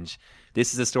revenge.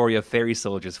 This is a story of fairy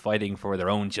soldiers fighting for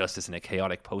their own justice in a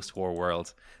chaotic post-war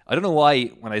world. I don't know why,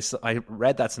 when I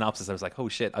read that synopsis, I was like, oh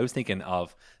shit, I was thinking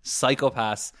of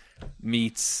Psycho-Pass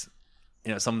meets...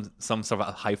 some sort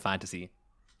of high fantasy.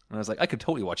 And I was like, I could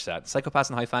totally watch that. Psycho-Pass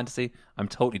and high fantasy, I'm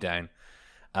totally down.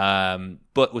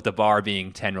 But with the bar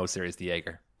being Tenro Sirius the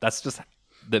Jaeger. That's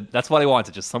what I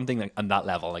wanted, just something like on that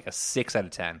level, like a 6 out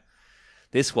of 10.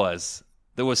 There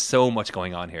was so much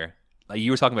going on here. Like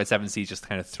you were talking about Seven Seas just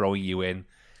kind of throwing you in,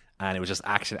 and it was just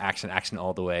action, action, action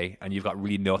all the way, and you've got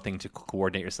really nothing to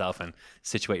coordinate yourself and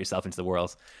situate yourself into the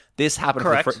world. This happened.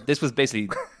 Correct. This was basically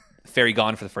Fairy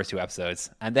Gone for the first 2 episodes,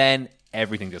 and then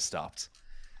everything just stopped.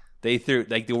 They threw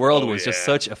the world was just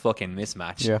such a fucking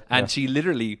mismatch, and she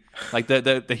literally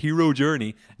the hero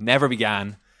journey never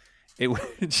began.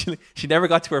 She never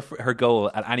got to her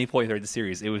goal at any point throughout the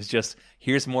series. It was just,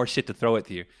 here's more shit to throw at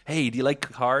you. Hey, do you like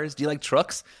cars? Do you like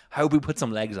trucks? How about we put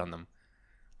some legs on them?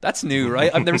 That's new,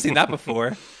 right? I've never seen that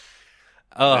before.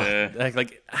 And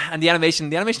the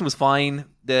animation was fine.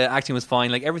 The acting was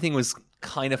fine. Like everything was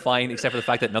kind of fine, except for the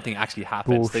fact that nothing actually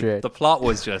happened. The plot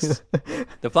was just,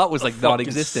 like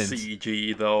non-existent.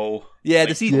 CG though. Yeah,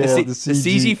 the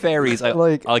CG fairies.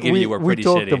 I'll give you were pretty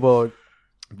shitty.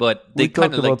 But they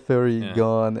talked about Fairy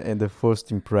Gone and the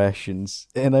first impressions,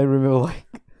 and I remember like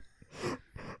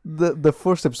the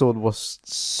first episode was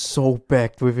so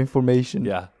packed with information.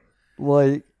 Yeah,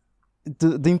 like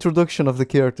the introduction of the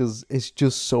characters is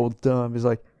just so dumb. It's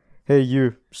like, hey,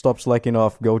 you stop slacking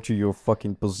off, go to your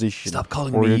fucking position. Stop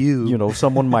calling me you.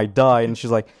 Someone might die, and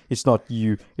she's like, it's not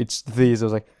you, it's this. I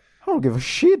was like, don't give a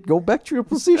shit. Go back to your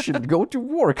position. Go to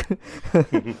work.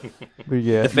 But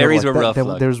yeah, The fairies were rough,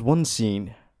 like. There's one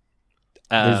scene.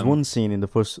 There's one scene in the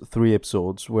first 3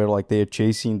 episodes where like they're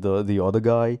chasing the other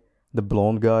guy, the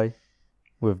blonde guy,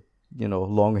 with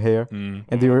long hair, and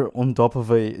they're on top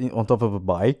of a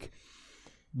bike.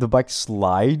 The bike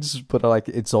slides, but like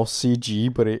it's all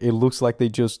CG, but it looks like they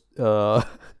just.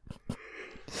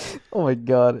 Oh my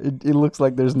god, it looks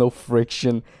like there's no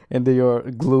friction, and they are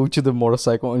glued to the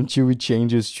motorcycle until it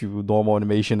changes to normal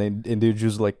animation, and they're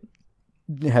just like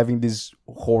having this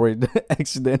horrid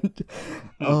accident.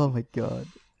 Oh my god.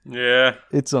 Yeah.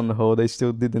 It's on hold. They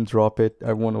still didn't drop it.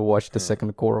 I want to watch the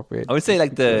second core of it. I would say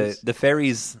like the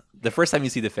fairies, the first time you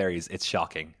see the fairies, it's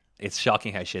shocking. It's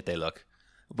shocking how shit they look.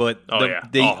 But I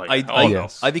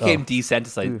became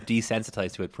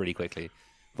desensitized to it pretty quickly.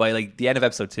 By like the end of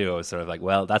episode 2, I was sort of like,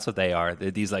 well, that's what they are.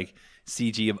 They're these like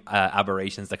CG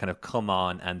aberrations that kind of come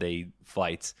on and they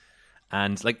fight.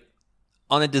 And like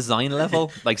on a design level,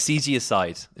 like CG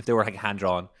aside, if they were like hand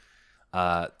drawn,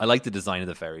 I like the design of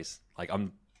the fairies. Like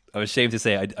I was ashamed to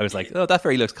say, I was like, oh, that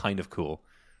fairy looks kind of cool.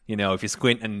 If you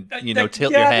squint and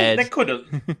tilt your head, that could have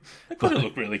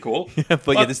looked really cool. But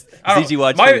yeah, this CG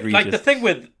watch like the thing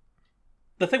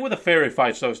with the fairy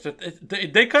fights, though, is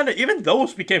that they kind of, even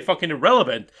those became fucking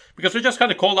irrelevant because they just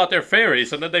kind of called out their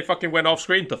fairies and then they fucking went off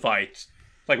screen to fight.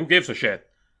 Like, who gives a shit?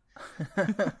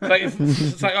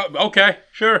 It's like, okay,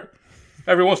 sure.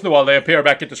 Every once in a while they appear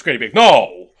back into screen, like,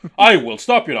 no, I will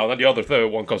stop you now. Then the other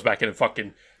third one comes back in and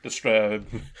fucking just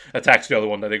attacks the other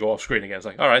one. Then they go off screen again. It's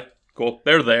like, all right, cool.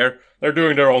 They're there. They're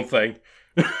doing their own thing.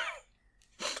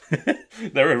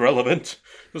 They're irrelevant.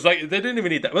 It was like they didn't even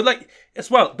need that. But like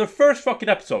as well, the first fucking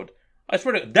episode, I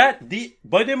swear to God,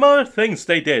 by the amount of things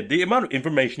they did, the amount of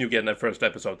information you get in that first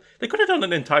episode, they could have done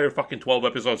an entire fucking 12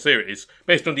 episode series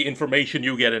based on the information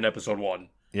you get in episode 1.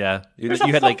 Yeah, There's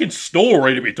a fucking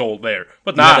story to be told there.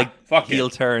 But fuck heel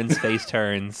it. turns, face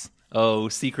turns. Oh,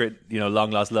 secret,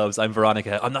 long lost loves. I'm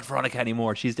Veronica. I'm not Veronica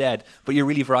anymore. She's dead. But you're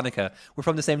really Veronica. We're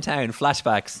from the same town.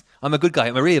 Flashbacks. I'm a good guy.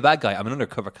 I'm a really bad guy. I'm an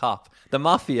undercover cop. The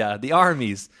mafia, the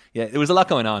armies. Yeah, there was a lot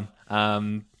going on.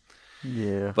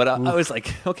 Yeah. But I was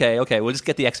like, okay, we'll just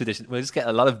get the expedition. We'll just get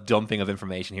a lot of dumping of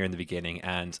information here in the beginning,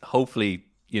 and hopefully,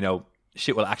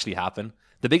 shit will actually happen.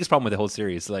 The biggest problem with the whole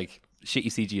series, like shitty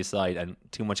CG aside and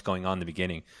too much going on in the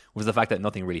beginning, was the fact that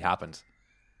nothing really happened.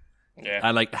 Yeah.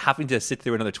 And like having to sit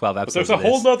through another 12 episodes. But there's a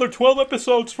whole nother 12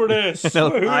 episodes for this.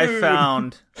 I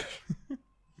found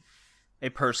a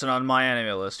person on my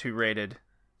anime list who rated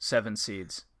 7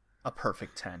 Seeds a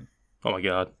perfect 10. Oh my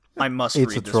god. I must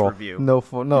It's read a this troll. review. No.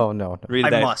 Read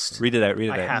it I out. must. Read it out.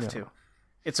 I have to.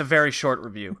 It's a very short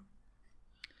review.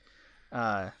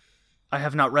 I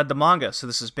have not read the manga, so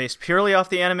this is based purely off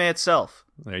the anime itself.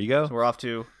 There you go. So we're off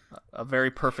to a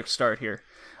very perfect start here.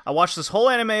 I watched this whole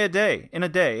anime in a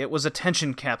day. It was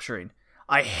attention capturing.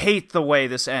 I hate the way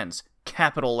this ends.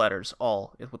 Capital letters,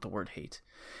 all with the word hate.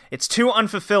 It's too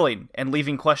unfulfilling and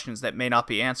leaving questions that may not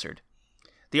be answered.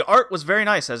 The art was very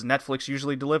nice, as Netflix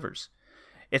usually delivers.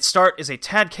 Its start is a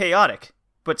tad chaotic,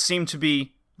 but seemed to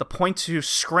be the point to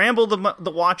scramble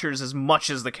the watchers as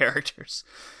much as the characters.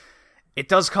 It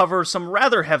does cover some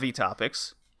rather heavy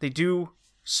topics. They do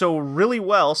so really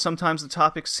well, sometimes the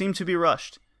topics seem to be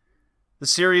rushed. The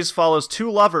series follows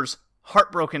 2 lovers,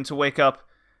 heartbroken to wake up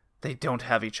they don't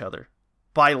have each other.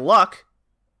 By luck,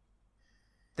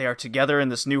 they are together in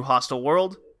this new hostile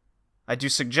world. I do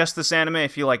suggest this anime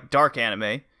if you like dark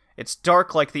anime. It's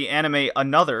dark like the anime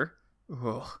Another.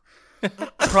 Ugh.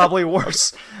 Probably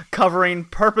worse. Covering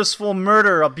purposeful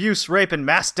murder, abuse, rape, and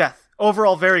mass death.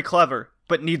 Overall very clever,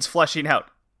 but needs fleshing out.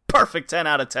 Perfect 10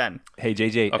 out of 10. Hey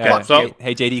JJ. Okay,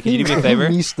 hey JD, can you do me a favor?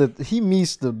 He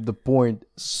missed the point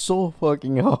so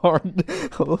fucking hard.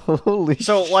 Holy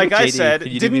So, shit. like I JD, said,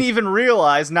 could you do didn't me- even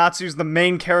realize Natsu's the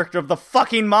main character of the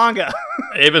fucking manga.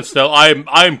 Even still,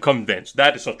 I'm convinced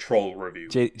that is a troll review.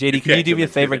 JD, can you do me a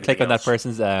convince favor me and of click on that anything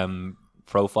person's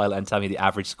profile and tell me the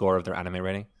average score of their anime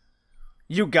rating?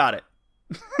 You got it.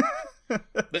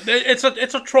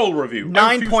 It's a troll review.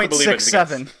 I refuse to believe anything else.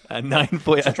 9.67. A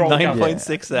 9.67. troll account.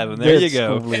 9.67. There you That's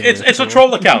go. completely It's a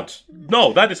troll account.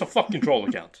 No, that is a fucking troll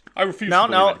account. I refuse to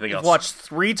believe No, anything else. watch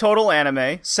 3 total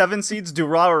anime, 7 Seeds,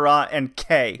 Durarara, and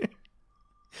K.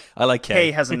 I like K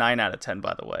K. has a 9 out of 10,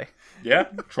 by the way. Yeah,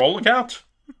 troll account.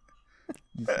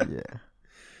 Yeah.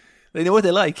 They know what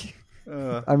they like.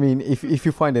 I mean, if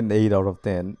you find an 8 out of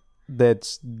 10,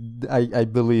 I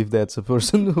believe that's a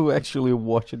person who actually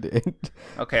watched it.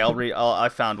 Okay, I'll read. I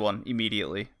found one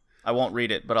immediately. I won't read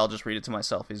it, but I'll just read it to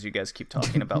myself as you guys keep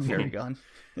talking about Fairy Gone.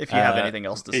 If you have anything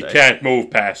else to He say. can't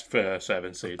move past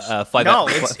 7 seeds. 5 No,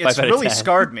 out, it's 5 out of really 10.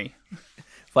 scarred me.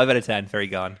 5 out of 10. Very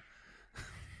gone.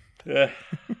 Yeah.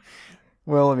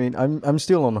 Well, I mean, I'm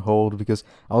still on hold because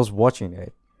I was watching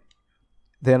it.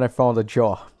 Then I found a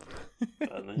job.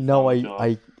 Now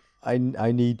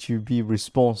I need to be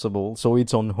responsible, so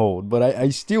it's on hold. But I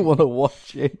still want to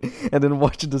watch it and then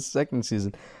watch the second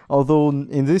season. Although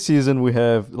in this season we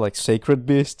have like Sacred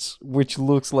Beasts, which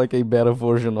looks like a better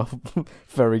version of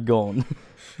Fairy Gone.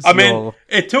 I mean,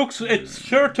 it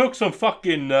sure took some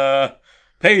fucking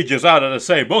pages out of the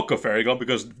same book of Fairy Gone,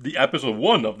 because the episode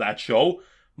 1 of that show,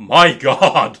 my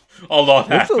God, a lot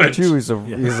happened. Episode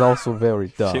 2 is also very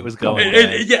dumb. Shit was going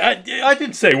I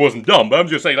didn't say it wasn't dumb, but I'm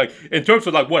just saying, like, in terms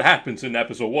of like what happens in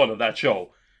episode 1 of that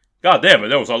show, God damn it,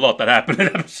 there was a lot that happened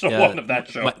in episode 1 of that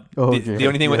show. The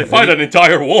only thing with they fight an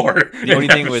entire war. The only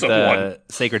thing with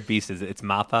Sacred Beast is it's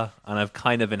Mappa, and I've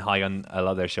kind of been high on a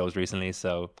lot of their shows recently,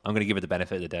 so I'm going to give it the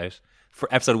benefit of the doubt.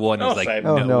 For episode 1, it was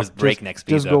it was breakneck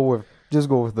speed. Just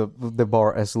go with the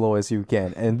bar as low as you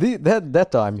can, and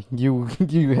that time you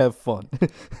have fun.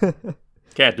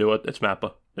 Can't do it. It's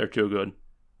Mappa. They're too good,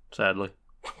 sadly.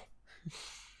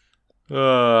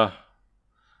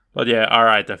 But yeah, all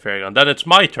right, then fair enough. Then it's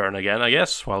my turn again, I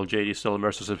guess. While JD still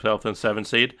immerses himself in 7th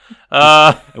seed.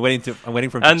 I'm waiting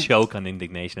for him to choke on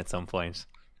indignation at some point.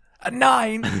 A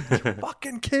 9? You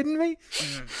fucking kidding me?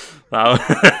 No,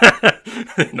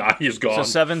 he's gone. So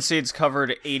 7 Seeds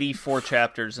covered 84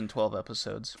 chapters in 12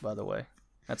 episodes, by the way.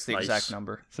 That's the exact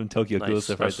number. Some Tokyo Ghoul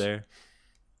stuff right there.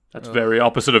 That's very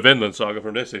opposite of Vinland Saga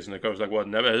from this season. It goes like,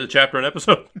 what, a chapter an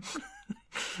episode?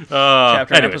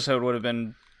 Chapter and episode would have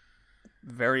been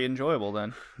very enjoyable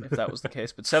then, if that was the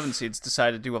case. But 7 Seeds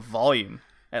decided to do a volume,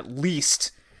 at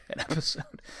least an episode.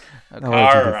 Okay.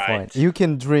 All right. You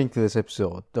can drink this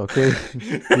episode, okay?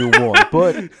 You want,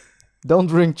 but don't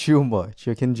drink too much.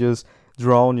 You can just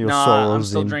drown your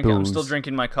sorrows in booze. I'm still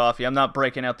drinking my coffee. I'm not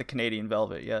breaking out the Canadian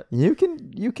Velvet yet. You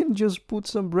can just put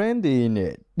some brandy in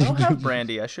it. I don't have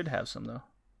brandy. I should have some though.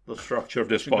 The structure of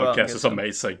this podcast is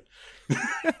amazing.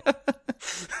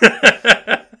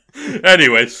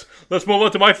 Anyways, let's move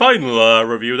on to my final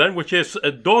review then, which is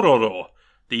Dororo,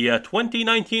 the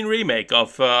 2019 remake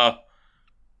of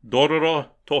Dororo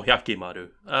to Hyakimaru. You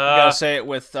gotta say it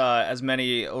with as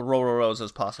many Rororos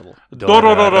as possible.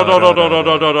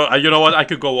 Dororo. You know what? I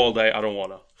could go all day. I don't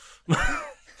wanna.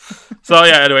 So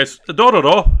yeah, anyways,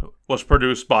 Dororo was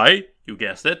produced by, you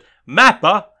guessed it,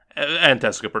 Mappa and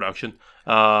Tezuka Production.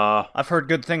 I've heard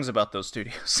good things about those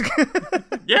studios.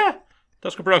 Yeah,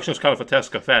 Tezuka Production is kind of a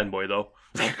Tezuka fanboy, though.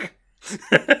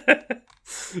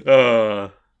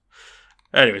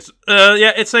 Anyways,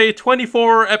 yeah, it's a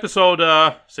 24-episode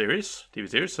TV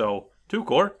series, so 2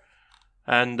 core.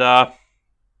 And the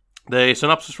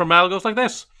synopsis from Mal goes like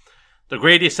this. The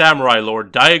greedy samurai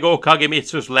lord Daigo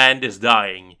Kagemitsu's land is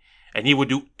dying, and he would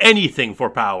do anything for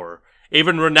power,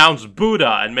 even renounce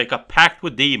Buddha and make a pact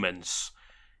with demons.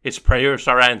 His prayers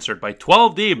are answered by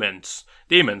 12 demons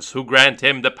who grant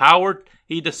him the power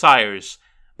he desires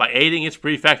by aiding his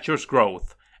prefecture's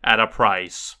growth at a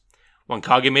price. When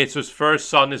Kagemitsu's first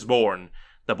son is born,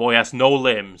 the boy has no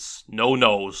limbs, no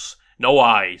nose, no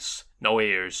eyes, no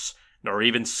ears, nor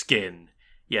even skin.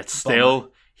 Yet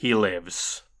still, he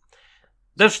lives.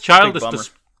 This child is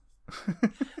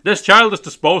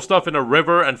disposed of in a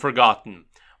river and forgotten.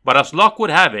 But as luck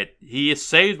would have it, he is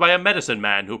saved by a medicine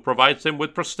man who provides him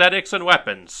with prosthetics and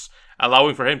weapons,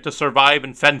 allowing for him to survive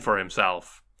and fend for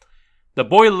himself. The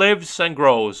boy lives and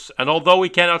grows, and although he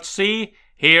cannot see,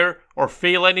 hear, or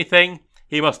feel anything,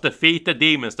 he must defeat the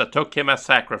demons that took him as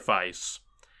sacrifice.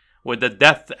 With the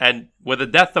death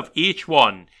of each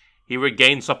one, he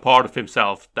regains a part of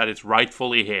himself that is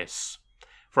rightfully his.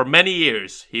 For many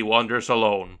years, he wanders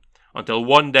alone, until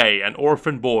one day an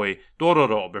orphan boy,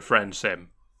 Dororo, befriends him.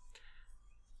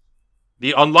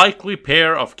 The unlikely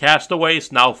pair of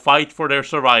castaways now fight for their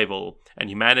survival and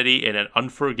humanity in an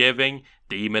unforgiving,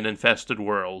 demon-infested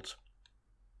world.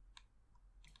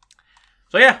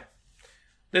 So yeah,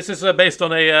 this is based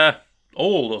on a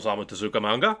old Osamu Tezuka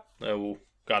manga, who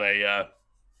got a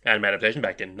anime adaptation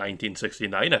back in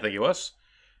 1969, I think it was.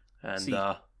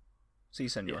 And Si,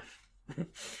 senor.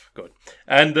 Good.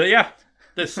 And yeah,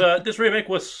 this remake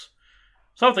was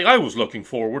something I was looking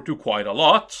forward to quite a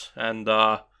lot, and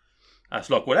as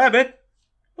luck would have it,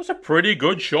 was a pretty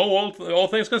good show, all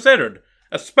things considered,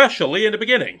 especially in the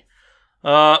beginning.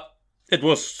 It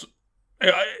was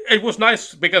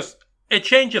nice because it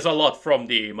changes a lot from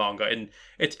the manga, and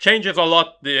it changes a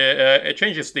lot. It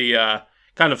changes the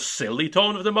kind of silly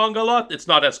tone of the manga a lot. It's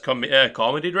not as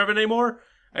comedy driven anymore,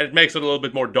 and it makes it a little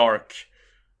bit more dark.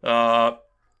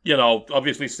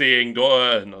 Obviously seeing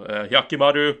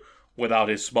Hyakimaru without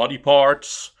his body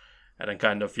parts, and then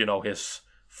kind of his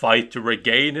fight to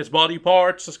regain his body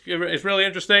parts is really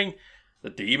interesting. The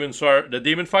demon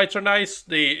fights are nice.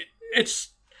 The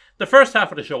first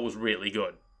half of the show was really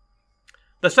good.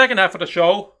 The second half of the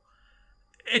show,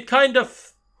 it kind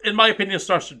of, in my opinion,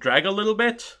 starts to drag a little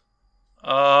bit.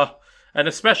 And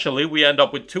especially, we end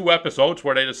up with 2 episodes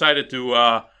where they decided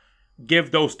to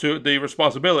give the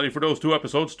responsibility for those 2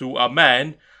 episodes to a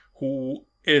man who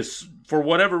is, for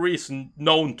whatever reason,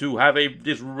 known to have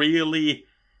this really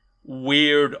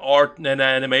weird art and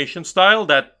animation style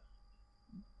that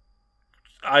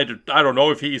I don't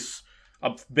know if he's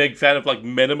a big fan of like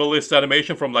minimalist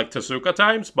animation from like Tezuka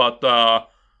times, but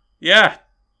yeah,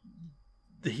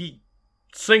 he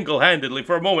single-handedly,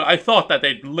 for a moment, I thought that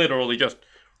they'd literally just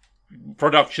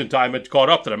production time had caught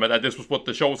up to them and that this was what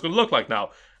the show was going to look like now.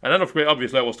 And then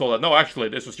obviously I was told that no, actually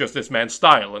this was just this man's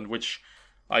style, and which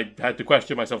I had to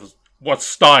question myself: what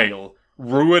style?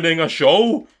 Ruining a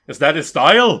show? Is that his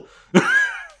style? The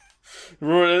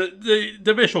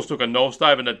visuals took a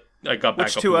nosedive, and I got back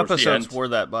Which up 2 towards the episodes end. were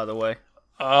that, by the way?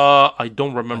 I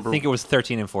don't remember. I think it was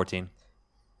 13 and 14.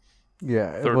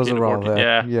 Yeah, it 13 was to around 14.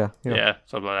 that. Yeah, Yeah.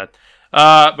 something like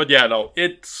that. But yeah, no,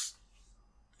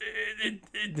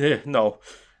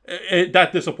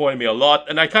 that disappointed me a lot,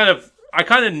 and I kind of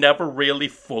never really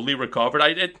fully recovered.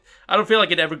 I don't feel like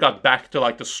it ever got back to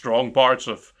like the strong parts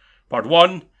of part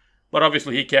 1, but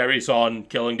obviously he carries on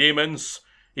killing demons.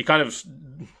 He kind of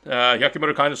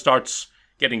Hyakkimaru kind of starts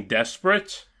getting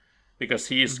desperate because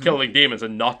he's killing demons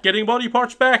and not getting body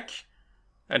parts back,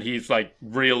 and he's like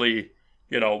really,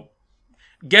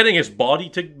 getting his body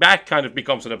back kind of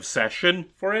becomes an obsession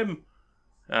for him,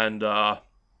 and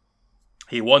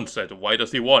he wants it. Why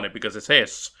does he want it? Because it's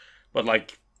his. But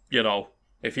like,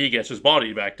 if he gets his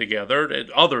body back together,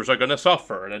 others are going to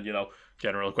suffer. And then,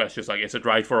 general questions like, is it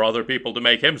right for other people to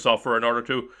make him suffer in order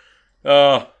to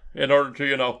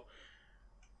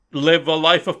live a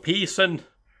life of peace and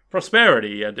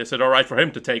prosperity? And is it all right for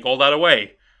him to take all that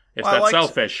away? Is that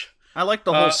selfish? I like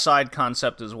the whole side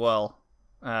concept as well,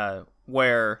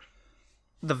 where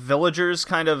the villagers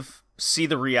kind of see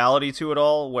the reality to it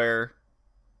all, where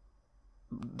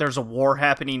there's a war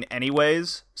happening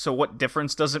anyways, so what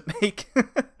difference does it make?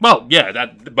 Well, yeah,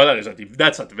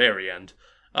 that's at the very end.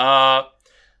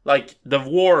 Like, the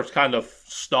war kind of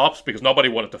stops because nobody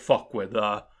wanted to fuck with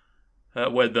them,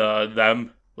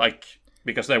 like,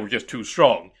 because they were just too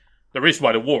strong. The reason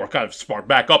why the war kind of sparked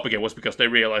back up again was because they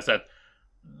realized that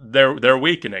they're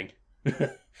weakening.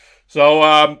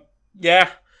 So, yeah.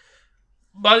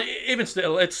 But even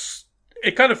still, it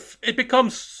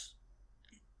becomes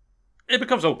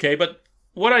okay, but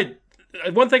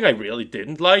one thing I really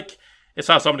didn't like is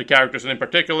how some of the characters, and in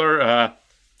particular,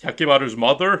 Hyakkimaru's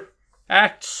mother,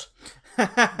 acts.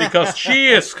 Because she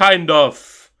is kind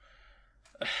of...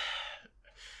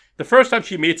 The first time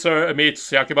she meets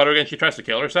Hyakkimaru again, she tries to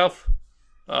kill herself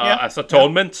as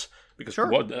atonement, because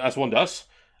as one does.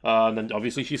 And then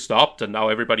obviously she stopped, and now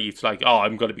everybody's like, oh,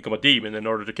 I'm going to become a demon in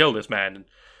order to kill this man. And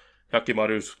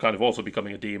Hyakkimaru's kind of also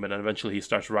becoming a demon, and eventually he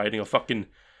starts riding a fucking...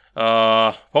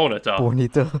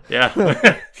 Ponyta. Yeah.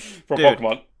 From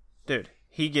Pokemon. Dude,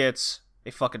 he gets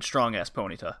a fucking strong-ass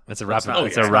Ponyta. It's a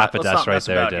Rapidash right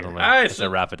there, gentlemen. It's a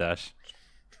Rapidash.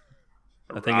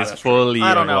 I think it's fully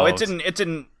I don't know.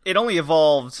 evolved. It only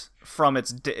evolved from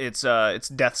its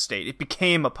death state. It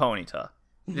became a Ponyta.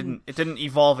 It didn't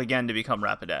evolve again to become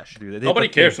Rapidash. Dude, nobody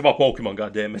cares about Pokemon,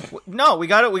 goddammit. No, we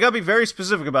got to be very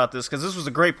specific about this, because this was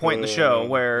a great point in the show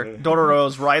where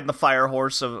Dororo's riding the fire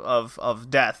horse of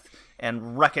death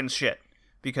and wrecking shit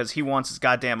because he wants his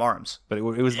goddamn arms. But it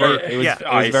was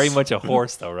very much a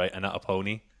horse though, right, and not a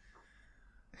pony.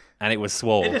 And it was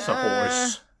swole. It is a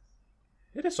horse.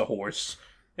 It is a horse.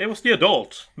 It was the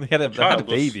adult. They had a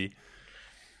baby.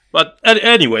 But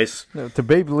anyways, No, the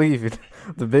babe lived.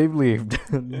 The babe lived.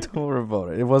 Don't worry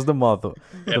about it. It was the mother.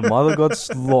 The mother got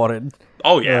slaughtered.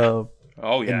 oh yeah,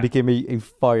 And became a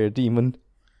fire demon.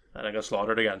 And I got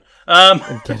slaughtered again. And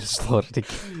get slaughtered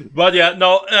again. But yeah,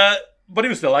 no. But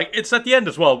even still, like, it's at the end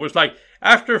as well. Where it's like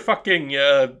after fucking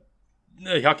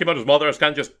Hyakkimaru's mother has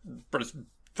kind of just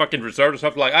fucking reserved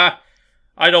herself, like,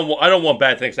 I don't want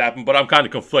bad things to happen, but I'm kind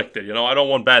of conflicted. I don't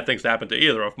want bad things to happen to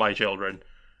either of my children.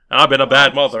 And I've been a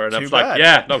bad mother, and I'm just like,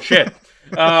 yeah, no shit.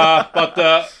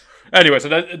 But anyway, so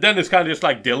then it's kind of just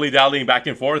like dilly-dallying back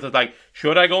and forth. It's like,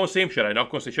 should I go and see him? Should I not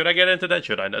go and see him? Should I get into that?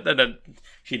 Should I not? And then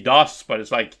she does, but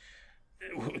it's like,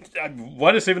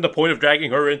 what is even the point of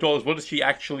dragging her into all this? What is she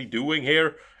actually doing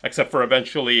here? Except for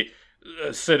eventually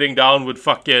sitting down with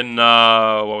fucking,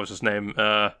 what was his name?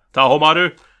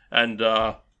 Tahomaru, and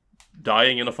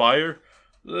dying in a fire.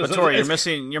 But Tori,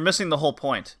 you're missing the whole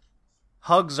point.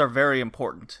 Hugs are very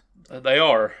important. They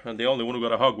are, and the only one who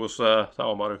got a hug was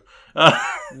Sawamaru.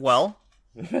 Well,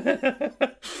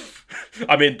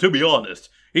 I mean, to be honest,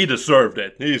 he deserved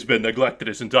it. He's been neglected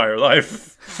his entire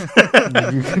life.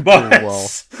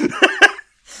 But,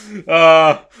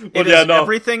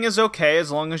 everything is okay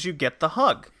as long as you get the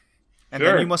hug. And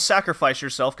Sure. then you must sacrifice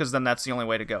yourself, because then that's the only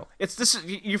way to go. It's this.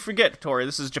 You forget, Tori,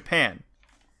 this is Japan.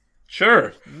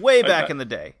 Sure. Way back in the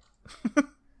day.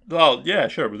 Well, yeah,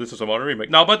 sure, but this is a modern remake.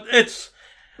 No, but it's...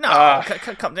 No,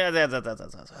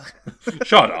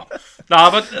 Shut up. Nah,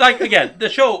 but like again, the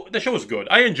show is good.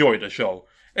 I enjoyed the show.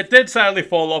 It did sadly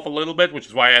fall off a little bit, which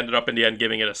is why I ended up in the end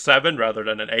giving it a 7 rather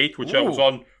than an 8, which I was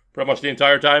on pretty much the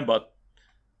entire time. But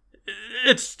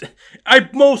I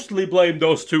mostly blame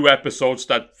those 2 episodes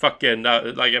that fucking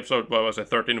like episode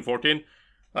 13 and 14.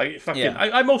 Like fucking, Yeah.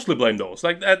 I mostly blame those.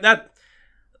 Like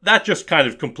that just kind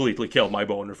of completely killed my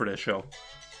boner for this show.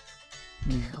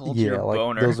 Hold your like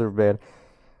boner. those are bad.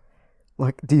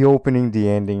 Like the opening, the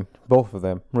ending, both of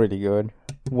them really good.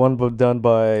 One done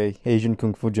by Asian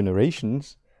Kung Fu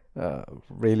Generations,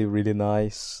 really really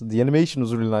nice. The animation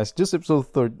was really nice. Just episode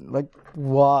 13, like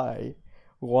why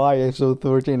episode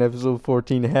 13, episode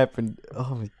 14 happened?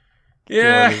 Oh my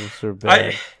Yeah, god, it was so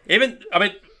bad.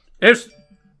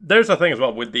 There's a thing as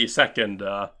well with the second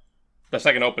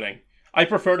opening. I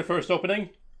prefer the first opening.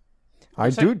 I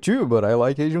do too, but I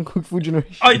like Asian Kung Fu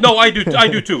Generations. I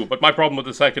do too. But my problem with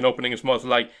the second opening is more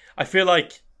like I feel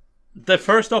like the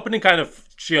first opening kind of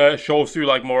shows you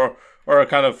like more, or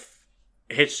kind of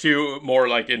hits you more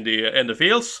like in the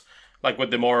feels, like with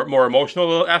the more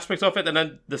emotional aspects of it, and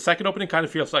then the second opening kind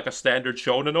of feels like a standard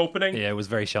shonen opening. Yeah, it was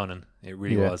very shonen. It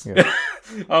really was. Yeah.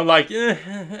 I'm like, is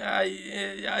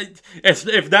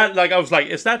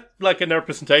that like a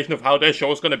representation of how this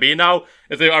show is going to be now?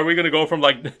 Are we going to go from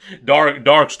like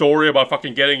dark story about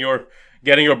fucking getting your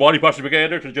body parts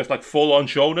together to just like full on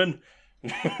shonen?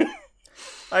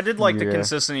 I did like the Yeah.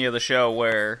 consistency of the show,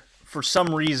 where for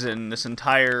some reason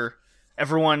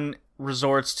everyone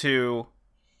resorts to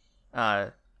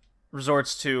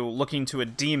looking to a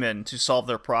demon to solve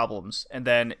their problems, and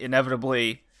then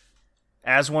inevitably,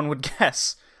 as one would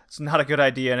guess, it's not a good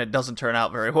idea and it doesn't turn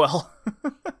out very well.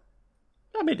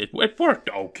 I mean, it worked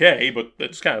okay, but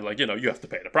it's kind of like, you have to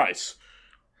pay the price.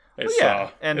 It's,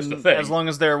 and it's the thing. as long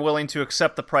as they're willing to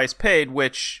accept the price paid,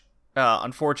 which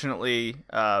unfortunately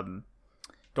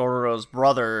Dororo's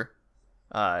brother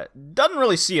doesn't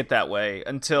really see it that way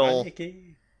until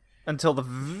the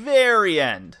very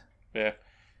end. Yeah.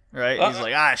 Right? He's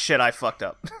like, shit, I fucked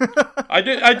up. I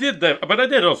did that, but I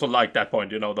did also like that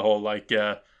point, the whole like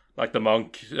the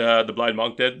monk, the blind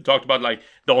monk talked about like,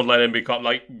 don't let him become,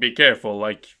 like, be careful,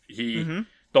 like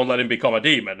don't let him become a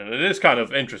demon. And it is kind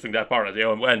of interesting, that part at the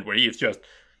end where he's just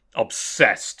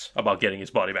obsessed about getting his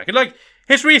body back. And like,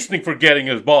 his reasoning for getting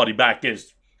his body back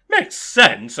makes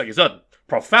sense. Like, it's not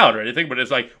profound or anything, but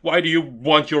it's like, why do you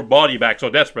want your body back so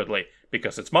desperately?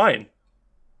 Because it's mine.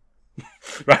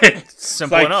 Right?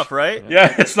 Simple like, enough, right?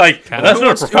 Yeah, it's like, that's Who not a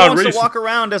wants profound to reason. walk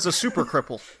around as a super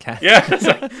cripple? Yeah,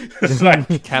 it's like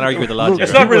Can't argue with the logic.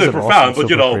 It's not He really was an profound, awesome but,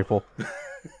 you know. super cripple.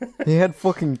 He had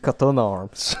fucking katana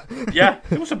arms. Yeah,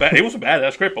 he was a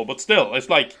badass cripple, but still, it's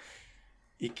like,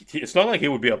 it's not like he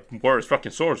would be a worse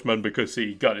fucking swordsman because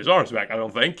he got his arms back, I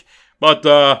don't think. But,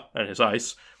 and his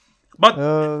eyes. But,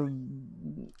 The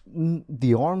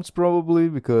arms probably,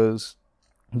 because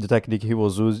the technique he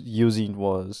was using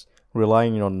was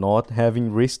relying on not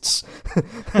having wrists.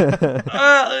 Well,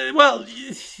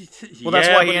 that's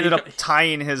why he ended up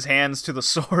tying his hands to the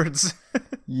swords.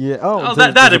 Yeah.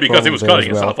 that is because he was problem cutting there as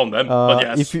himself well. on them. But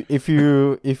yes.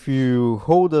 If you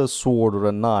hold a sword or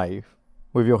a knife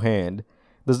with your hand,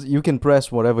 you can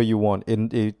press whatever you want,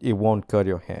 and it won't cut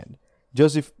your hand.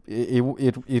 Just if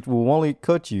it will only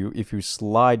cut you if you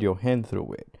slide your hand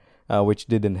through it, which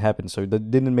didn't happen. So that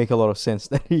didn't make a lot of sense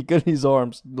that he cut his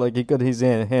arms, like he cut his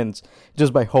hands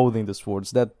just by holding the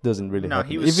swords. That doesn't really happen.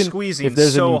 he was squeezing if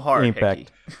there's so an hard,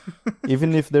 impact,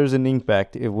 even if there's an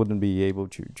impact, it wouldn't be able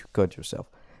to cut yourself.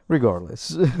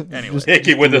 Regardless. Anyway. Just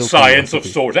Hickey with the real science of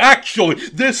curiosity. swords. Actually,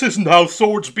 this isn't how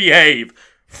swords behave.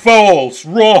 False,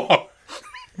 wrong.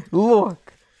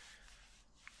 Look.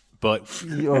 But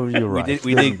Oh, you're right.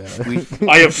 we did.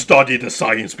 I have studied the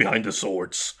science behind the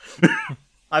swords.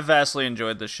 I vastly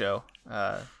enjoyed this show.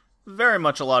 Very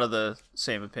much a lot of the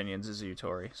same opinions as you,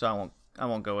 Tori. So I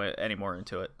won't go any more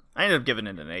into it. I ended up giving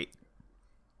it an 8.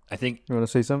 I think You want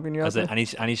to say something? as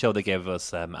Yasa? any show that gave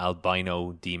us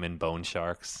albino demon bone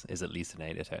sharks is at least an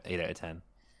 8 out of 10.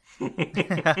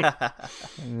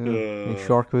 A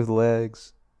shark with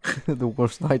legs. The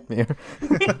worst nightmare.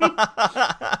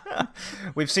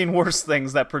 We've seen worse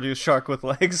things that produce shark with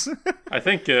legs. I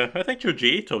think Junji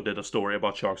Ito did a story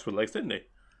about sharks with legs, didn't he?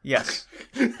 Yes.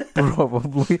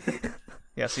 Probably.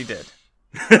 Yes, he did.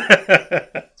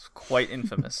 It's quite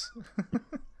infamous.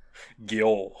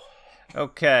 Gyo.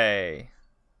 Okay.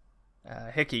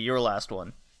 Hickey, your last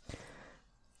one.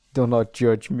 Do not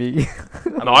judge me.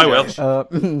 No, I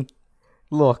will.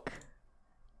 Look.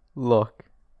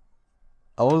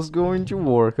 I was going to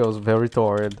work. I was very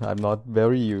tired. I'm not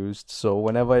very used. So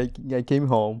whenever I came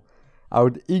home, I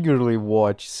would eagerly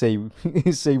watch Seibao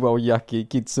Yaki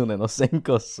Kitsune no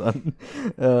Senko-san,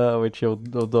 which I'll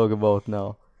talk about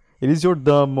now. It is your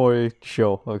dumb boy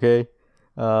show, okay?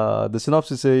 The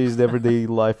synopsis says the everyday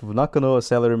life of Nakano, a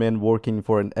salaryman working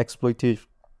for an exploitative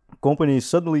company, is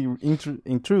suddenly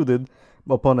intruded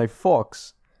upon a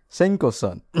fox,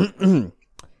 Senko-san,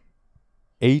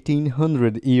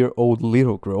 1800-year-old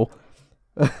little girl.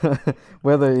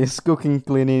 Whether it's cooking,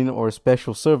 cleaning, or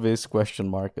special service, ?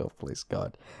 Oh, please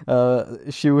God.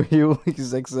 She will heal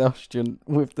his exhaustion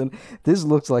with the... This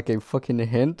looks like a fucking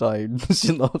hentai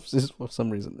synopsis for some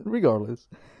reason. Regardless.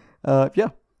 Yeah.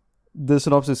 The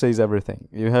synopsis says everything.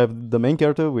 You have the main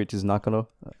character, which is Nakano,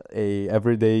 a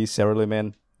everyday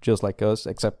salaryman, just like us,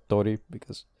 except Tori,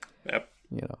 because, Yep.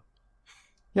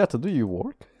 Yato, do you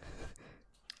work?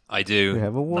 I do. You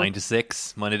have a work? 9 to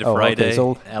 6, Monday to Oh, okay, Friday.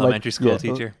 so, elementary school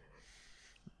teacher.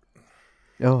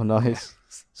 Oh, nice.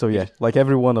 So yeah, like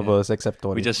every one of us except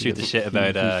Tori. We just shoot the because shit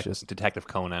about he's just... Detective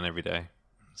Conan every day.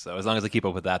 So as long as I keep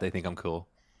up with that, they think I'm cool.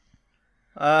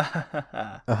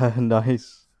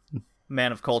 Nice.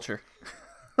 Man of culture.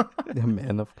 A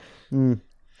man of...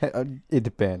 it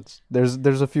depends.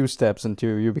 There's a few steps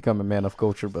until you become a man of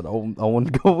culture, but I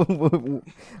won't go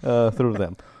through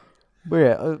them. But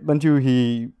yeah, until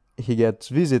he gets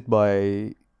visited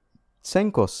by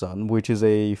Senko-san, which is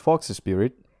a fox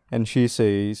spirit, and she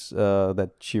says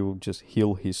that she will just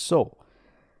heal his soul.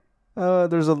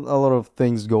 There's a lot of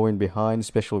things going behind,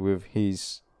 especially with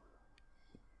his...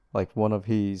 like one of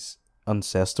his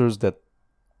ancestors that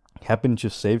happened to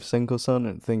save Senko-san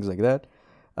and things like that.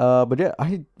 But yeah,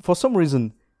 for some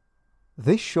reason,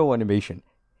 this show animation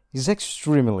is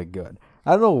extremely good.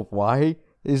 I don't know why.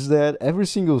 Is that every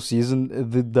single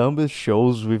season, the dumbest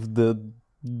shows with the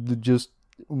just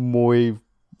moe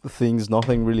things,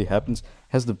 nothing really happens,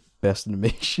 has the best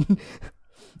animation.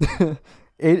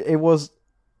 It was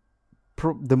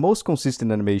the most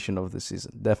consistent animation of the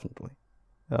season, definitely.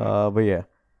 But yeah,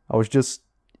 I was just,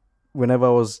 whenever I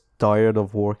was tired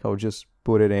of work, I would just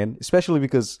put it in, especially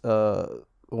because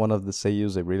one of the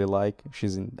seiyus I really like,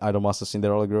 she's in Idomasa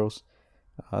Cinderella Girls,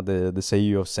 the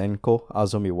seiyu of Senko,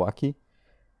 Azumi Waki.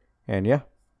 And yeah,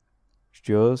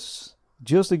 just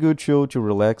a good show to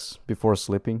relax before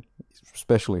sleeping,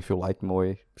 especially if you like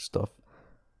moe stuff.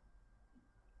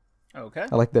 Okay.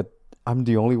 I like that I'm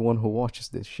the only one who watches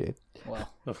this shit. Well,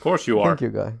 Of course you are. Thank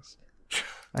you guys.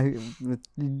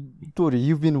 Tori,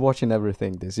 you've been watching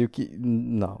everything. You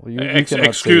cannot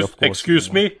say, of course,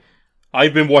 Excuse me?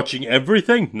 I've been watching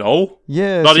everything? No.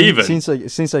 Yeah, Not even.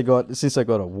 Since I got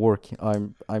to work,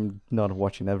 I'm not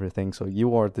watching everything. So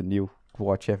you are the new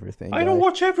watch everything. I don't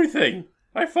watch everything.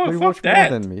 You Fuck watch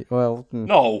that. more than me. Well,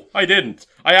 No, I didn't.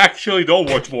 I actually don't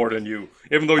watch more than you,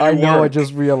 even though you I know. were. I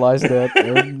just realized that.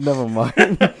 Never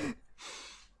mind.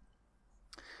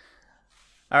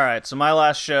 all right. So my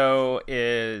last show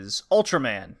is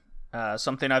Ultraman.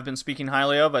 Something I've been speaking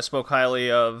highly of. I spoke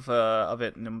highly of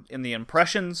it in the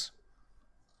impressions.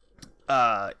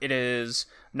 It is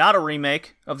not a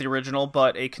remake of the original,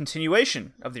 but a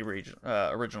continuation of the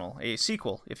original, a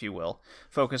sequel, if you will,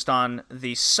 focused on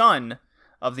the son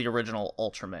of the original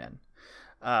Ultraman.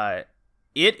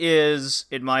 It is,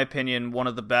 in my opinion, one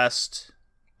of the best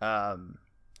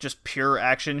just pure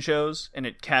action shows, and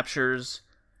it captures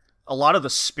a lot of the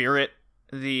spirit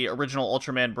the original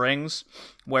Ultraman brings,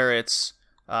 where it's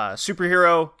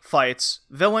superhero fights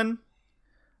villain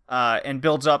and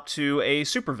builds up to a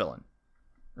supervillain.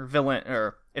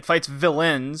 Or it fights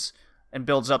villains and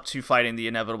builds up to fighting the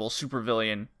inevitable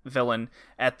villain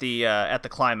at the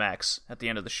climax at the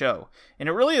end of the show. And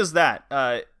it really is that.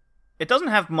 It doesn't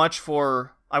have much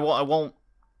for... I won't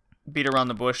beat around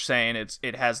the bush saying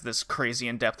it has this crazy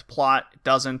in-depth plot. It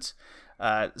doesn't.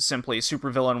 Simply,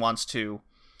 supervillain wants to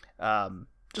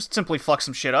just simply fuck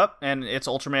some shit up, and it's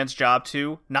Ultraman's job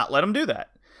to not let him do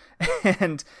that.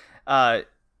 And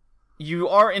you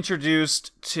are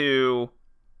introduced to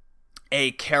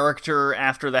a character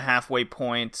after the halfway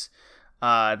point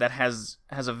that has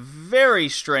a very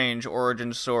strange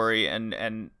origin story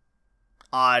and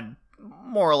odd,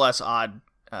 more or less odd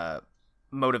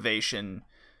motivation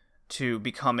to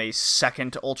become a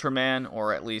second Ultraman,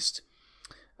 or at least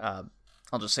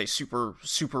I'll just say super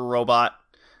robot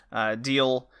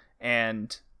deal,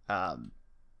 and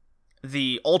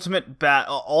the ultimate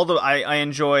I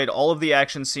enjoyed all of the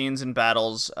action scenes and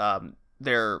battles.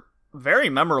 They're very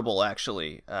memorable,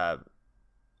 actually.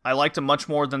 I liked them much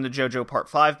more than the JoJo Part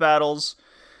 5 battles.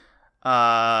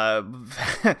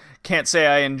 Can't say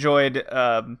I enjoyed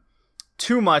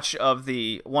too much of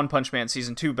the One Punch Man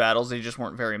Season 2 battles. They just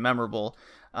weren't very memorable.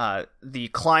 The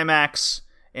climax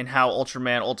and how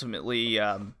Ultraman ultimately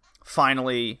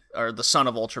finally, or the son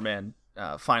of Ultraman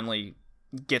finally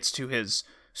gets to his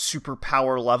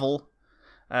superpower level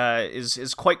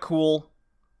is quite cool.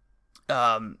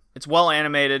 It's well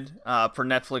animated for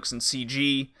Netflix and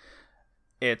CG.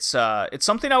 It's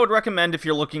something I would recommend if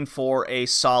you're looking for a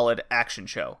solid action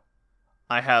show.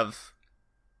 I have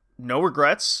no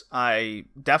regrets. I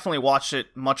definitely watched it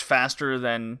much faster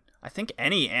than I think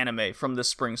any anime from this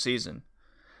spring season.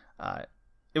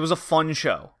 It was a fun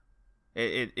show.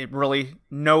 It really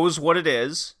knows what it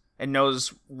is and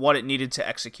knows what it needed to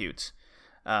execute.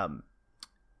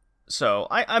 So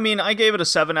I mean, I gave it a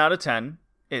 7 out of 10.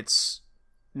 It's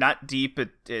not deep.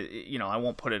 I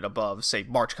won't put it above, say,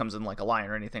 March Comes in Like a Lion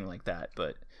or anything like that.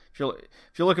 But if you're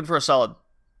looking for a solid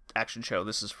action show,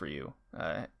 this is for you.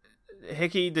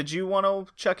 Hickey, did you want to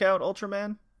check out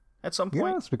Ultraman at some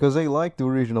point? Yes, because I like the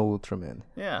original Ultraman.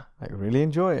 Yeah, I really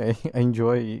enjoy. I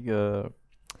enjoy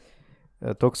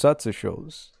tokusatsu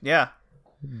shows. Yeah.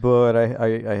 But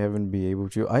I haven't been able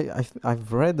to.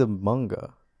 I've read the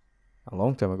manga a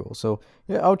long time ago, so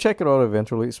yeah, I'll check it out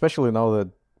eventually. Especially now that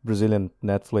Brazilian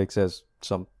Netflix has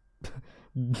some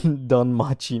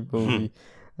Danmachi movie.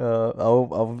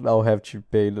 I'll have to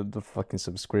pay the fucking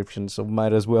subscription, so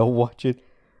might as well watch it.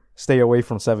 Stay away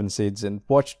from Seven Seeds and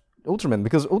watch Ultraman,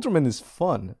 because Ultraman is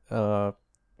fun.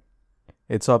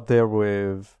 It's up there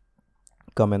with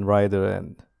Kamen Rider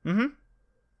and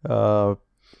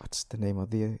what's the name of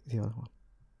the other one?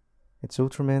 It's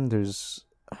Ultraman. There's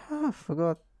I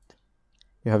forgot.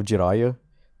 You have Jiraiya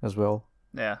as well.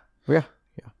 Yeah. Yeah.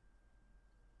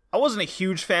 I wasn't a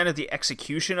huge fan of the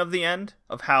execution of the end,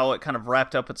 of how it kind of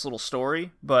wrapped up its little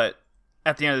story, but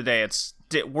at the end of the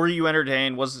day, were you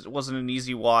entertained? Wasn't an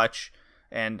easy watch,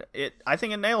 and I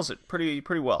think it nails it pretty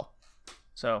well.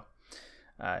 So,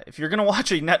 if you're gonna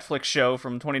watch a Netflix show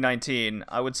from 2019,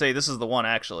 I would say this is the one,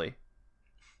 actually.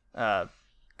 Kakaguri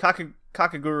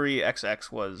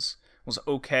XX was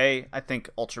okay. I think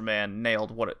Ultraman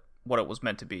nailed what it was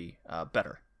meant to be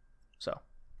better. So.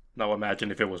 Now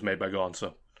imagine if it was made by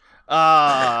Gonzo.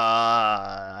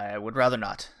 I would rather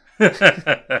not.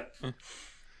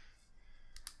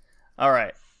 All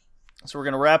right. So we're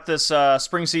going to wrap this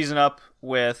spring season up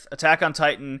with Attack on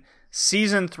Titan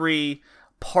Season 3,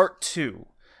 Part 2.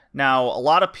 Now, a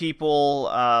lot of people,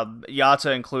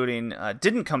 Yata including,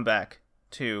 didn't come back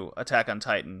to Attack on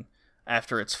Titan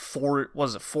after its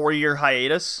 4-year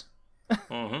hiatus?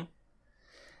 Mm-hmm.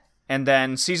 And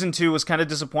then Season 2 was kind of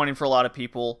disappointing for a lot of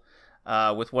people.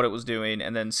 With what it was doing,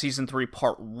 and then Season 3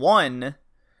 Part 1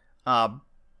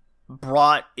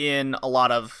 brought in a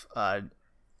lot of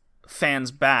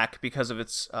fans back because of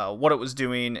its what it was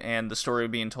doing and the story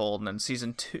being told, and then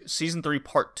Season 3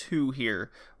 Part 2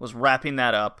 here was wrapping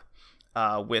that up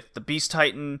with the Beast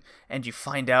Titan, and you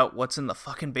find out what's in the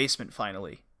fucking basement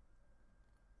finally.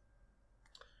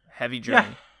 Heavy journey.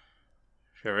 Yeah.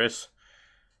 Sure is.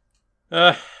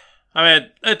 I mean,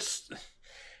 it's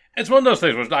one of those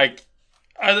things where, like,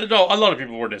 I know a lot of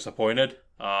people were disappointed.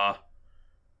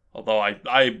 Although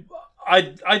I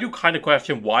do kind of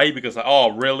question why, because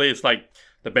really, it's like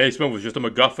the basement was just a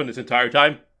MacGuffin this entire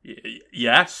time.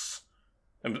 Yes,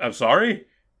 I'm sorry.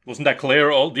 Wasn't that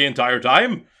clear the entire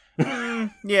time?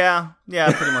 Yeah,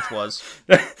 pretty much was.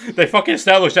 They fucking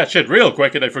established that shit real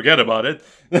quick and they forget about it.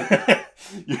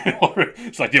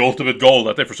 It's like the ultimate goal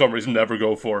that they for some reason never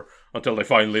go for until they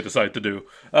finally decide to do.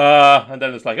 And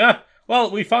then it's like,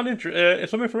 well, we found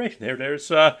some information here.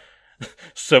 There's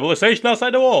civilization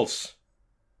outside the walls.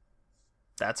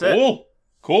 That's it.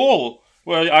 Cool.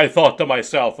 Well, I thought to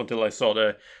myself until I saw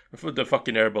the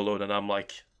fucking air balloon, and I'm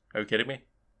like, are you kidding me?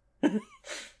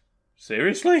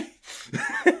 Seriously?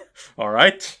 All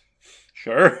right.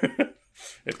 Sure.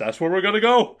 If that's where we're going to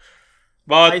go.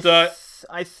 But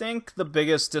I think the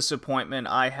biggest disappointment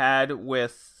I had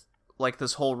with like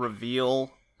this whole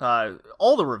reveal,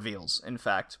 all the reveals, in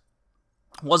fact,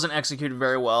 wasn't executed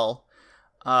very well.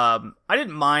 I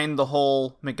didn't mind the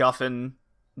whole MacGuffin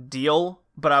deal,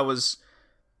 but I was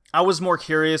more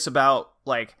curious about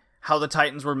like how the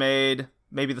Titans were made,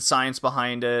 maybe the science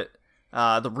behind it,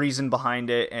 the reason behind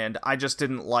it, and I just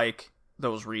didn't like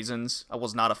those reasons. I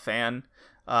was not a fan.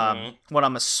 What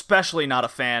I'm especially not a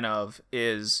fan of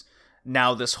is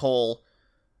now this whole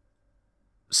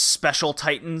special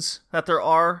titans that there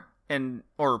are,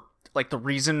 or like the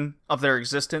reason of their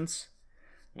existence,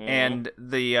 and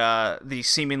the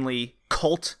seemingly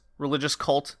religious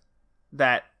cult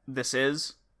that this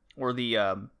is, or the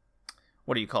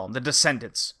what do you call them? The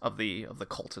descendants of the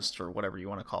cultists, or whatever you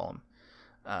want to call them.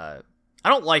 I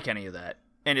don't like any of that,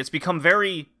 and it's become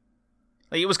very.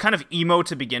 Like, it was kind of emo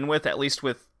to begin with, at least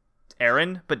with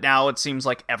Eren, but now it seems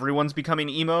like everyone's becoming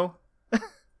emo.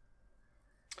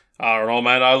 I don't know,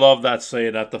 man. I love that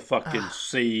scene at the fucking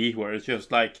sea, where it's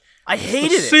just like, I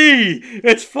hated the it. sea!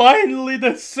 It's finally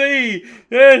the sea!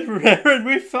 Yes, Eren,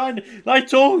 we find. I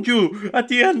told you! At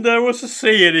the end there was a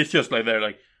sea, and it's just like, they're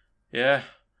like, yeah,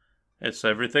 it's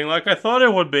everything like I thought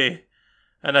it would be.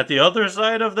 And at the other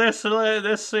side of this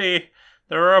sea,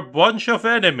 there are a bunch of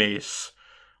enemies.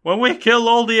 When we kill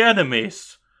all the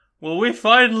enemies, will we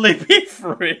finally be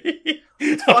free?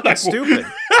 It's fucking stupid.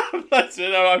 That's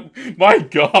it. My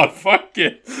God, fuck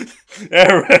it,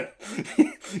 Eren.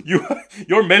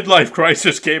 Your midlife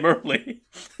crisis came early.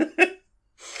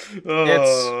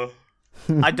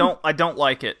 I don't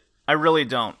like it. I really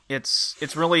don't.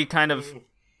 It's really kind of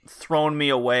thrown me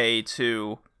away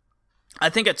to. I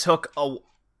think it took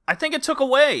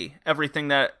away everything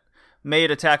that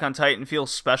made Attack on Titan feel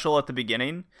special at the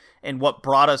beginning, and what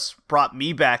brought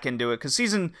me back into it, because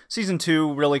season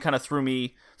 2 really kind of threw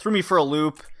me for a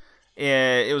loop.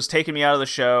 It was taking me out of the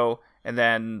show, and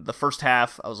then the first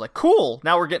half I was like, cool,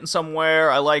 now we're getting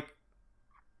somewhere. I like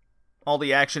all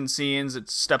the action scenes. It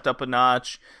stepped up a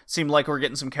notch. Seemed like we're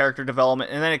getting some character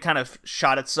development, and then it kind of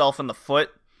shot itself in the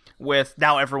foot with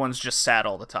now everyone's just sad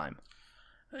all the time.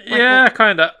 Yeah,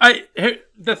 kind of.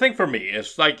 The thing for me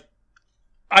is, like,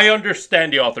 I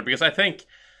understand the author, because I think,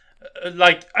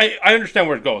 like, I understand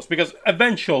where it goes, because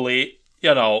eventually,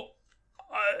 you know,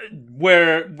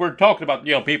 we're talking about,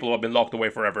 you know, people who have been locked away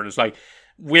forever, and it's like,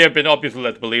 we have been obviously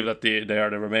led to believe that they are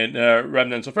the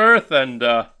remnants of Earth, and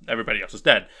everybody else is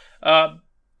dead.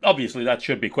 Obviously, that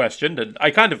should be questioned, and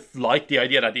I kind of like the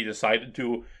idea that he decided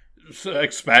to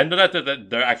expand on that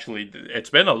they're actually, it's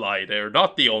been a lie, they're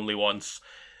not the only ones.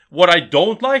 What I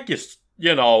don't like is,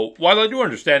 you know, while I do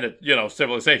understand that, you know,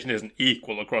 civilization isn't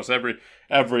equal across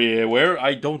everywhere,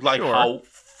 I don't like how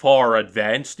far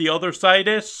advanced the other side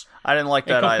is. I didn't like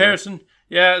that in comparison. Either.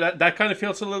 Yeah, that kind of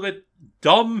feels a little bit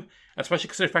dumb, especially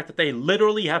considering the fact that they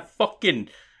literally have fucking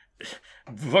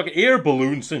air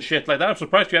balloons and shit like that. I'm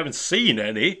surprised you haven't seen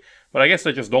any, but I guess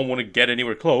they just don't want to get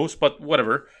anywhere close. But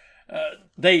whatever,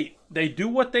 they do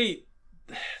what they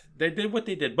did what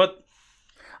they did, but.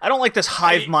 I don't like this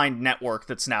hive mind network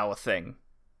that's now a thing.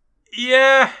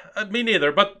 Yeah, me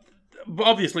neither. But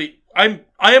obviously, I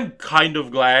am kind of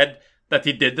glad that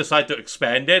he did decide to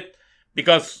expand it,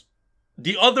 because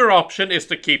the other option is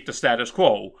to keep the status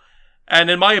quo,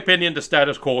 and in my opinion, the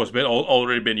status quo has been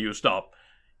already been used up.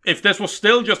 If this was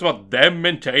still just about them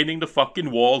maintaining the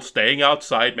fucking wall, staying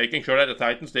outside, making sure that the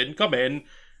Titans didn't come in,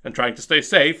 and trying to stay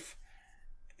safe,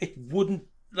 it wouldn't,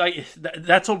 like,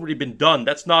 that's already been done.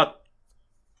 That's not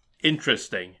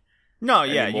interesting. No,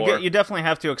 yeah, you definitely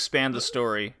have to expand the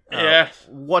story. Yeah.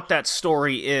 What that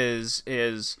story is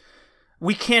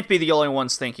we can't be the only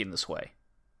ones thinking this way.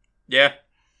 Yeah.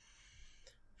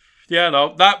 Yeah,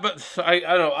 no, that, but I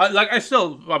don't know. I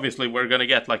still, obviously, we're gonna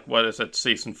get, like, what is it,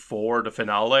 season 4, the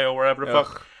finale, or whatever the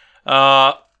fuck.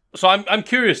 So I'm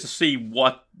curious to see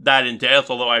what that entails,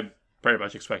 although I pretty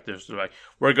much expect this to, like,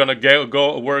 we're gonna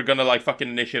we're gonna, like, fucking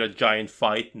initiate a giant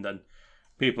fight, and then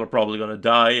people are probably going to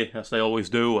die, as they always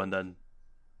do, and then,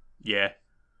 yeah.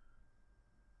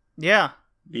 Yeah.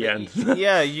 The end.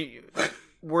 Yeah,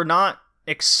 we're not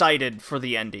excited for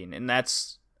the ending, and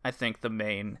that's, I think, the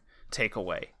main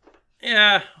takeaway.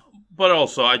 Yeah, but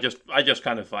also, I just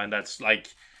kind of find that's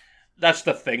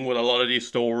the thing with a lot of these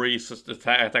stories.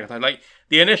 Like,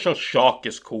 the initial shock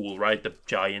is cool, right? The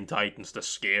giant titans, the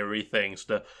scary things,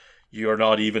 you're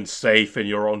not even safe in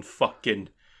your own fucking...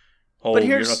 Oh,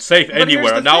 you're not safe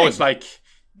anywhere. And now it's like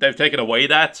they've taken away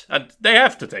that, and they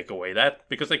have to take away that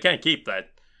because they can't keep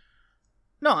that.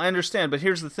 No, I understand, but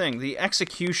here's the thing. The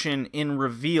execution in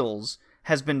reveals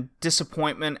has been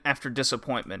disappointment after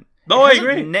disappointment. No, I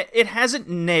agree. It hasn't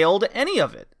nailed any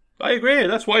of it. I agree.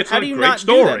 That's why it's a great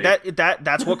story.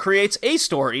 That's what creates a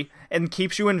story and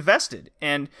keeps you invested.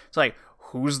 And it's like,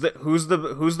 who's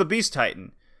the Beast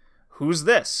Titan? Who's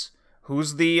this?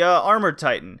 Who's the Armored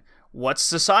Titan? What's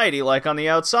society like on the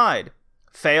outside?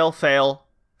 Fail.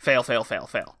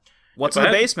 What's in the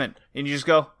basement? And you just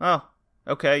go, oh,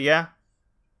 okay, yeah.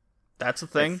 That's a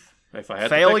thing. If I had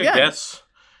to take a guess,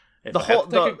 If I had to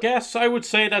take a guess, I would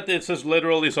say that this is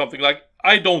literally something like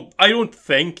I don't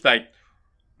think that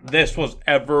this was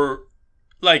ever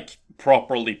like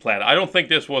properly planned. I don't think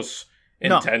this was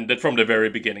intended from the very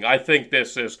beginning. I think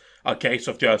this is a case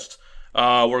of just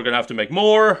we're gonna have to make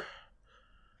more.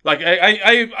 Like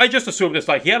I just assumed it's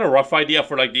like he had a rough idea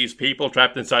for like these people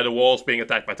trapped inside the walls being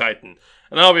attacked by Titan,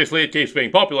 and obviously it keeps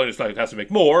being popular. And it's like it has to make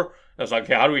more. And it's like,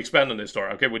 okay, how do we expand on this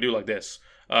story? Okay, we do like this.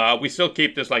 We still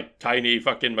keep this like tiny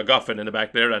fucking MacGuffin in the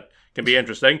back there that can be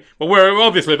interesting, but we're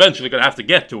obviously eventually gonna have to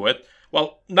get to it.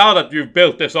 Well, now that you've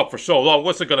built this up for so long,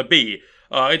 what's it gonna be?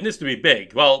 It needs to be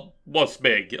big. Well, what's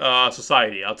big?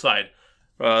 Society outside.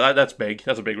 That's big.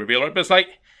 That's a big reveal, right? But it's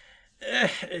like,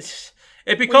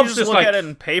 it becomes you just look like at it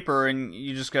in paper and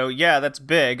you just go, yeah, that's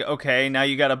big. Okay, now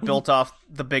you got to build off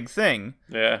the big thing.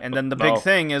 Yeah, and then the big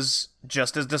thing is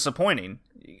just as disappointing.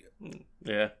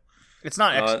 Yeah. It's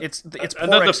not. It's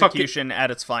poor execution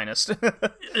at its finest.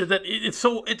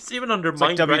 It's even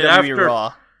undermined like right WWE after.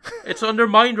 Raw. It's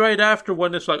undermined right after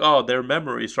when it's like, oh, their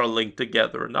memories are linked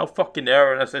together, and now fucking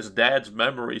Eren has his dad's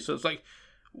memory. So it's like,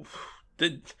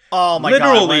 oh my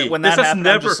god! When that happened,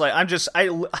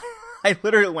 I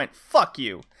literally went, "Fuck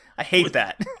you." I hate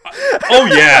that. Oh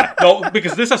yeah, no,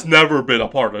 because this has never been a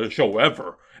part of the show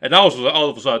ever, and now all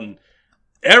of a sudden.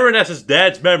 Eren has his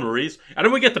dad's memories, and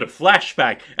then we get to the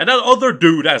flashback, and that other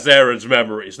dude has Eren's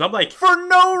memories. And I'm like... For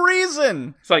no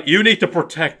reason! It's like, you need to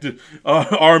protect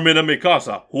Armin and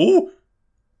Mikasa. Who?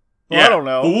 Well, I don't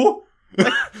know. Who?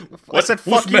 I said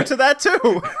fuck you to that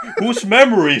too. Whose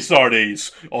memories are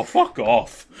these? Oh, fuck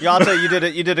off. Yata,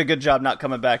 you did a good job not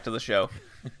coming back to the show.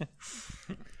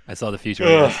 I saw the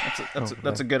future.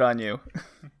 That's a good on you.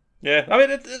 Yeah, I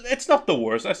mean, it's not the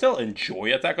worst. I still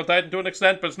enjoy Attack on Titan to an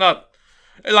extent, but it's not...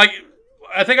 Like,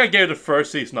 I think I gave the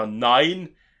first season a 9,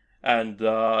 and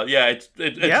it's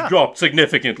dropped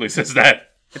significantly since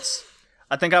that.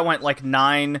 I think I went like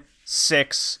 9,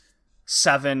 6,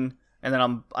 7, and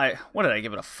then what did I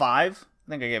give it, a 5? I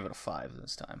think I gave it a 5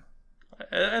 this time.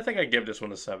 I think I gave this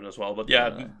one a 7 as well, but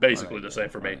yeah, basically the same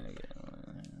for me.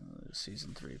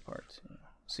 Season 3, part 2.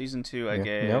 Season 2 I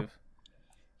gave... Yep.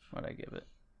 What did I give it?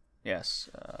 Yes,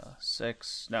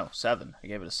 7. I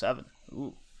gave it a 7.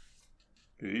 Ooh.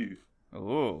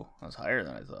 Ooh, that was higher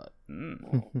than I thought.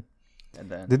 And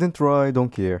then didn't try, don't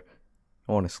care.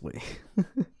 Honestly.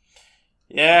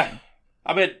 Yeah,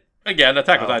 I mean, again,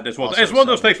 Attack on Titan is one. It's one of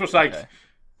those things where it's like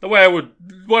what I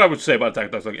would say about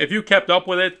Attack on Titan. Like, if you kept up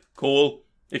with it, cool.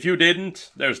 If you didn't,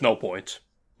 there's no point.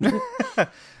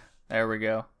 There we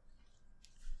go.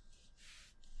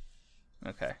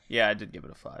 Okay, yeah, I did give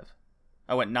it a 5.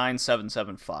 I went 9, 7,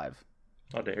 7, 5.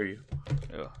 How dare you?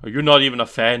 Ugh. Are you not even a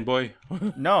fanboy?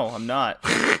 No, I'm not.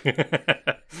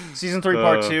 Season 3,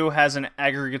 Part 2 has an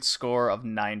aggregate score of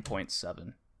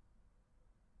 9.7.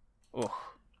 Oh,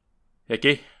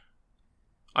 Hickey,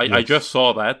 I just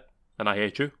saw that, and I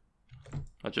hate you.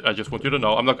 I just want you to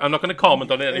know. I'm not going to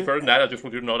comment on it any further than that. I just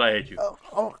want you to know that I hate you.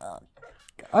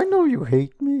 I know you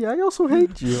hate me. I also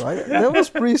hate you. That was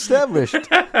pre-established.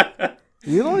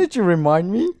 You don't need to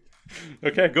remind me.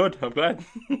 Okay, good. I'm glad.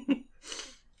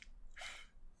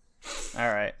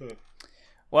 All right.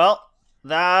 Well,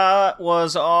 that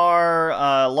was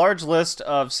our large list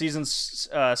of spring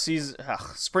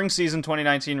season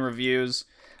 2019 reviews.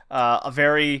 A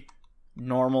very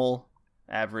normal,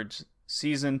 average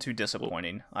season to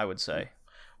disappointing, I would say.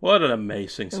 What an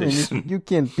amazing season. You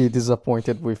can't be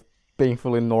disappointed with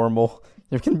painfully normal.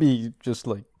 You can be just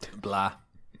like... Blah.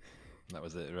 That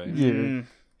was it, right? Yeah.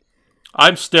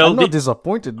 I'm not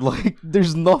disappointed. Like,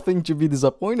 there's nothing to be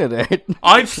disappointed at.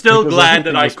 I'm still glad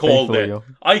that I called it.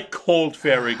 I called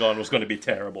Fairy Gun was going to be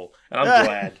terrible, and I'm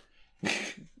glad.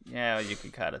 Yeah, you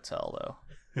could kind of tell, though.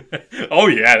 Oh,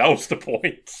 yeah, that was the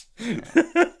point.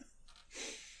 Yeah.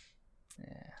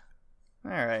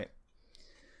 All right.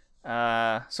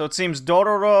 So it seems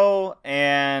Dororo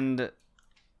and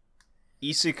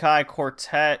Isekai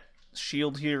Quartet,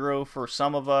 Shield Hero for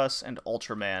some of us, and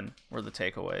Ultraman were the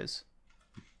takeaways.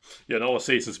 You know, a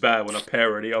season's bad when a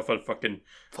parody of a fucking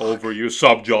overused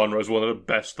subgenre is one of the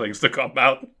best things to come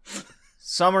out.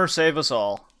 Summer save us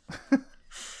all.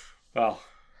 Well,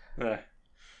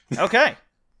 Okay.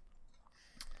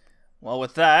 Well,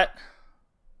 with that,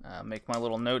 make my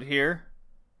little note here,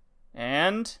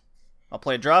 and I'll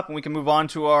play a drop, and we can move on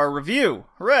to our review.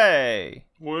 Hooray!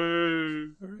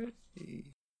 Woo!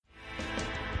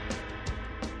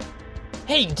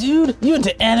 Hey dude, you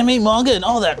into anime, manga, and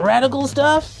all that radical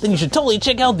stuff? Then you should totally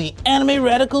check out the Anime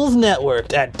Radicals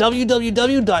Network at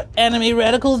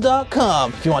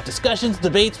www.animeradicals.com. If you want discussions,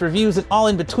 debates, reviews, and all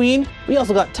in between, we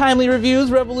also got timely reviews,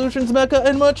 revolutions, mecha,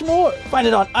 and much more. Find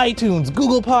it on iTunes,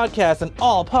 Google Podcasts, and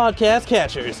all podcast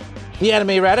catchers. The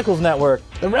Anime Radicals Network.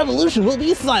 The revolution will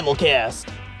be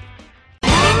simulcast.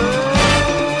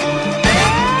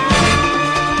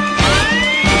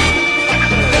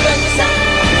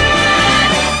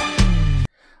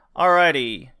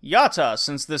 Alrighty, Yata,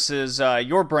 since this is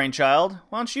your brainchild,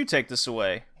 why don't you take this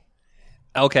away?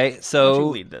 Okay, Why so don't you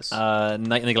lead this?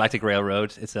 Night in the Galactic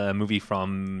Railroad. It's a movie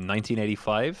from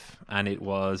 1985, and it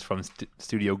was from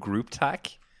Studio Group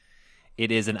TAC.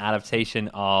 It is an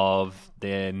adaptation of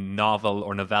the novel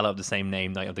or novella of the same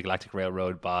name, Night of the Galactic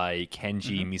Railroad, by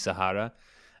Kenji Misahara.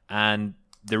 And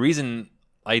the reason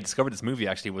I discovered this movie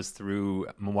actually was through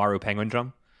Mawaru Penguin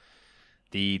Drum,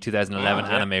 the 2011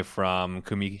 anime from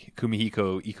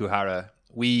Kumihiko Ikuhara.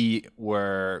 We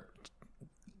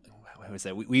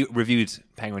reviewed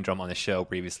Penguin Drum on the show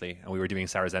previously, and we were doing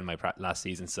Sarah Zenmai last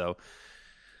season, so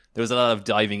there was a lot of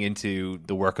diving into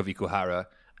the work of Ikuhara.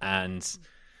 And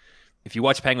if you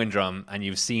watch Penguin Drum and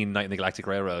you've seen Night in the Galactic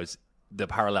Railroad, the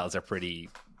parallels are pretty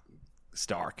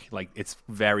stark. Like, it's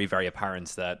very, very apparent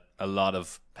that a lot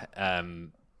of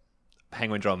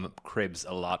Penguin Drum cribs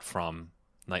a lot from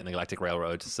Night in the Galactic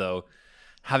Railroad. So,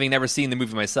 having never seen the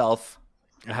movie myself,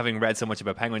 and having read so much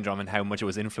about Penguin Drum and how much it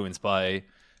was influenced by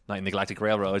Night in the Galactic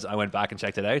Railroad, I went back and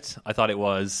checked it out. I thought it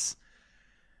was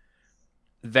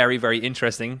very, very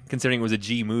interesting, considering it was a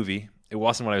G movie. It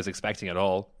wasn't what I was expecting at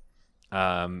all.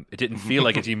 It didn't feel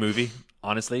like a G movie,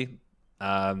 honestly.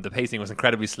 The pacing was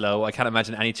incredibly slow. I can't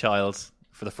imagine any child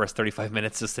for the first 35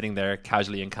 minutes just sitting there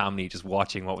casually and calmly just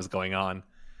watching what was going on.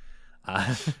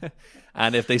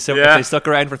 And if they stuck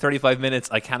around for 35 minutes,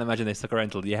 I can't imagine they stuck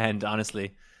around till the end,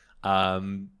 honestly. But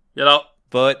you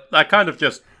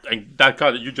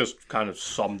just kind of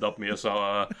summed up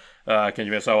Kenji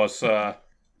Miyazawa's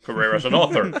career as an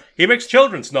author. He makes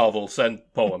children's novels and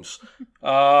poems.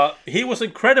 He was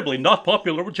incredibly not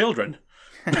popular with children.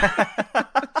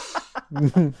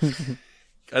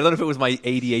 I don't know if it was my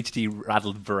ADHD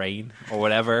rattled brain or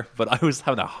whatever, but I was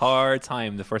having a hard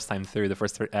time the first time through the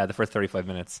first 35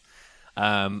 minutes.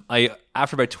 After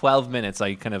about 12 minutes,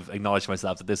 I kind of acknowledged to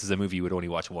myself that this is a movie you would only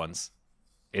watch once.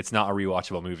 It's not a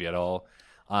rewatchable movie at all.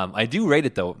 I do rate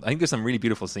it though. I think there's some really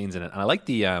beautiful scenes in it, and I like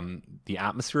the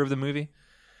atmosphere of the movie.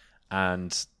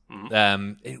 And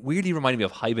it weirdly reminded me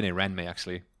of Haibane Renmei.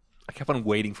 Actually, I kept on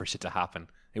waiting for shit to happen.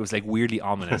 It was like weirdly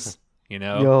ominous, you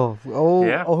know.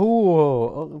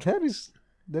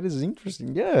 That is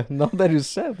interesting. Yeah, now that you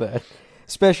said that.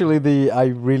 Especially I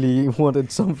really wanted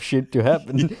some shit to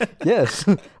happen. Yes,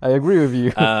 I agree with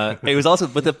you. It was also,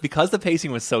 because the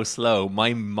pacing was so slow,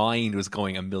 my mind was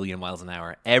going a million miles an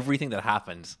hour. Everything that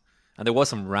happened, and there was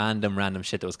some random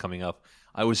shit that was coming up.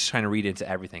 I was trying to read into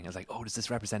everything. I was like, oh, does this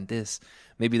represent this?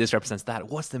 Maybe this represents that.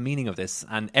 What's the meaning of this?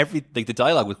 And the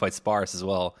dialogue was quite sparse as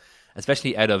well,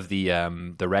 especially out of the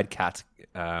Red Cat,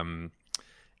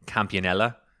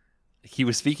 Campanella. He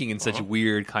was speaking in such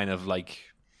weird kind of like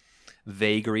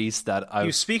vagaries that He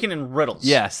was speaking in riddles.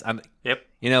 Yes, and Yep.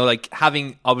 you know, like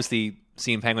having obviously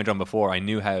seen Penguin Drum before, I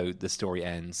knew how the story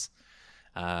ends.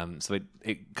 So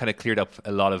it kind of cleared up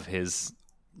a lot of his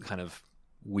kind of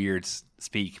weird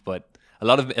speak, but a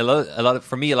lot of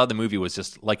the movie was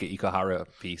just like an Ikuhara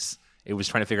piece. It was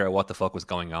trying to figure out what the fuck was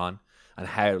going on and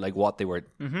how, like, what they were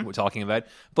talking about.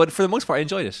 But for the most part, I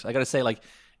enjoyed it. I gotta say, like,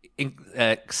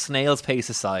 snail's pace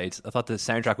aside, I thought the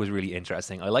soundtrack was really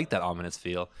interesting. I liked that ominous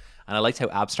feel, and I liked how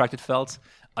abstract it felt.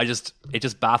 It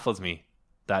just baffles me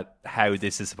that how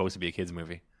this is supposed to be a kids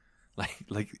movie.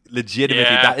 Like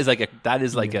legitimately, that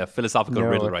is like a philosophical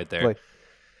riddle right there.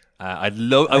 I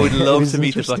would love to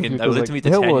meet the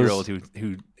 10-year-old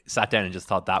who sat down and just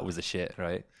thought that was a shit,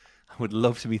 right? I would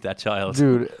love to meet that child.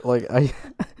 Dude, like I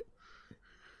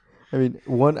mean,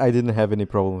 I didn't have any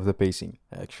problem with the pacing,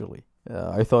 actually.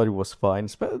 I thought it was fine.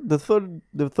 The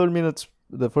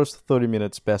first 30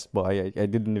 minutes passed by. I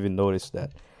didn't even notice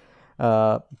that.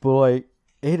 But like,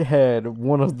 it had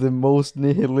one of the most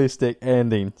nihilistic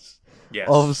endings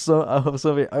of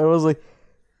something. I was like,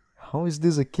 how is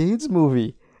this a kids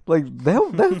movie? Like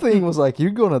that thing was like, you're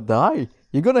gonna die.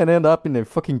 You're gonna end up in a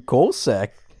fucking coal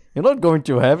sack. You're not going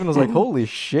to heaven. I was like, holy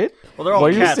shit. Well, they're all Why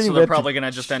are you cats, saying so they're that probably going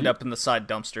to just end up in the side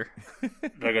dumpster.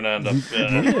 They're gonna end up.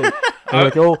 They're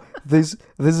like, oh, this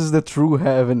is the true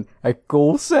heaven. A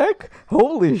coal sack?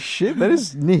 Holy shit, that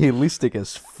is nihilistic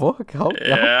as fuck.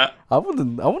 Yeah. I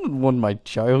wouldn't want my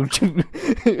child to be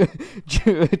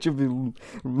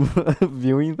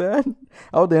viewing that.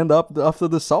 I would end up after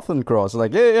the Southern Cross,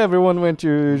 like, hey, everyone went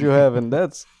to heaven.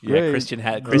 That's great. Christian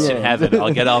heaven.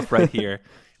 I'll get off right here.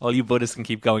 All you Buddhists can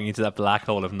keep going into that black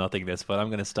hole of nothingness, but I'm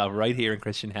going to stop right here in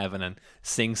Christian heaven and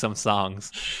sing some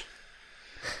songs.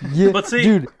 Yeah, But see-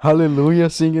 dude,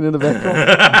 hallelujah, singing in the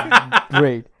background.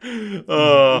 Great.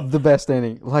 The best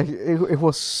ending. Like, it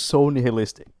was so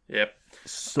nihilistic. Yep.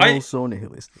 So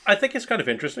nihilistic. I think it's kind of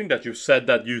interesting that you said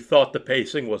that you thought the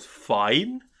pacing was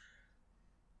fine.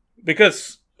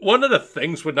 Because one of the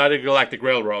things with Night of the Galactic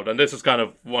Railroad, and this was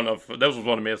one of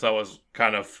Miyazawa's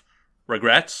kind of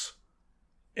regrets,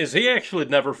 is he actually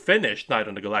never finished Night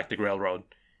on the Galactic Railroad.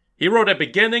 He wrote a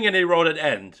beginning and he wrote an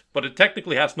end, but it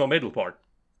technically has no middle part.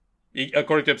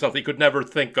 According to himself, he could never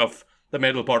think of the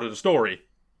middle part of the story.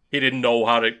 He didn't know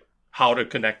how to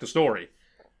connect the story.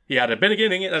 He had a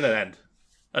beginning and an end,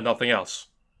 and nothing else.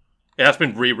 It has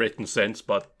been rewritten since,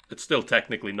 but it's still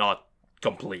technically not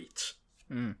complete.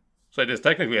 So it is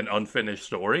technically an unfinished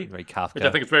story, Very Kafka. which I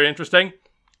think is very interesting.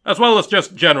 As well as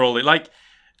just generally, like,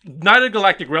 Night of the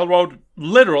Galactic Railroad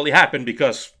literally happened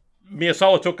because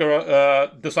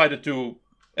Miyazawa decided to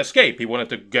escape. He wanted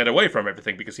to get away from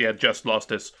everything because he had just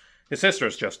lost his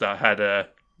sisters just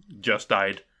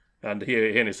died, and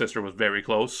he and his sister was very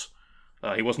close.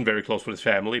 He wasn't very close with his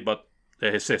family, but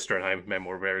his sister and him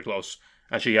were very close.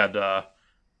 And she'd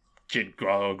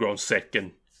grown sick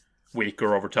and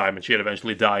weaker over time, and she had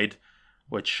eventually died.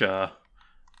 Which Have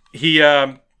we he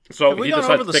gone decided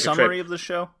over to the take a summary trip. of the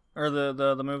show? Or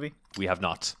the movie? We have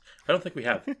not. I don't think we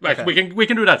have. Like, we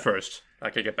can do that first. I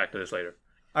can get back to this later.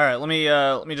 All right, let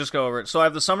me just go over it. So I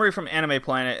have the summary from Anime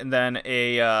Planet, and then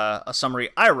a summary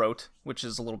I wrote, which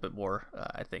is a little bit more,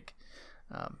 I think,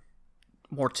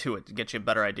 more to it to get you a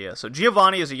better idea. So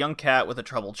Giovanni is a young cat with a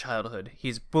troubled childhood.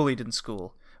 He's bullied in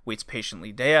school, waits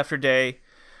patiently day after day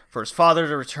for his father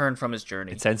to return from his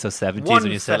journey. It sounds so 70s One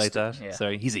when you say it like that. festive- yeah.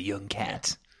 Sorry, he's a young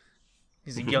cat.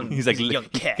 He's a young, He's like, a young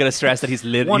cat. Gotta stress that he's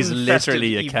One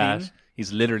literally a festive cat. evening.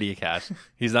 He's literally a cat.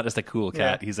 He's not just a cool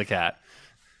cat. Yeah. He's a cat,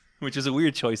 which is a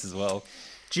weird choice as well.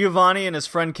 Giovanni and his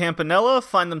friend Campanella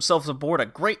find themselves aboard a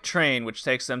great train which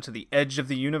takes them to the edge of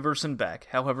the universe and back.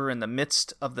 However, in the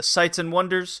midst of the sights and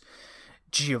wonders,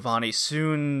 Giovanni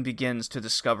soon begins to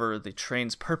discover the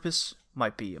train's purpose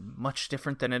might be much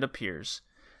different than it appears.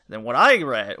 Then what I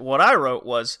wrote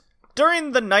was,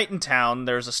 during the night in town,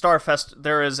 there is a star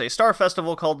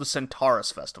festival called the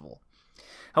Centaurus Festival.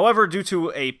 However, due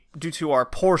to our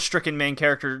poor stricken main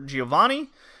character Giovanni,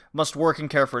 must work and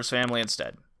care for his family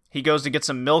instead. He goes to get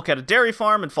some milk at a dairy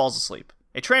farm and falls asleep.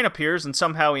 A train appears and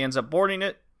somehow he ends up boarding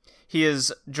it. He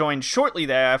is joined shortly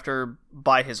thereafter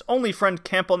by his only friend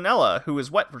Campanella, who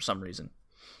is wet for some reason.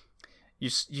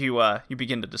 You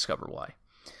begin to discover why.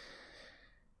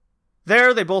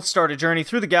 There, they both start a journey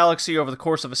through the galaxy over the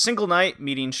course of a single night,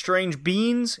 meeting strange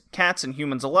beings, cats and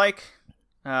humans alike,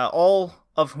 all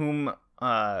of whom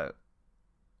are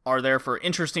there for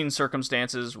interesting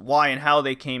circumstances, why and how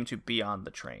they came to be on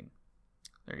the train.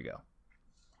 There you go.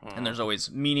 And there's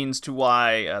always meanings to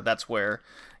why. That's where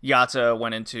Yata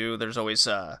went into. There's always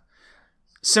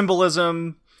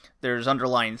symbolism. There's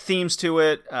underlying themes to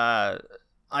it.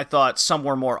 I thought some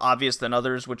were more obvious than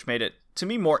others, which made it, to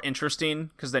me, more interesting,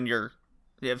 because then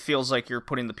it feels like you're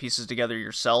putting the pieces together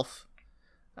yourself.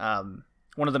 One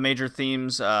of the major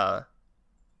themes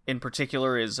in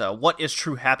particular is what is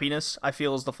true happiness, I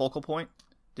feel, is the focal point.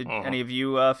 Did any of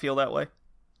you feel that way?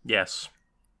 Yes.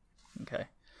 Okay.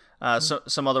 So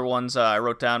some other ones I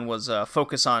wrote down was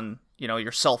focus on,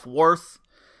 your self-worth,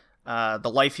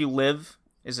 the life you live,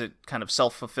 is it kind of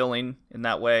self-fulfilling in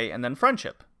that way, and then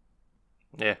friendship.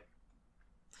 Yeah.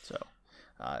 So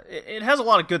it has a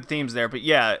lot of good themes there, but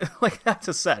yeah, like I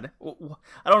just said,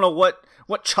 I don't know what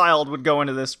child would go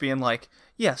into this being like,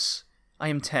 yes, I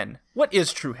am 10. What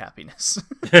is true happiness?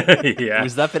 Yeah.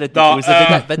 Was that bit at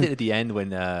that bit at the end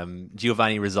when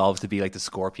Giovanni resolves to be like the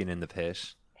scorpion in the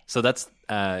pit? So that's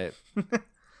the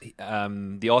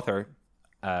author,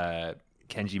 Kenji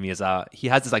Miyazawa. He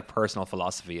has this like personal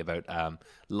philosophy about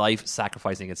life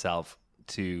sacrificing itself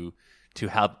to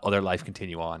help other life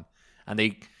continue on, and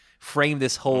they frame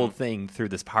this whole thing through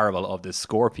this parable of this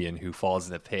scorpion who falls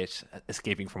in a pit,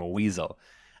 escaping from a weasel,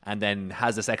 and then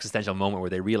has this existential moment where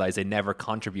they realize they never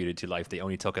contributed to life; they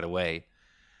only took it away,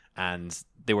 and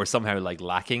they were somehow like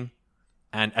lacking.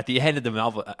 And at the end of the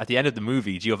novel, at the end of the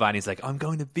movie, Giovanni's like, I'm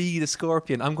going to be the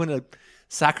Scorpion. I'm going to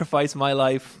sacrifice my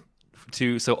life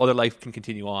so other life can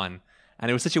continue on. And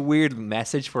it was such a weird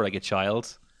message for like a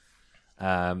child.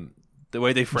 The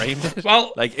way they framed it.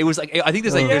 Well, like it was like, I think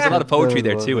there's a lot of poetry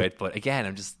there to it. But again,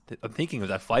 I'm thinking of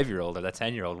that 5-year-old or that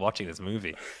 10-year-old watching this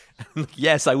movie.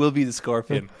 Yes, I will be the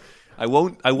Scorpion. I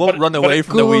won't run away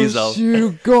from the weasel.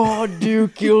 You God, you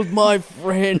killed my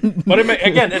friend. But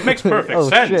it makes perfect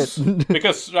sense shit.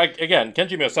 because, like, again,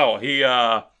 Kenji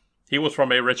Miyazawa, he was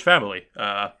from a rich family,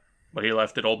 but he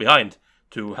left it all behind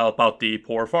to help out the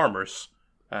poor farmers,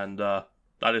 and that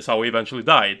is how he eventually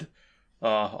died,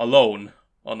 alone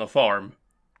on a farm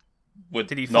with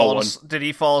Did he no one. Did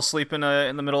he fall asleep in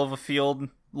the middle of a field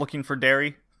looking for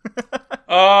dairy?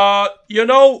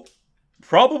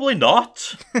 Probably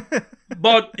not.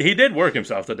 But he did work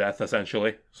himself to death,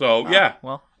 essentially. So, yeah.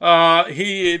 Well,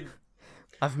 He...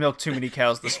 I've milked too many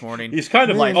cows this morning. He's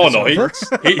kind of Life like... Oh, is no, over.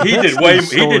 he did way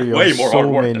more so hard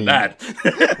work many- than that.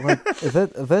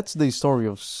 That's the story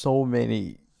of so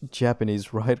many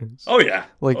Japanese writers. Oh, yeah.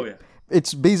 Like, oh, yeah.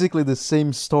 it's basically the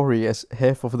same story as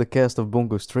half of the cast of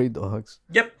Bungo Stray Dogs.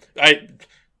 Yep.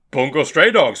 Bungo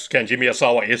Stray Dogs. Kenji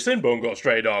Miyazawa is in Bungo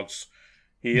Stray Dogs.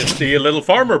 He is the little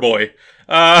farmer boy.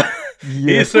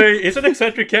 He's an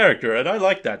eccentric character, and I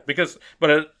like that because.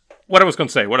 But what I was going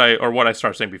to say, what I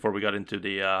started saying before we got into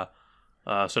the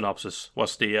synopsis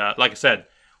was like I said,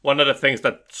 one of the things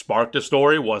that sparked the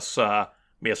story was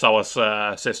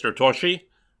Miyazawa's sister Toshi,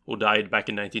 who died back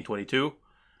in 1922.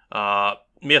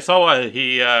 Miyazawa,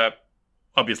 he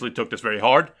obviously took this very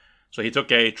hard, so he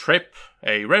took a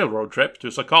railroad trip to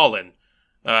Sakhalin,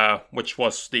 which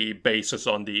was the basis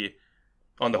on the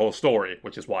whole story,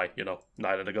 which is why,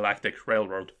 Night of the Galactic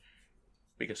Railroad.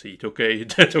 Because he took a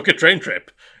train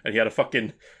trip, and he had a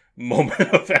fucking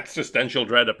moment of existential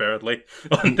dread, apparently,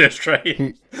 on this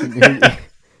train.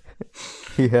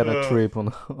 He had a trip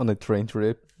on a train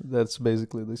trip. That's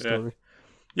basically the story.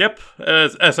 Yep,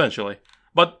 essentially.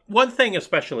 But one thing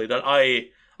especially that I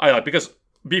like, because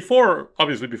before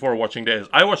watching this,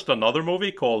 I watched another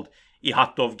movie called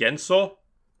Ihatov Genso,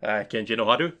 Kenji no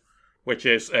Haru, which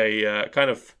is a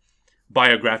kind of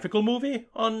biographical movie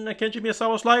on Kenji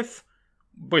Miyazawa's life,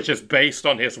 which is based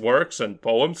on his works and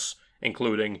poems,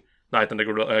 including Night on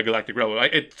the Galactic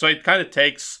Railroad. So it kind of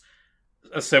takes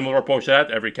a similar approach to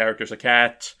that. Every character's a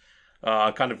cat.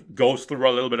 Kind of goes through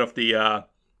a little bit of the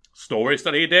stories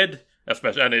that he did,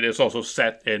 especially, and it is also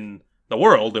set in the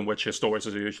world in which his stories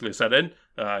are usually set in,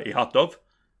 Ihatov,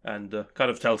 and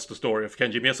kind of tells the story of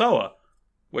Kenji Miyazawa,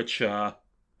 which I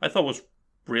thought was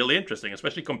really interesting,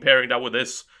 especially comparing that with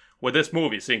this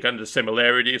movie, seeing kind of the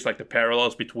similarities, like the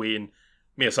parallels between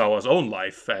Miyazawa's own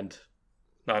life and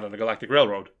Night on the Galactic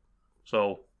Railroad.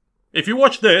 So, if you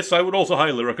watch this, I would also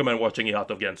highly recommend watching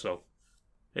Ihatov Genso.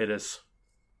 It is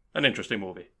an interesting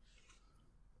movie.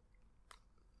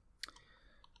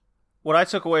 What I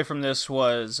took away from this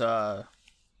was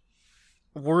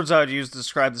words I would use to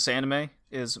describe this anime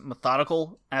is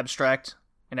methodical, abstract,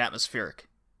 and atmospheric.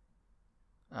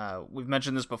 We've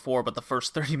mentioned this before, but the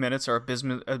first 30 minutes are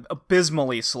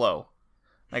abysmally slow.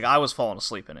 Like, I was falling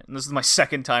asleep in it. And this is my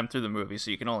second time through the movie,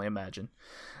 so you can only imagine.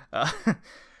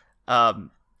 The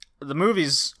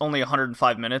movie's only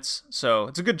 105 minutes, so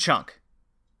it's a good chunk.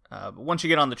 But once you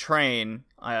get on the train,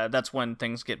 that's when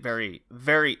things get very,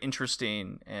 very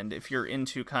interesting. And if you're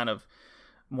into kind of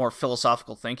more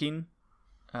philosophical thinking,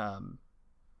 and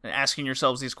asking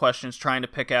yourselves these questions, trying to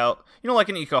pick out, like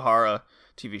an Ikuhara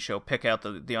TV show, pick out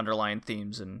the underlying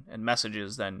themes and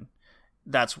messages, then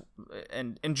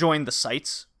and enjoying the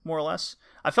sights, more or less.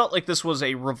 I felt like this was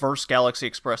a reverse Galaxy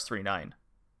Express 3.9.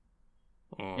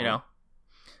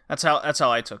 That's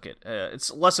how I took it.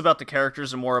 It's less about the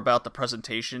characters and more about the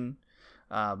presentation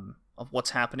of what's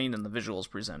happening and the visuals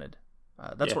presented.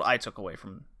 That's what I took away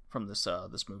from this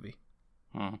movie.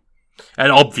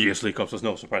 And obviously, comes as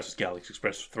no surprise, Galaxy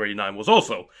Express 3.9 was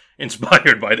also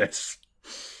inspired by this.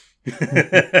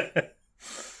 The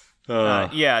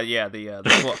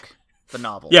book, the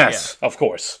novel. Yes, of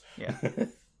course. Yeah.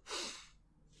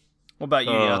 What about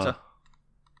you, Yata?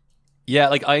 Yeah,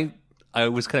 like I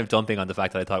was kind of dumping on the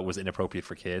fact that I thought it was inappropriate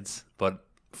for kids, but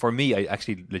for me, I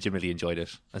actually legitimately enjoyed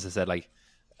it. As I said, like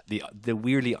the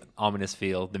weirdly ominous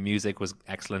feel, the music was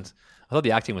excellent. I thought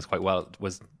the acting was quite well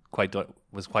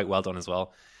done as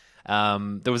well.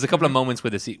 There was a couple of moments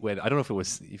with I don't know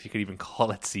if you could even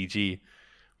call it CG,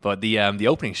 but the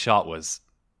opening shot was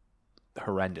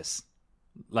horrendous.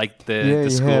 Like the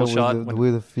school shot.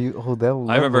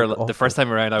 I remember the first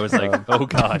time around, I was like, "Oh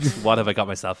God, what have I got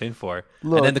myself in for?"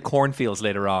 Look, and then the cornfields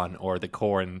later on, or the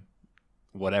corn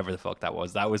whatever the fuck that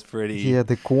was. That was pretty. Yeah,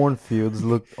 the cornfields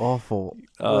looked awful.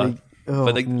 But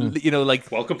like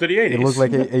Welcome to the 80s. it looked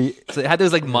like a so it had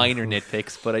those like minor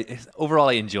nitpicks, but overall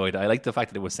I enjoyed it. I liked the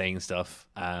fact that it was saying stuff.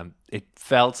 It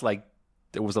felt like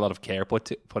there was a lot of care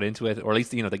put into it, or at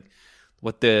least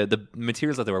what the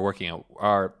materials that they were working on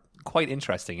are quite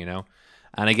interesting,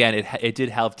 And again, it did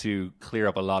help to clear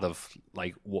up a lot of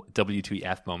like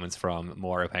WTF moments from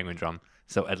Moira Penguin Drum.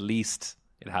 So at least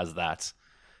it has that,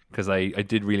 because I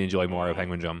did really enjoy Moira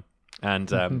Penguin Drum,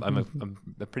 and I'm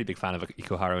a pretty big fan of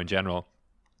Ikuhara in general.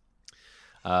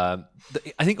 I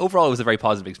think overall it was a very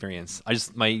positive experience.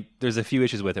 There's a few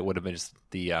issues with it. Would have been just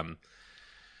the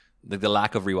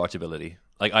lack of rewatchability.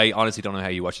 Like, I honestly don't know how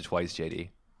you watched it twice, JD.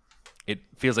 It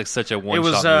feels like such a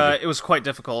one-shot movie. It was quite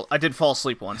difficult. I did fall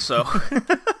asleep once, so.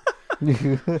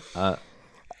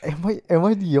 Am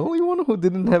I the only one who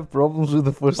didn't have problems with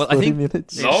the first 30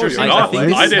 minutes? No, Sure, you're not.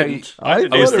 I didn't. I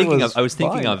was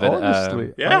thinking of it.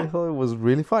 Honestly, Yeah. I thought it was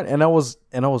really fun, and I was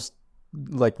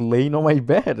like laying on my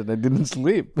bed and I didn't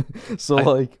sleep.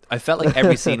 So I felt like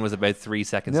every scene was about 3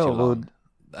 seconds No, too long.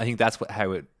 I think that's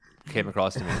how it came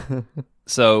across to me.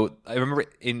 So I remember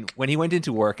when he went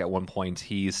into work at one point,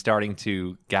 he's starting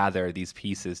to gather these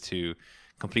pieces to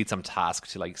complete some task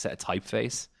to like set a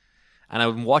typeface. And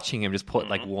I'm watching him just put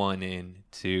like 1 in,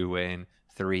 2 in,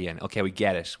 3 in. Okay, we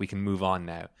get it. We can move on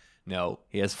now. No,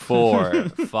 he has 4,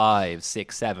 5,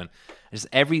 6, 7.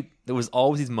 There was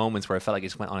always these moments where I felt like it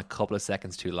just went on a couple of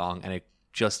seconds too long, and it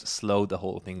just slowed the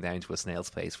whole thing down to a snail's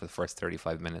pace for the first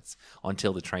 35 minutes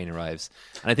until the train arrives.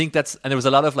 And I think and there was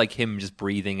a lot of like him just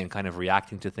breathing and kind of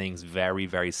reacting to things very,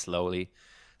 very slowly,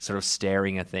 sort of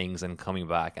staring at things and coming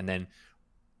back. And then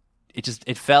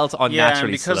it felt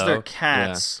unnaturally because slow. they're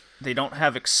cats, they don't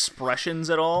have expressions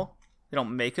at all. They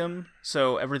don't make them,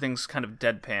 so everything's kind of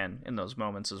deadpan in those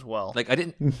moments as well. Like, I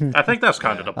didn't. I think that's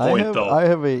kind of the point, though.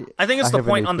 I think it's the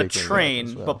point on the nitpick on that train,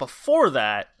 as well. but before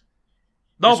that,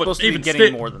 No, you're but supposed to be even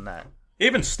getting more than that.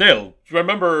 Even still,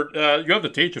 remember, you have the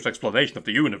teacher's explanation of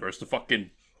the universe. The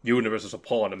fucking universe is a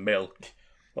pawn of milk.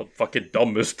 The fucking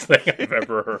dumbest thing I've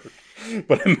ever heard.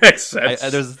 But it makes sense.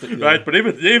 Right? But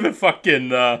even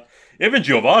fucking... even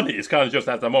Giovanni is kind of just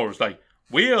at the moment. It's like,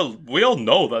 we all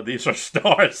know that these are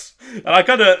stars. And I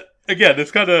kind of... Again,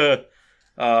 it's kind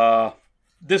of...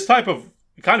 this type of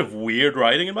kind of weird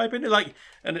writing, in my opinion. Like,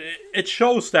 and it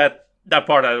shows that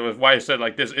part of why I said,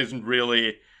 like, this isn't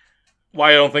really...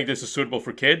 Why I don't think this is suitable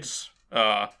for kids.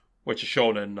 Which is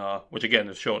shown in... which, again,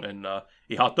 is shown in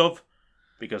Ihatov.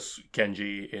 Because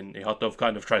Kenji in Ihatov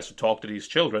kind of tries to talk to these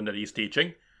children that he's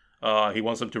teaching. He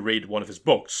wants them to read one of his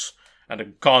books. And the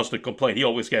constant complaint he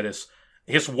always gets is,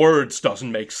 his words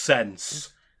doesn't make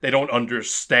sense. They don't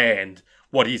understand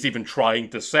what he's even trying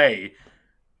to say.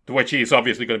 To which he's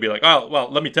obviously going to be like, oh, well,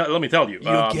 let me tell you. You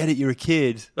don't get it, you're a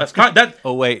kid. That's kind that.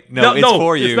 Oh, wait, no, it's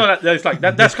for you. It's not, it's like,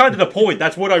 that's kind of the point.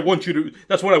 That's what I want you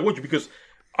to, because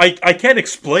I can't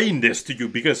explain this to you,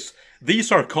 because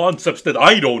these are concepts that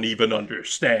I don't even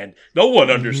understand. No one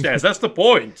understands. That's the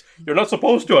point. You're not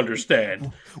supposed to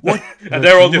understand. What? And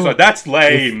they're all just like, that's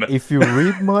lame. If you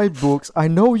read my books, I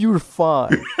know you're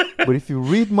fine. But if you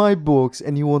read my books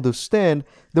and you understand,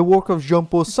 the work of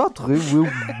Jean-Paul Sartre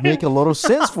will make a lot of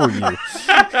sense for you.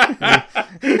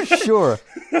 Sure.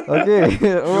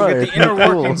 Okay. All right. Get the inner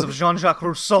workings of Jean-Jacques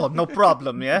Rousseau. No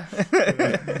problem, yeah?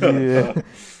 Yeah.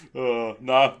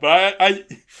 Nah, but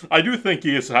I do think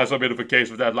he has a bit of a case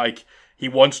with that. Like, he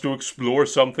wants to explore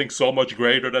something so much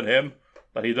greater than him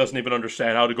that he doesn't even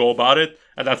understand how to go about it,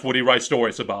 and that's what he writes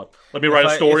stories about. Let me write a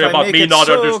story about me not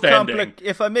understanding.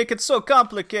 If I make it so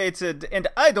complicated and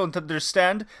I don't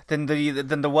understand, then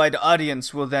the wide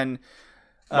audience will then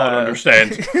not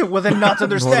understand. will then not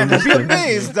understand and be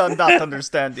amazed on not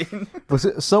understanding.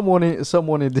 But someone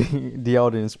in the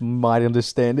audience might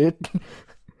understand it.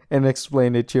 And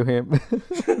explain it to him.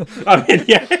 I mean,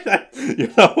 yeah,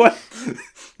 you know what?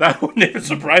 That wouldn't even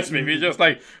surprise me. If he's just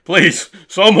like, please,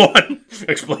 someone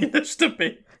explain this to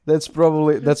me. That's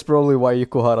probably why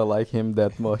Ikuhara like him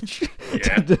that much.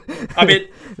 Yeah, I mean,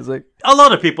 it's like a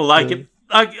lot of people like him.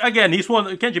 Again,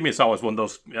 Kenji Misawa is one of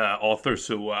those authors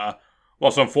who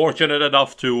was unfortunate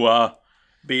enough to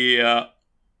be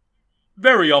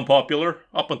very unpopular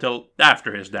up until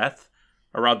after his death.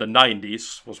 Around the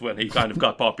 90s was when he kind of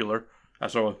got popular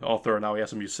as an author, and now he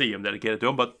has a museum dedicated to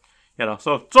him. But,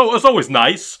 so it's always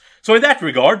nice. So in that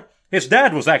regard, his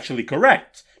dad was actually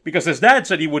correct, because his dad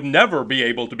said he would never be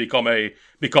able to become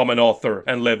an author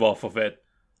and live off of it.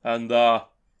 And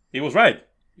he was right.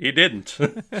 He didn't.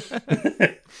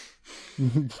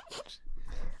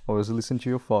 Always listen to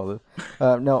your father.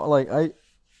 Now, like,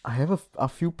 I have a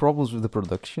few problems with the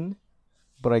production.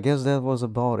 But I guess that was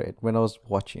about it when I was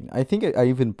watching. I think I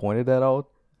even pointed that out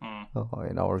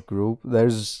in our group.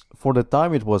 For the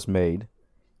time it was made,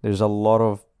 there's a lot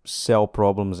of cell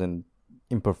problems and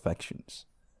imperfections.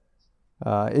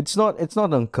 It's not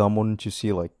uncommon to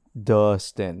see like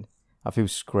dust and a few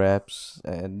scraps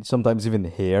and sometimes even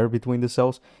hair between the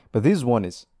cells. But this one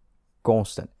is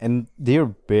constant, and they're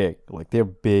big. Like they're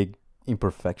big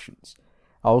imperfections.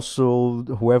 Also,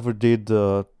 whoever did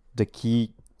the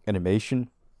key animation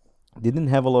didn't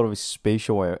have a lot of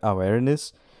spatial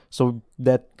awareness, so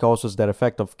that causes that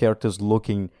effect of characters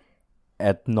looking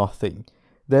at nothing.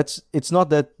 It's not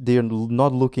that they're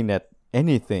not looking at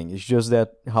anything, it's just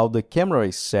that how the camera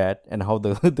is set and how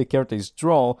the character is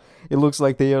drawn, it looks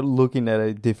like they are looking at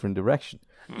a different direction.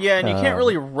 Yeah, and you can't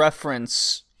really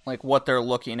reference like what they're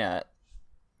looking at.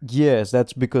 Yes,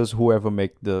 that's because whoever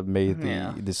made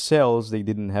the cells, they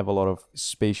didn't have a lot of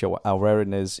spatial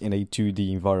awareness in a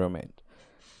 2D environment.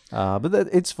 But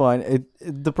it's fine.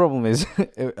 The problem is,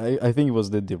 I think it was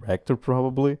the director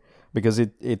probably, because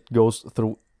it goes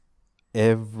through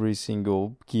every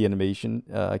single key animation,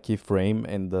 key frame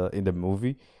in the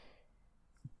movie.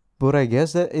 But I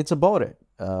guess that it's about it.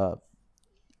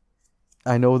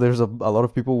 I know there's a lot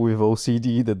of people with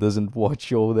OCD that doesn't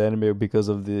watch old anime because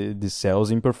of the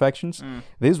cells imperfections.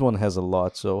 This one has a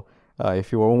lot, so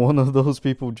if you are one of those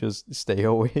people, just stay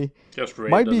away. Just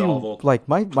read the novel.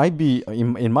 Might be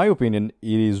in my opinion,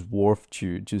 it is worth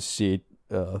to see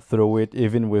it through it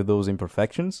even with those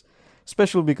imperfections,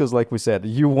 especially because, like we said,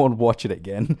 you won't watch it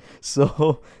again.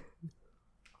 So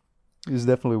it's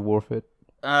definitely worth it.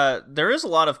 There is a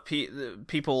lot of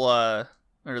people, or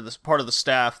this part of the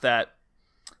staff that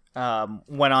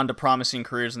went on to promising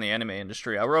careers in the anime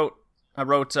industry. I wrote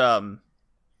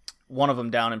one of them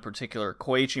down in particular,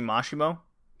 Koichi Mashimo.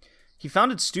 He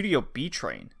founded Studio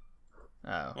B-Train,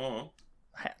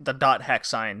 the dot hack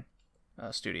sign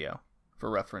studio, for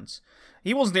reference.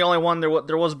 He wasn't the only one.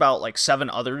 There was about like 7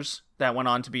 others that went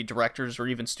on to be directors or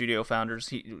even studio founders.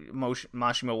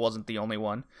 Mashimo wasn't the only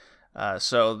one.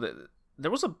 So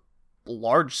there was a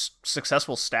large,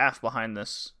 successful staff behind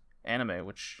this anime,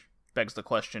 which begs the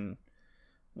question,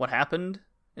 what happened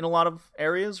in a lot of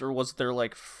areas, or was there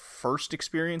like first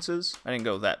experiences? I didn't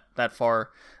go that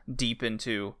far deep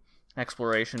into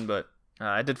exploration, but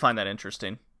I did find that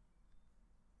interesting.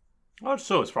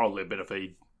 Also, it's probably a bit of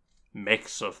a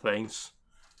mix of things,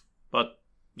 but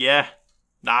yeah,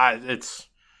 it's,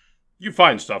 you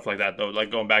find stuff like that though.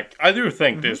 Like going back, I do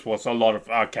think this was a lot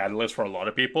of catalyst for a lot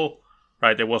of people,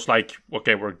 right? It was like,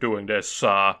 okay, we're doing this.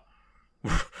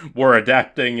 We're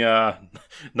adapting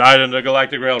Night on the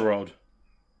Galactic Railroad.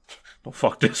 Don't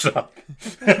fuck this up.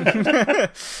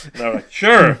 And I'm like,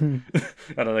 sure. And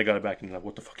then they got it back and like,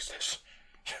 what the fuck is this?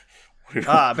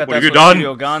 I bet what that's what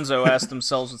Studio Gonzo asked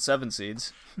themselves with 7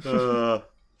 Seeds.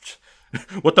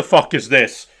 What the fuck is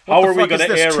this? How are we going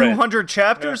to air it? 200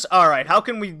 chapters? Yeah. All right, how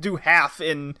can we do half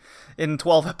in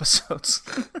 12 episodes?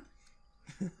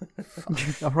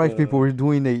 All right, people, we're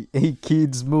doing a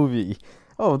kids movie.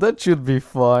 Oh, that should be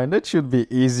fine. That should be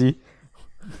easy.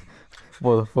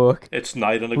 What the fuck? It's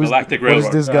Night on the Galactic Railroad.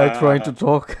 Who's this guy trying to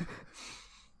talk?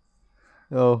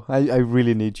 Oh, I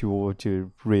really need you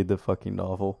to read the fucking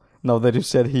novel. Now that you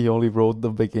said he only wrote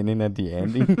the beginning and the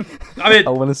ending, I mean,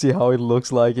 I want to see how it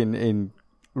looks like in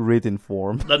written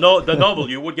form. The novel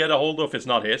you would get a hold of is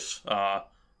not his.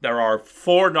 There are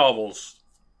 4 novels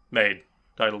made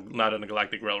titled Night on the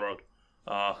Galactic Railroad.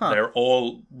 They're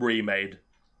all remade.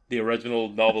 The original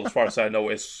novel, as far as I know,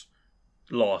 is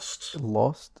lost.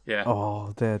 Lost? Yeah.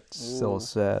 Oh, that's so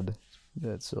sad.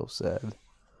 That's so sad.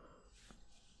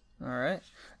 All right.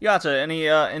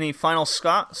 Yata, any final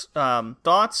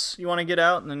thoughts you want to get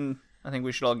out? And then I think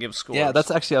we should all give scores. Yeah,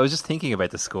 that's actually, I was just thinking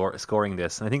about the scoring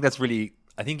this. And I think that's really,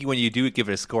 I think when you do give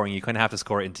it a scoring, you kind of have to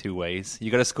score it in 2 ways.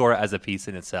 You got to score it as a piece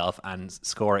in itself and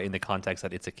score it in the context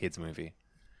that it's a kid's movie.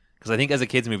 Because I think as a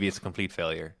kid's movie, it's a complete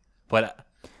failure. But...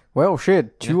 well,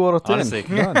 shit, 2 out of 10. Honestly,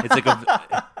 it's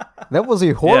that was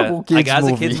a horrible kids movie. As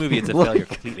a kids movie, it's a failure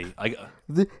completely.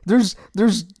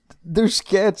 There's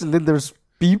cats and then there's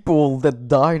people that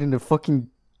died in the fucking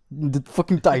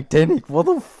Titanic. What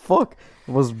the fuck?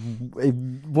 It was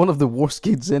one of the worst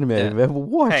kids anime I've ever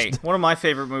watched. Hey, one of my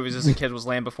favorite movies as a kid was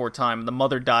Land Before Time. The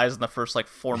mother dies in the first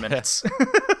 4 minutes.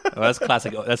 Well, that's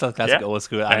classic. That's a classic old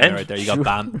school anime right there. You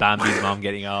got Bambi's mom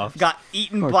getting off. Got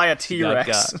eaten by a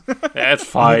T-Rex. That's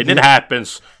fine. It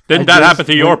happens. Didn't that happen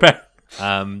to your pet?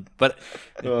 But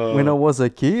when I was a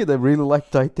kid, I really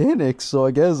liked Titanic, so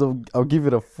I guess I'll give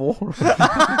it a 4.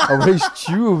 I raised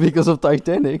 2 because of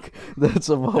Titanic. That's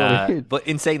about it. But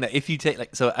in saying that, if you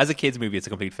take so as a kids movie, it's a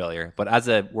complete failure. But as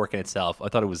a work in itself, I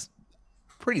thought it was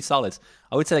pretty solid.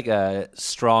 I would say like a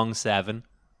strong 7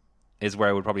 is where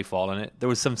I would probably fall on it. There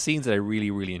was some scenes that I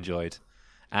really, really enjoyed.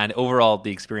 And overall,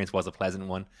 the experience was a pleasant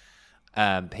one.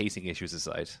 Pacing issues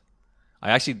aside.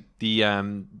 I actually, the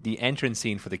entrance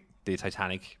scene for the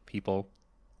Titanic people,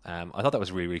 I thought that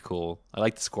was really, really cool. I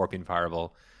liked the Scorpion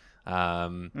Parable.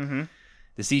 The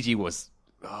CG was,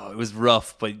 it was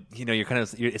rough, but you know,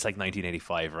 it's like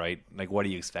 1985, right? Like, what are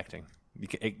you expecting?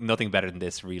 Nothing better than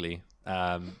this, really.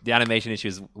 The animation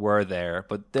issues were there,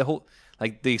 but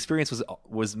the experience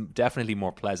was definitely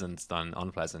more pleasant than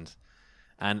unpleasant.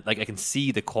 And like I can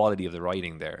see the quality of the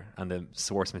writing there and the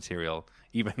source material,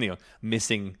 even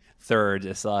missing third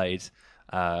aside.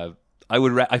 I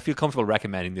feel comfortable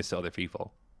recommending this to other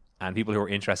people and people who are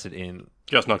interested in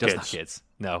just not kids.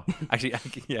 No, actually,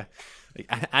 yeah,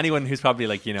 like, anyone who's probably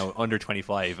under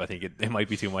 25, I think it might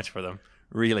be too much for them,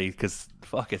 really, because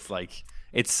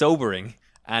it's sobering.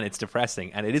 And it's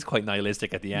depressing, and it is quite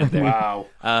nihilistic at the end there. Wow.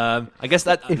 I guess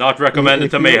that not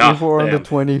recommended to me. If you're under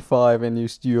 25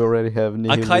 and you already have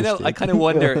nihilistic. I kind of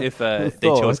wonder if they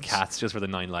chose cats just for the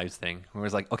 9 lives thing. Where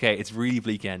it's like, okay, it's really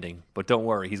bleak ending, but don't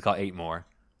worry, he's got 8 more.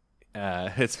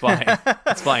 It's fine.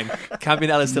 It's fine.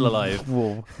 Campanella is still alive.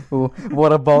 Whoa.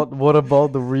 What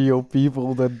about the real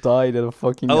people that died at a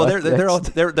fucking? Oh, they're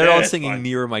all singing fine.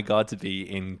 "Nearer My God to Be"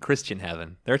 in Christian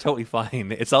heaven. They're totally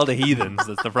fine. It's all the heathens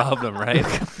that's the problem, right?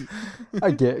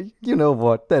 I get. You know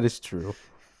what? That is true.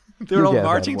 They're all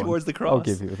marching towards the cross. I'll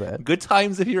give you that. Good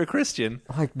times if you're a Christian.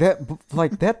 Like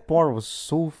that part was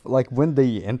so when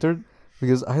they entered,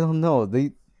 because I don't know,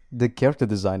 the character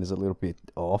design is a little bit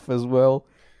off as well.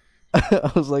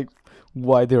 I was like,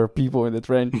 why there are people in the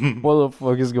train? What the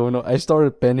fuck is going on? I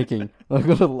started panicking. I'm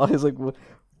gonna lie. I was like,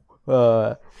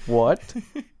 what?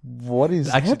 What is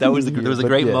actually happening there was a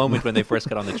great moment when they first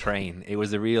got on the train. It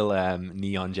was a real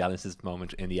Neon Genesis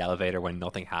moment in the elevator when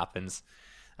nothing happens.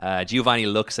 Giovanni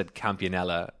looks at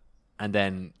Campanella and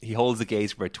then he holds the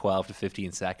gaze for about 12 to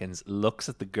 15 seconds, looks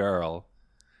at the girl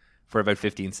for about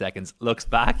 15 seconds, looks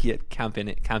back at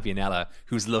Campanella,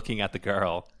 who's looking at the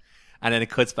girl. And then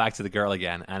it cuts back to the girl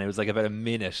again, and it was like about a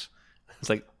minute. It's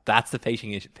like, that's the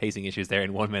pacing issues there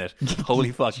in 1 minute.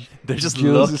 Holy fuck. They're just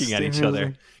looking at each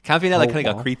other. Campanella kind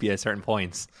of got creepy at certain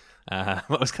points. I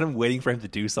was kind of waiting for him to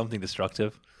do something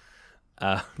destructive.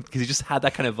 Because he just had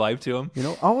that kind of vibe to him.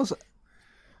 I was...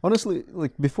 Honestly,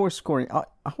 like, before scoring,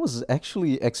 I was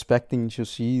actually expecting to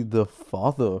see the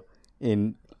father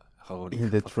in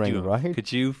the train, right?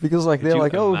 Could you... Because, like, they're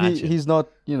like, imagine? he's not,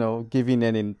 giving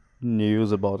any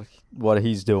news about what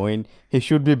he's doing. He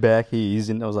should be back. He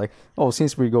isn't. I was like,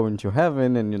 since we're going to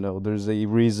heaven, and there's a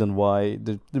reason why.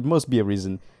 There must be a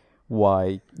reason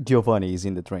why Giovanni is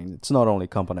in the train. It's not only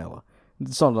Campanella.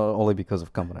 It's not only because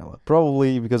of Campanella.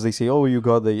 Probably because they say, you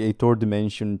got a third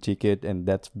dimension ticket, and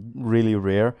that's really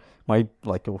rare.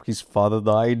 His father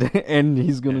died, and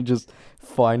he's gonna just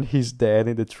find his dad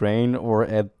in the train or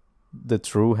at the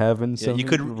true heaven. Yeah, you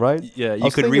could right. Yeah,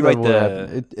 you could rewrite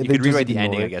the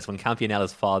ending. It. I guess when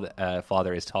Campanella's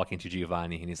father is talking to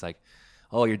Giovanni, and he's like,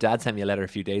 "Oh, your dad sent me a letter a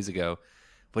few days ago,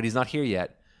 but he's not here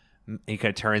yet." And he kind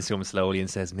of turns to him slowly and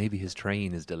says, "Maybe his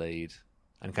train is delayed,"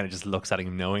 and kind of just looks at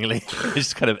him knowingly. It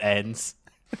just kind of ends.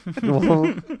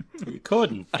 You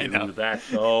couldn't do that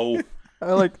though.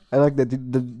 I like that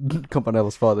the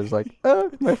Campanella's father is like,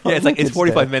 my father. Yeah, it's like it's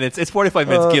 45 minutes. It's 45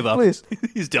 minutes. Give up. Please.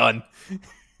 He's done.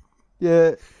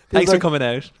 Yeah. Thanks for like, coming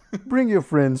out. Bring your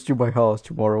friends to my house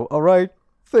tomorrow. All right.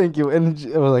 Thank you. And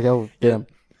I was like, oh damn,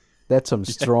 that's some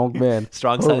strong man.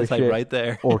 Strong side right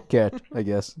there. Or cat, I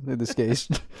guess in this case.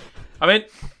 I mean,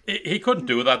 he couldn't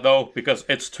do that though because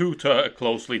it's too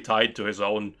closely tied to his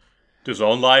own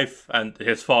life, and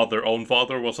his own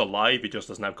father was alive. He just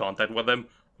doesn't have contact with him,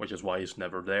 which is why he's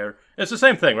never there. It's the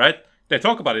same thing, right? They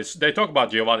talk about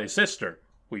Giovanni's sister,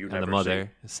 who you and never the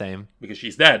mother, see, same, because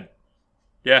she's dead.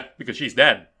 Yeah, because she's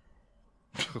dead.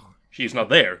 She's not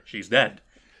there. She's dead.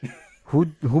 Who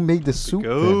made the soup?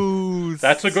 Ghost.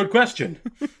 That's a good question.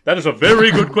 That is a very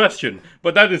good question.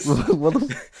 But that is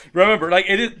remember, like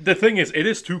the thing is, it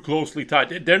is too closely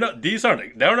tied. They're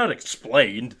not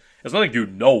explained. It's not like you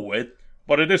know it,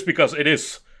 but it is because it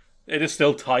is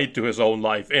still tied to his own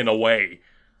life in a way.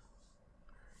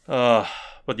 But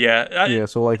yeah.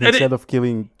 So like instead of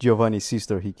killing Giovanni's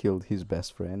sister, he killed his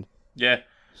best friend. Yeah.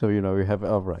 So you have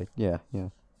right. Yeah.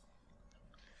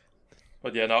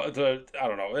 But yeah, no, I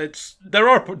don't know. There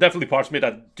are definitely parts of me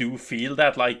that do feel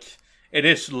that like it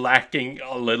is lacking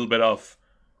a little bit of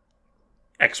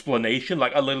explanation,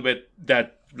 like a little bit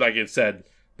that, like it said,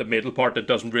 the middle part that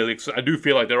doesn't really. I do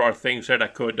feel like there are things there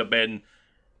that could have been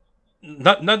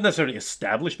not necessarily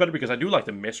established better, because I do like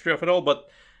the mystery of it all, but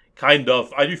I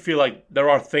do feel like there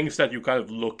are things that you kind of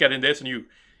look at in this and you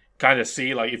kind of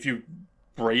see, like, if you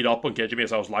read up on Keiji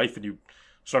Miyazawa's life and you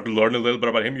start to learn a little bit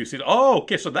about him, you see, oh,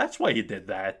 okay, so that's why he did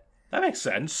that. That makes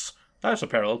sense. That's a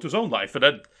parallel to his own life. And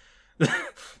then,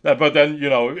 but then, you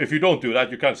know, if you don't do that,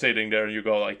 you're kind of sitting there and you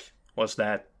go like, what's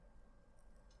that?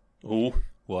 Who?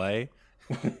 Why?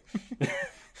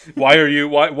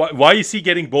 Why is he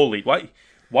getting bullied?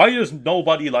 Why does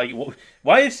nobody like?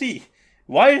 Why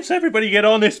does everybody get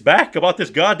on his back about this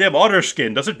goddamn otter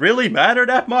skin? Does it really matter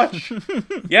that much?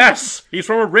 Yes, he's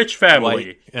from a rich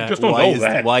family. You just don't know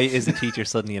that. Why is the teacher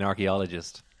suddenly an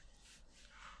archaeologist?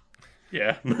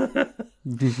 Yeah.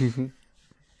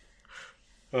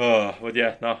 But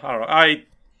yeah, no, I don't know.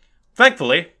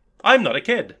 Thankfully, I'm not a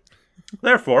kid.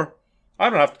 Therefore, I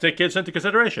don't have to take kids into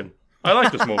consideration. I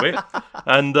like this movie,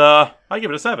 and I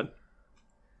give it a 7.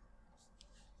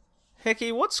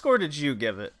 Hickey, what score did you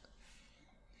give it?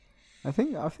 I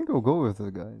think I'll go with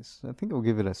it, guys. I think I'll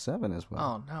give it a 7 as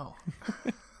well. Oh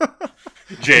no.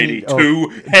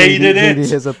 JD2 hated it.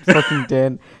 JD has a fucking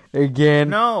 10 again.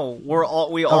 No, we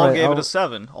all Alright, gave it a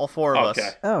 7. All 4 of Okay.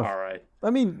 us. Oh. All right. I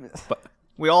mean,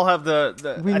 We all have I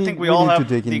think we all need to have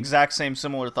take the in- exact same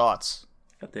similar thoughts.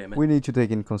 God damn it. we need to take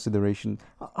in consideration.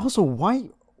 Also, why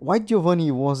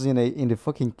Giovanni was in the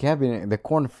fucking cabin in the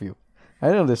cornfield? I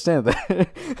don't understand that.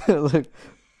 Like,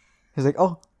 he's like,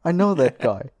 oh, I know that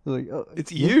guy. Like, oh,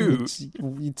 It's yeah, you.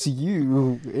 It's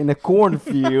you in a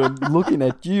cornfield looking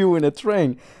at you in a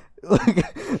train. Like,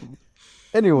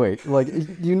 anyway, like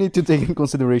you need to take in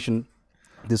consideration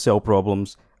the cell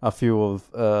problems. A few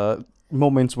of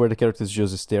moments where the characters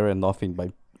just stare at nothing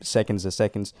by seconds and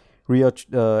seconds.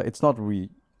 It's not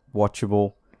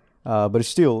rewatchable, but it's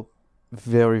still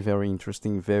very, very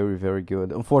interesting, very, very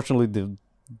good. Unfortunately,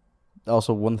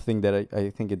 also one thing that I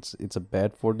think it's a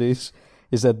bad for this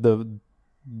is that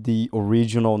the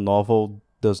original novel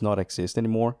does not exist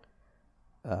anymore.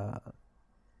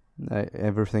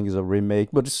 Everything is a remake,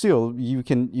 but still you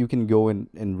can go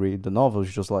and read the novels,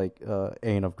 just like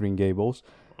Anne of Green Gables,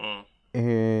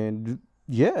 and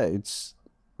yeah, it's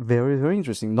very, very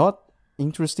interesting. Not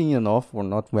interesting enough or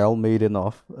not well made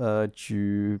enough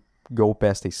to go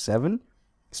past a 7,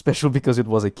 especially because it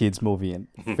was a kids movie and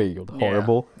failed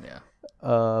horrible. Yeah.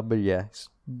 But yeah,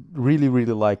 really,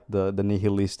 really like the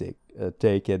nihilistic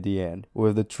take at the end,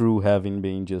 with the true having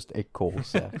being just a cold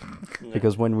set.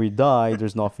 Because when we die,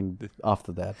 there's nothing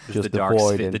after that, just the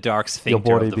void, and the dark your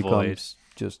sphincter body of the void. becomes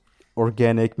just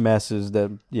organic masses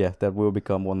that will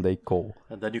become one day coal.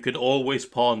 And then you can always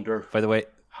ponder, By the way,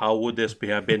 how would this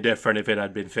have been different if it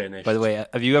had been finished?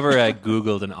 have you ever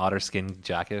Googled an otter skin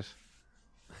jacket?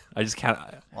 I just can't.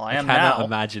 Well, I am cannot now.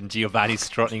 imagine Giovanni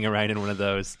strutting around in one of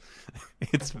those.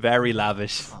 It's very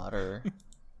lavish. Otter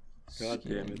God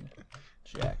damn it.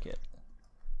 jacket.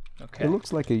 Okay. It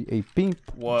looks like a pink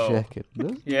Whoa. jacket.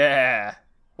 doesn't it? Yeah.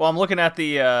 Well, I'm looking at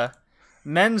the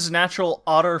men's natural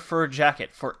otter fur jacket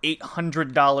for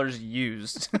 $800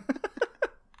 used.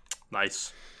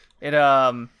 Nice. It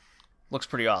looks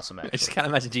pretty awesome, I actually. just can't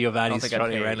imagine I Giovanni don't think I'd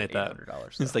strutting pay around like that.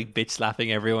 $800. Just like bitch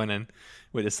slapping everyone and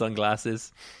with his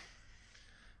sunglasses.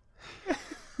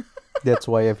 That's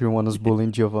why everyone is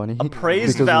bullying Giovanni.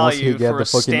 Appraised Because once he value get for the a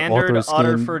fucking standard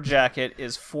otter skin- fur jacket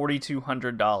is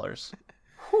 $4,200.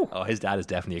 Oh, his dad is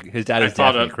definitely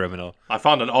a criminal. I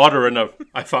found an otter in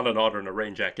a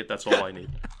rain jacket. That's all I need.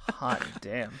 Hot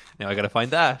damn. Now I gotta find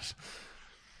that.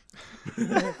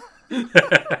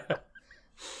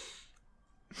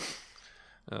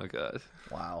 Oh god.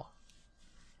 Wow.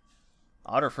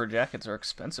 Otter fur jackets are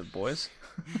expensive, boys.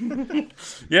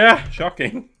 Yeah,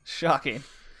 shocking. Shocking.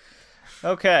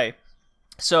 Okay.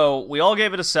 So we all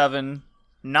gave it a 7.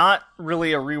 Not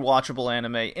really a rewatchable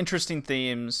anime. Interesting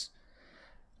themes.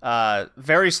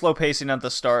 Very slow pacing at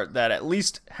the start that at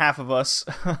least half of us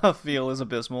feel is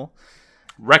abysmal.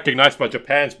 Recognized by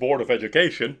Japan's Board of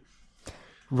Education.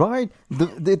 Right,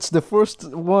 it's the first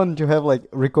one to have like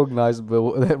recognized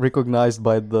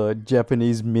by the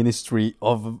Japanese Ministry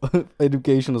of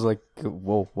Education. Is like,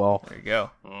 whoa, wow, There you go.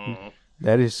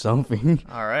 that is something.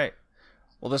 All right.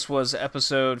 Well, this was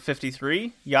episode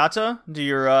 53. Yata, do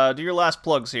your last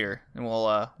plugs here, and we'll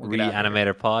get out of here.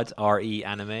 Reanimator Pod,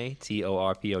 REAnime,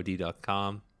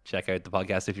 TORPOD.com. Check out the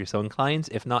podcast if you're so inclined.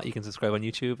 If not, you can subscribe on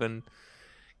YouTube and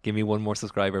give me one more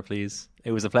subscriber, please.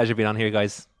 It was a pleasure being on here,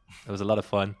 guys. It was a lot of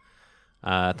fun.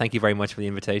 Thank you very much for the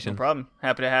invitation. No problem.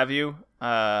 Happy to have you.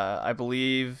 I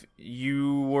believe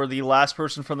you were the last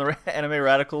person from the Anime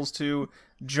Radicals to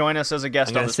join us as a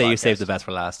guest I'm on going to this say you podcast. saved the best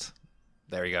for last.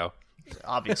 There you go.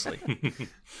 Obviously.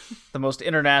 The most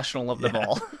international of them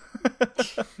all.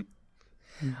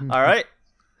 All right.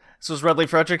 This was Red Leaf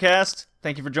Retrocast.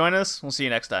 Thank you for joining us. We'll see you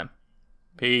next time.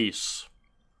 Peace.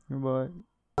 Goodbye.